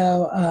 And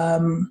so,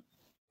 and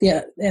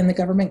the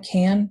government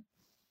can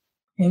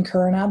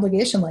incur an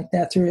obligation like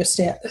that through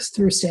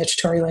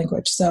statutory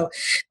language. So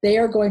they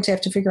are going to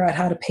have to figure out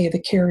how to pay the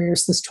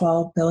carriers this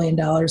 $12 billion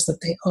that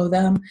they owe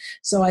them.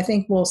 So I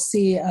think we'll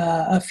see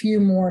a few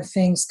more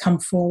things come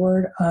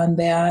forward on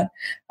that,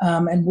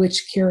 and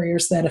which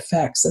carriers that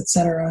affects, et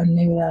cetera. And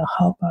maybe that'll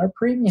help our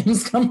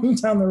premiums coming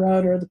down the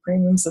road, or the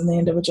premiums in the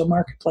individual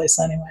marketplace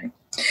anyway.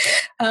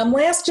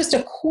 Last, just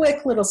a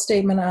quick little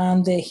statement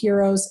on the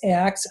HEROES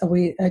Act.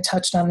 I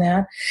touched on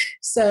that.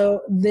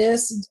 So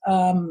this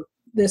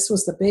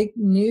was the big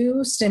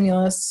new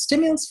stimulus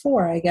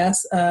 4, I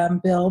guess,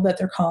 bill that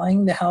they're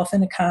calling the Health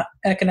and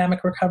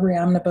Economic Recovery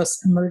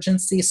Omnibus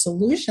Emergency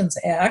Solutions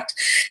Act,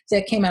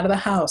 that came out of the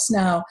House.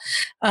 Now,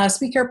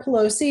 Speaker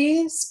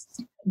Pelosi's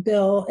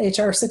bill,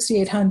 H.R.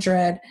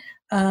 6800,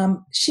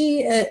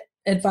 she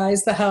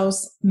advised the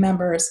House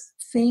members,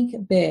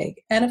 think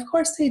big. And of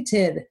course they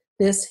did.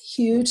 This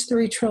huge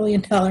 $3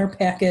 trillion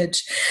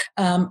package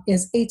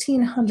is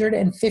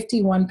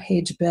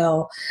 1,851-page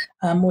bill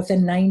with a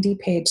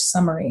 90-page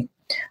summary.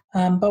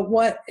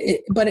 But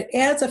it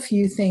adds a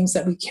few things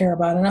that we care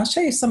about. And I'll show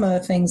you some of the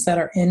things that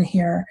are in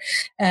here.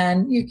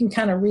 And you can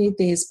kind of read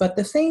these. But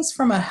the things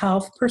from a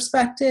health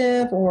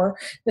perspective, or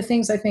the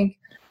things I think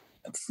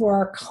for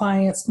our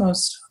clients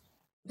most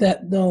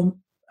that they'll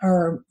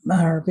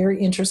are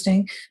very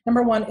interesting.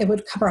 Number one, it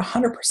would cover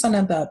 100%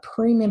 of the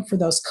premium for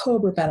those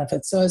COBRA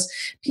benefits. So as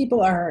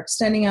people are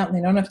extending out and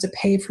they don't have to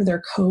pay for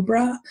their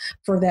COBRA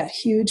for that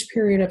huge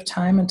period of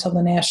time until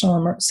the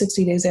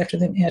 60 days after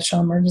the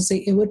national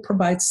emergency, it would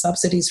provide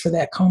subsidies for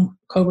that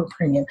COBRA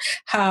premium.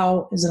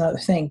 How is another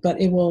thing, but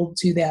it will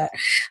do that.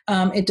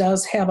 It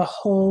does have a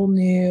whole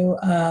new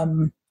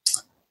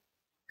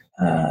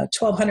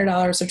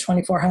 $1,200 or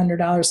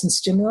 $2,400 in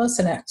stimulus,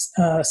 and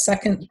a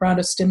second round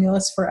of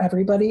stimulus for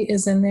everybody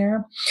is in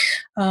there.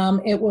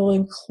 It will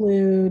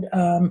include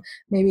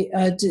maybe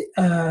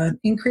an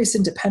increase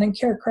in dependent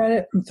care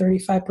credit from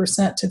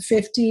 35% to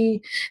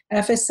 50%.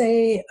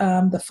 FSA,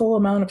 the full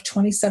amount of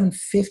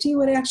 $2,750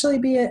 would actually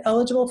be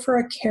eligible for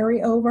a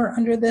carryover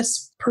under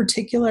this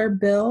particular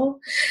bill.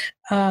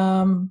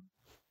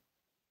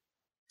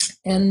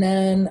 And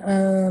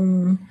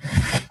then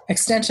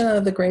extension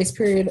of the grace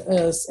period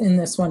is in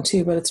this one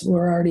too, but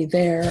we're already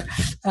there.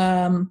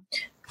 The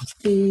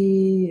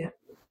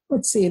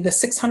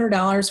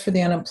 $600 for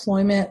the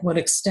unemployment would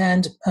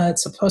extend.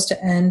 It's supposed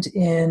to end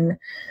in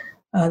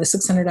the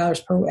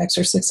 $600 per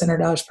extra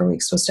 $600 per week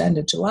is supposed to end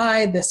in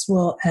July. This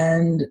will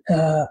end,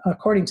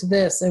 according to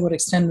this, it would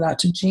extend it out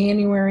to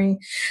January.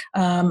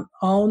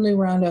 All new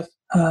round of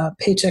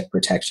Paycheck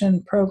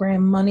Protection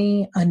Program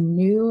money, a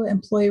new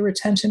employee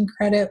retention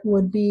credit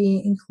would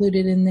be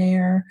included in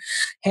there.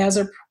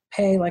 Hazard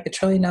pay, like $1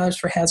 trillion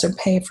for hazard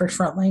pay for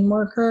frontline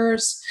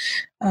workers.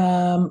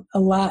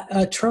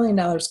 $1 trillion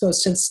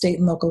goes to the state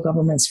and local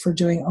governments for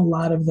doing a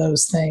lot of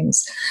those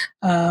things.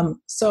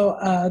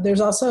 So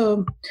there's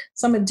also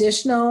some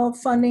additional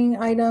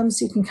funding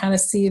items you can kind of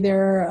see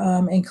there,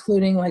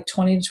 including like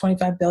 $20 to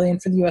 $25 billion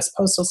for the U.S.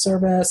 Postal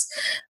Service,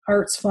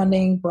 arts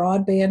funding,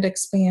 broadband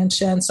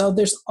expansion. So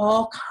there's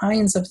all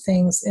kinds of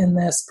things in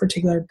this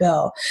particular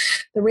bill.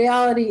 The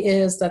reality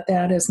is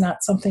that is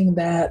not something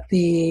that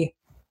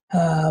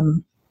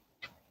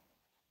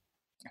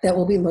that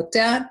will be looked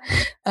at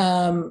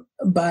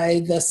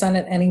by the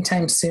Senate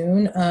anytime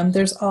soon.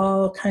 There's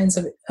all kinds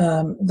of,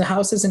 the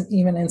House isn't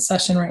even in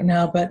session right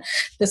now, but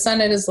the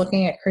Senate is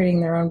looking at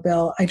creating their own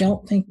bill. I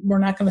don't think we're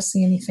not going to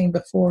see anything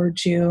before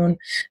June.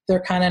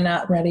 They're kind of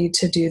not ready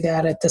to do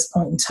that at this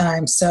point in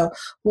time. So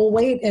we'll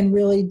wait and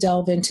really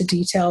delve into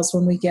details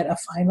when we get a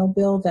final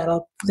bill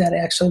that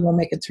actually will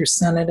make it through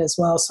Senate as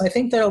well. So I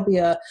think there'll be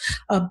a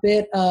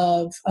bit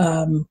of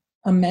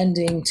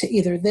amending to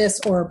either this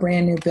or a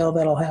brand new bill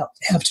that'll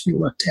have to be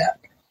looked at.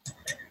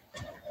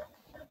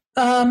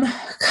 On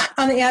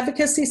the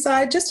advocacy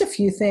side, just a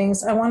few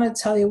things. I want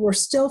to tell you, we're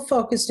still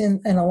focused in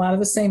a lot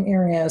of the same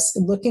areas,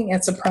 looking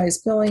at surprise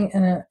billing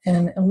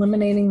and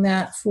eliminating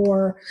that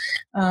for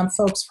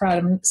folks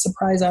for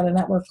surprise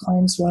out-of-network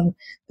claims when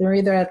they're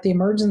either at the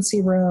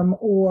emergency room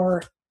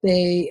or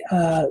they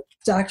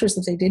doctors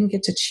that they didn't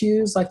get to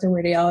choose, like the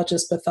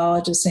radiologist,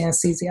 pathologist,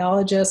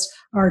 anesthesiologist,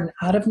 are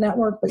out of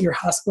network, but your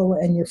hospital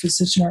and your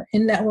physician are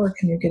in network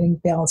and you're getting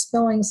balanced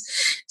billings.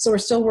 So we're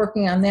still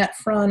working on that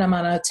front. I'm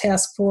on a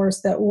task force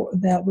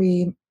that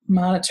we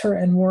monitor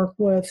and work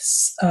with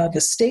the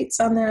states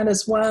on that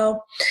as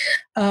well.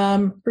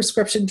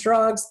 Prescription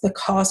drugs, the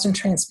cost and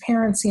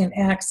transparency and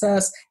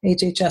access.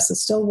 HHS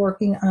is still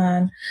working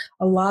on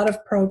a lot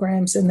of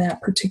programs in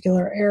that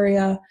particular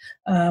area.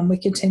 We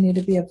continue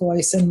to be a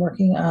voice and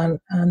working on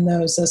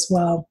those as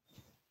well.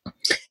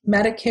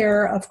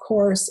 Medicare, of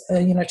course,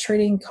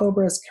 treating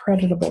COBRA as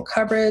creditable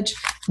coverage.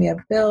 We have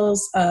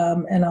bills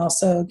and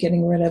also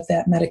getting rid of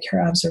that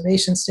Medicare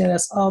observation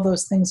status. All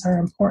those things are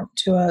important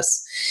to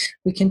us.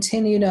 We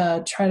continue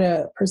to try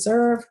to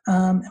preserve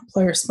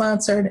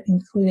employer-sponsored,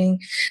 including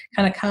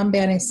kind of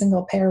combating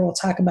single payer. We'll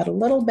talk about a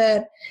little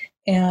bit.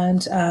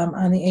 And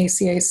on the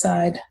ACA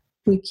side,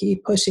 we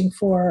keep pushing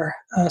for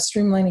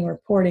streamlining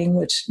reporting,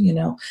 which,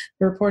 the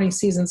reporting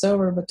season's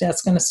over, but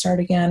that's going to start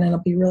again. And it'll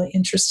be really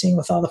interesting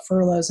with all the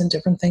furloughs and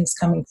different things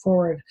coming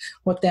forward,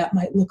 what that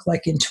might look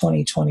like in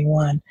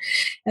 2021.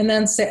 And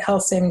then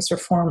health savings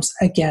reforms,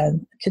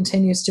 again,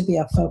 continues to be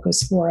a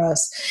focus for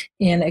us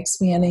in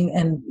expanding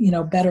and,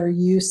 better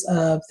use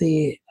of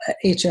the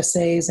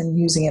HSAs and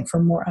using it for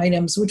more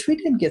items, which we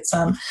did get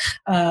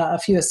a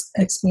few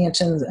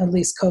expansions, at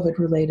least COVID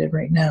related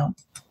right now.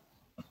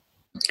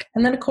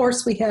 And then, of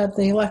course, we have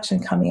the election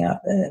coming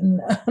up.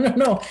 And I don't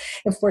know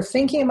if we're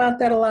thinking about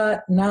that a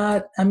lot.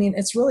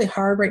 It's really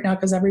hard right now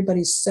because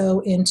everybody's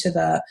so into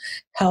the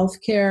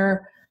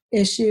healthcare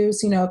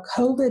issues.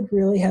 COVID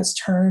really has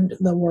turned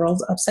the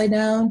world upside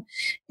down.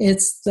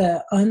 It's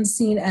the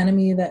unseen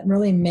enemy that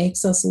really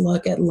makes us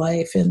look at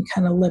life and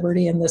kind of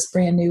liberty in this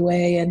brand new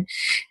way. And,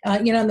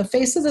 in the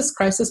face of this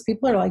crisis,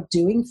 people are like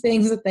doing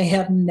things that they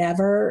have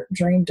never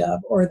dreamed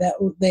of or that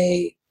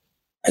they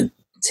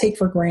take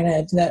for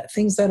granted, that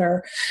things that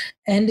are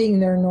ending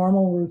their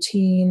normal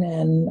routine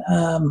and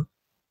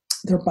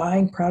they're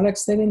buying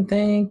products they didn't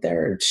think,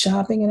 they're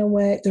shopping in a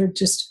way, they're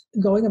just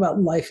going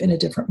about life in a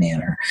different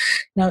manner.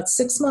 Now, it's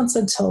 6 months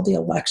until the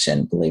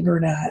election, believe it or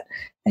not,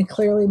 and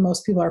clearly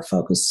most people are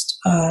focused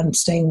on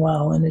staying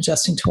well and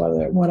adjusting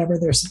to whatever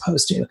they're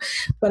supposed to.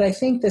 But I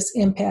think this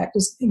impact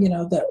is,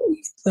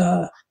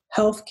 the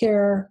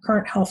healthcare,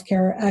 current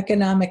healthcare,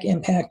 economic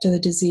impact of the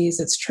disease,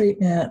 its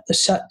treatment, the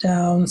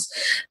shutdowns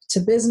to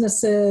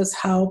businesses,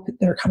 how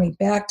they're coming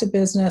back to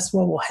business,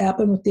 what will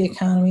happen with the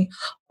economy.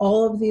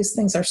 All of these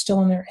things are still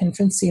in their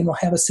infancy and will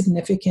have a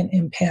significant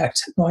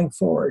impact going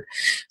forward.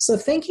 So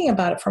thinking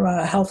about it from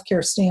a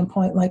healthcare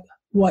standpoint, like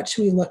what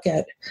should we look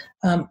at?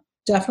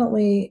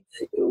 Definitely,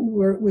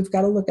 we've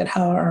got to look at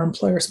how our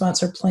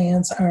employer-sponsored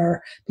plans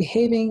are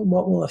behaving,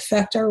 what will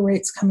affect our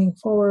rates coming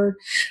forward.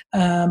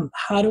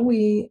 How do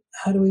we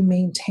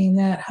maintain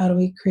that? How do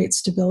we create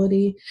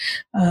stability?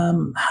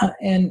 And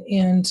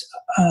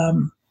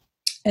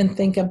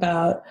think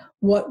about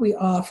what we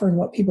offer and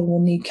what people will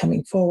need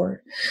coming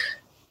forward.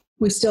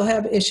 We still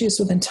have issues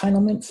with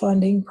entitlement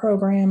funding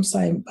programs.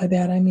 By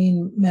that I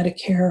mean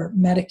Medicare,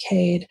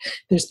 Medicaid.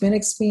 There's been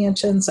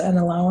expansions and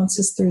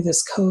allowances through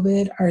this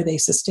COVID. Are they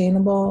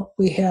sustainable?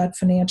 We had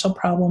financial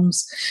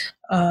problems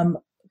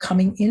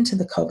coming into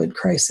the COVID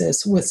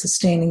crisis with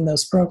sustaining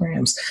those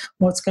programs.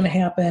 What's going to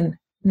happen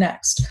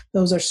next?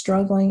 Those are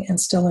struggling and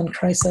still in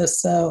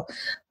crisis. So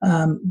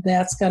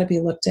that's got to be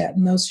looked at.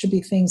 And those should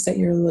be things that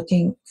you're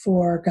looking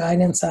for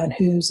guidance on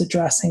who's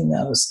addressing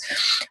those.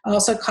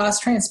 Also,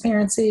 cost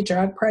transparency,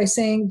 drug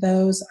pricing,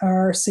 those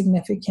are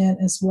significant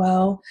as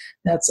well.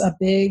 That's a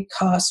big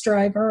cost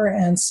driver.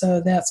 And so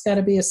that's got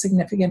to be a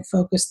significant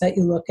focus that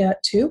you look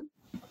at too.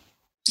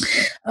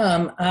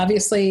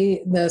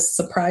 Obviously, the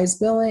surprise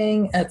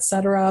billing, et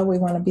cetera, we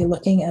want to be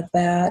looking at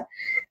that.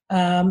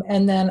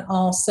 And then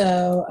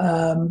also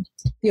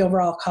the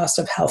overall cost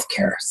of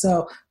healthcare.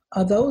 So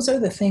those are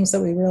the things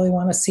that we really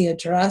want to see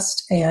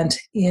addressed and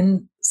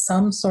in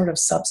some sort of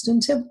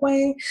substantive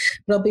way.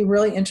 But it'll be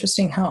really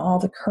interesting how all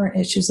the current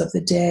issues of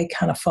the day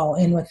kind of fall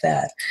in with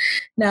that.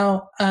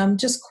 Now,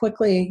 just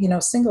quickly,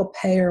 single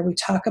payer, we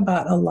talk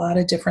about a lot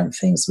of different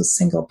things with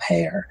single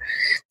payer.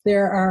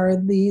 There are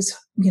these,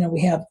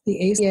 we have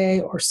the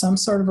ACA or some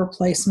sort of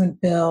replacement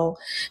bill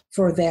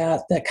for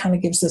that kind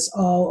of gives us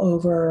all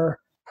over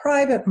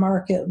private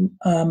market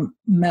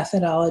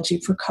methodology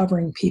for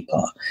covering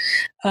people.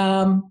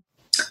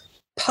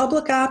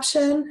 Public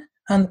option,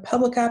 on the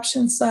public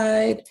option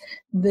side,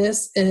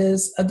 this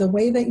is the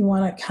way that you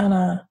want to kind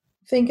of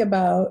think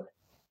about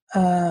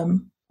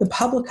the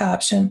public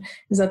option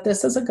is that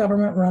this is a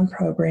government-run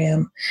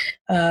program.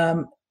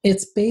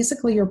 It's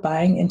basically you're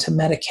buying into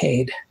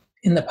Medicaid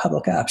in the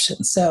public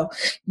option. So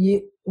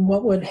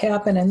what would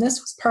happen, and this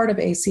was part of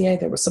ACA,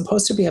 there was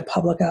supposed to be a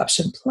public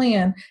option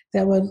plan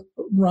that would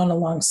run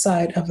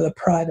alongside of the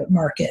private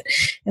market.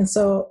 And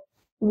so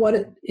what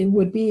it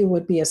would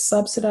be a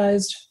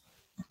subsidized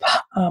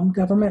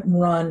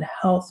government-run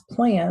health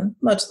plan,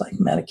 much like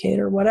Medicaid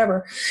or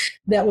whatever,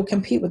 that would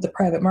compete with the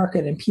private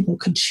market, and people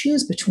could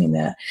choose between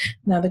that.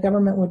 Now, the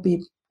government would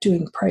be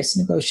doing price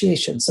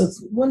negotiations, so it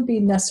wouldn't be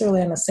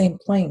necessarily on the same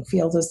playing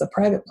field as the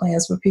private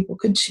plans, but people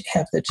could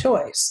have the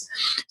choice.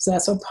 So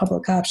that's what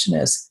public option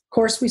is. Of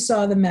course, we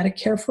saw the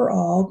Medicare for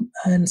All,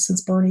 and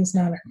since Bernie's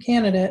not our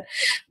candidate,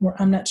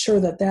 I'm not sure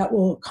that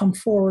will come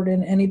forward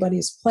in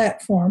anybody's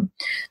platform.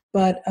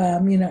 But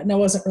it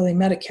wasn't really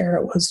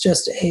Medicare; it was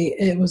just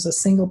a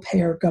single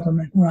payer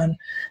government run,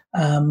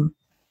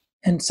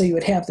 and so you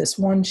would have this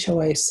one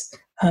choice,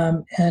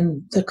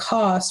 and the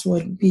cost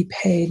would be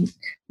paid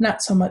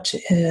not so much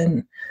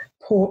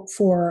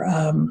for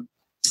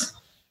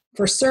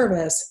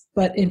service,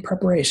 but in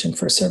preparation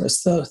for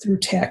service, so through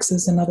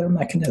taxes and other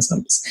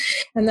mechanisms.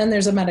 And then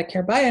there's a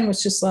Medicare buy-in,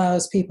 which just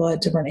allows people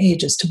at different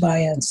ages to buy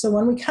in. So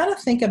when we kind of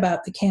think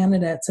about the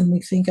candidates and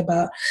we think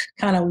about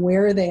kind of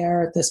where they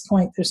are at this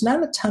point, there's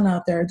not a ton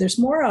out there. There's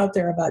more out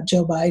there about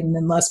Joe Biden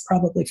and less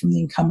probably from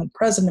the incumbent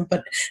president,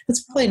 but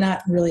it's probably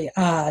not really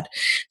odd.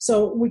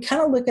 So we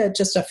kind of look at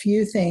just a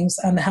few things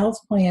on the health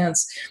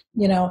plans.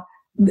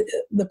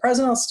 The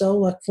president is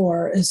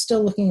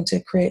still looking to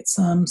create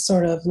some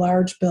sort of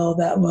large bill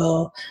that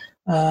will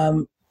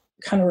kind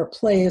of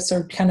replace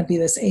or kind of be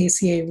this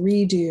ACA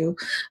redo.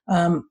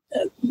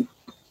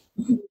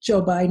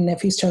 Joe Biden,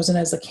 if he's chosen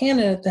as a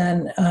candidate,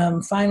 then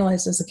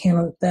finalized as a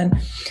candidate, then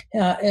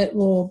it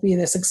will be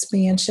this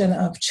expansion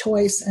of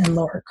choice and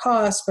lower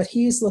cost, but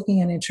he's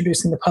looking at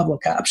introducing the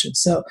public option.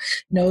 So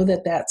know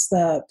that that's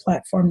the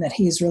platform that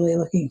he's really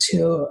looking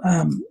to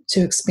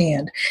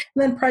expand.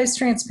 And then price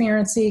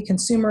transparency,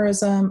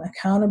 consumerism,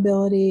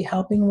 accountability,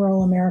 helping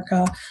rural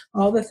America,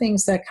 all the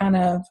things that kind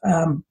of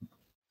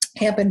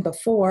happened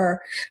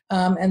before,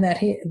 and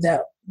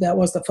that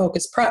was the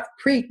focus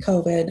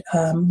pre-COVID,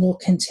 will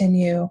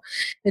continue.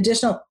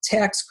 Additional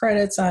tax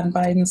credits on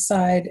Biden's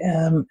side,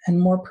 and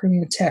more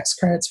premium tax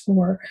credits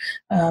for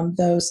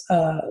those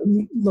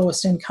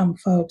lowest income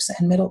folks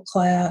and middle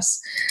class.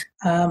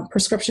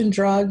 Prescription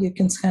drug, you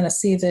can kind of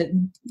see that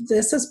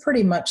this is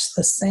pretty much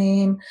the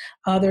same,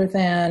 other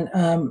than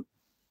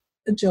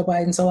Joe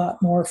Biden's a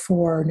lot more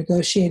for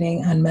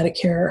negotiating on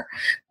Medicare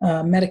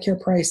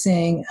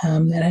pricing.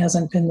 That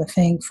hasn't been the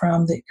thing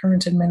from the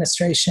current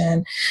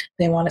administration.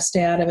 They want to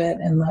stay out of it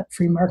and let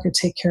free market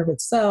take care of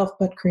itself,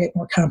 but create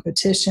more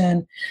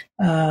competition.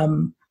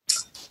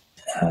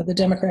 The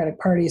Democratic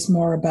Party is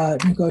more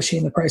about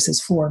negotiating the prices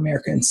for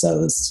Americans.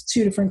 So it's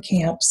two different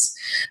camps.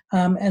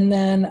 And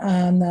then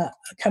on the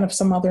kind of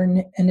some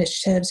other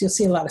initiatives, you'll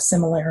see a lot of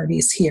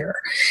similarities here.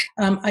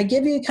 I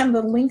give you kind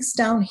of the links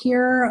down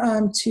here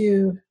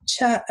to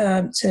chat,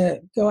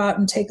 to go out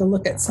and take a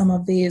look at some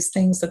of these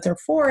things that they're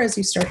for as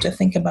you start to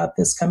think about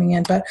this coming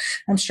in. But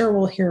I'm sure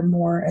we'll hear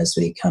more as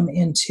we come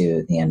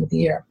into the end of the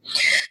year.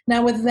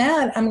 Now, with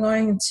that, I'm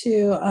going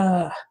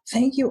to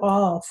thank you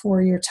all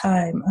for your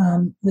time.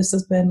 This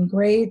has been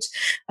great.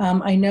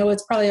 I know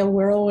it's probably a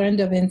whirlwind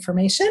of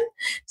information,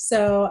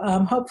 so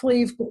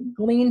hopefully you've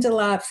gleaned a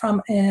lot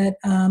from it,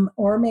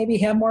 or maybe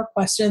have more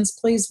questions.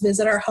 Please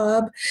visit our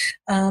hub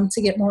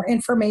to get more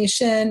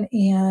information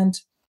and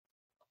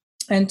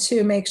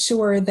to make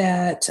sure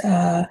that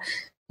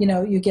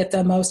you get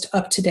the most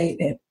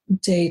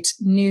up-to-date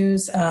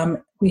news.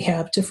 We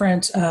have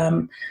different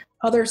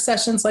other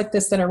sessions like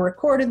this that are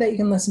recorded that you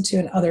can listen to,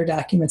 and other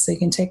documents that you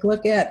can take a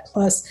look at.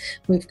 Plus,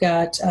 we've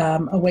got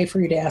a way for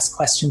you to ask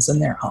questions in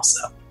there also.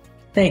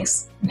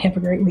 Thanks, and have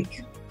a great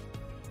week.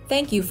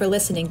 Thank you for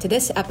listening to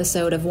this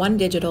episode of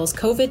OneDigital's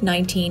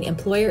COVID-19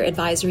 Employer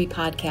Advisory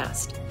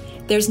Podcast.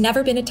 There's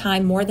never been a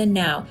time more than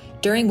now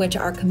during which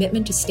our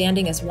commitment to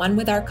standing as one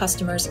with our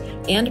customers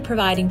and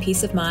providing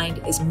peace of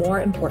mind is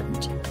more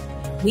important.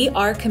 We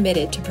are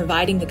committed to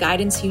providing the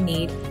guidance you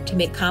need to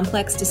make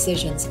complex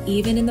decisions,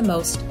 even in the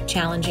most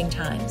challenging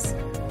times.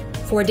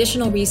 For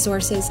additional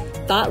resources,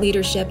 thought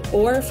leadership,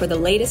 or for the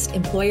latest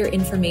employer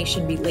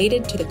information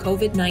related to the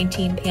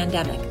COVID-19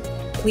 pandemic,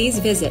 please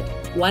visit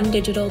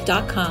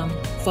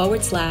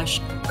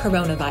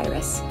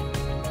onedigital.com/coronavirus.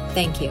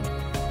 Thank you.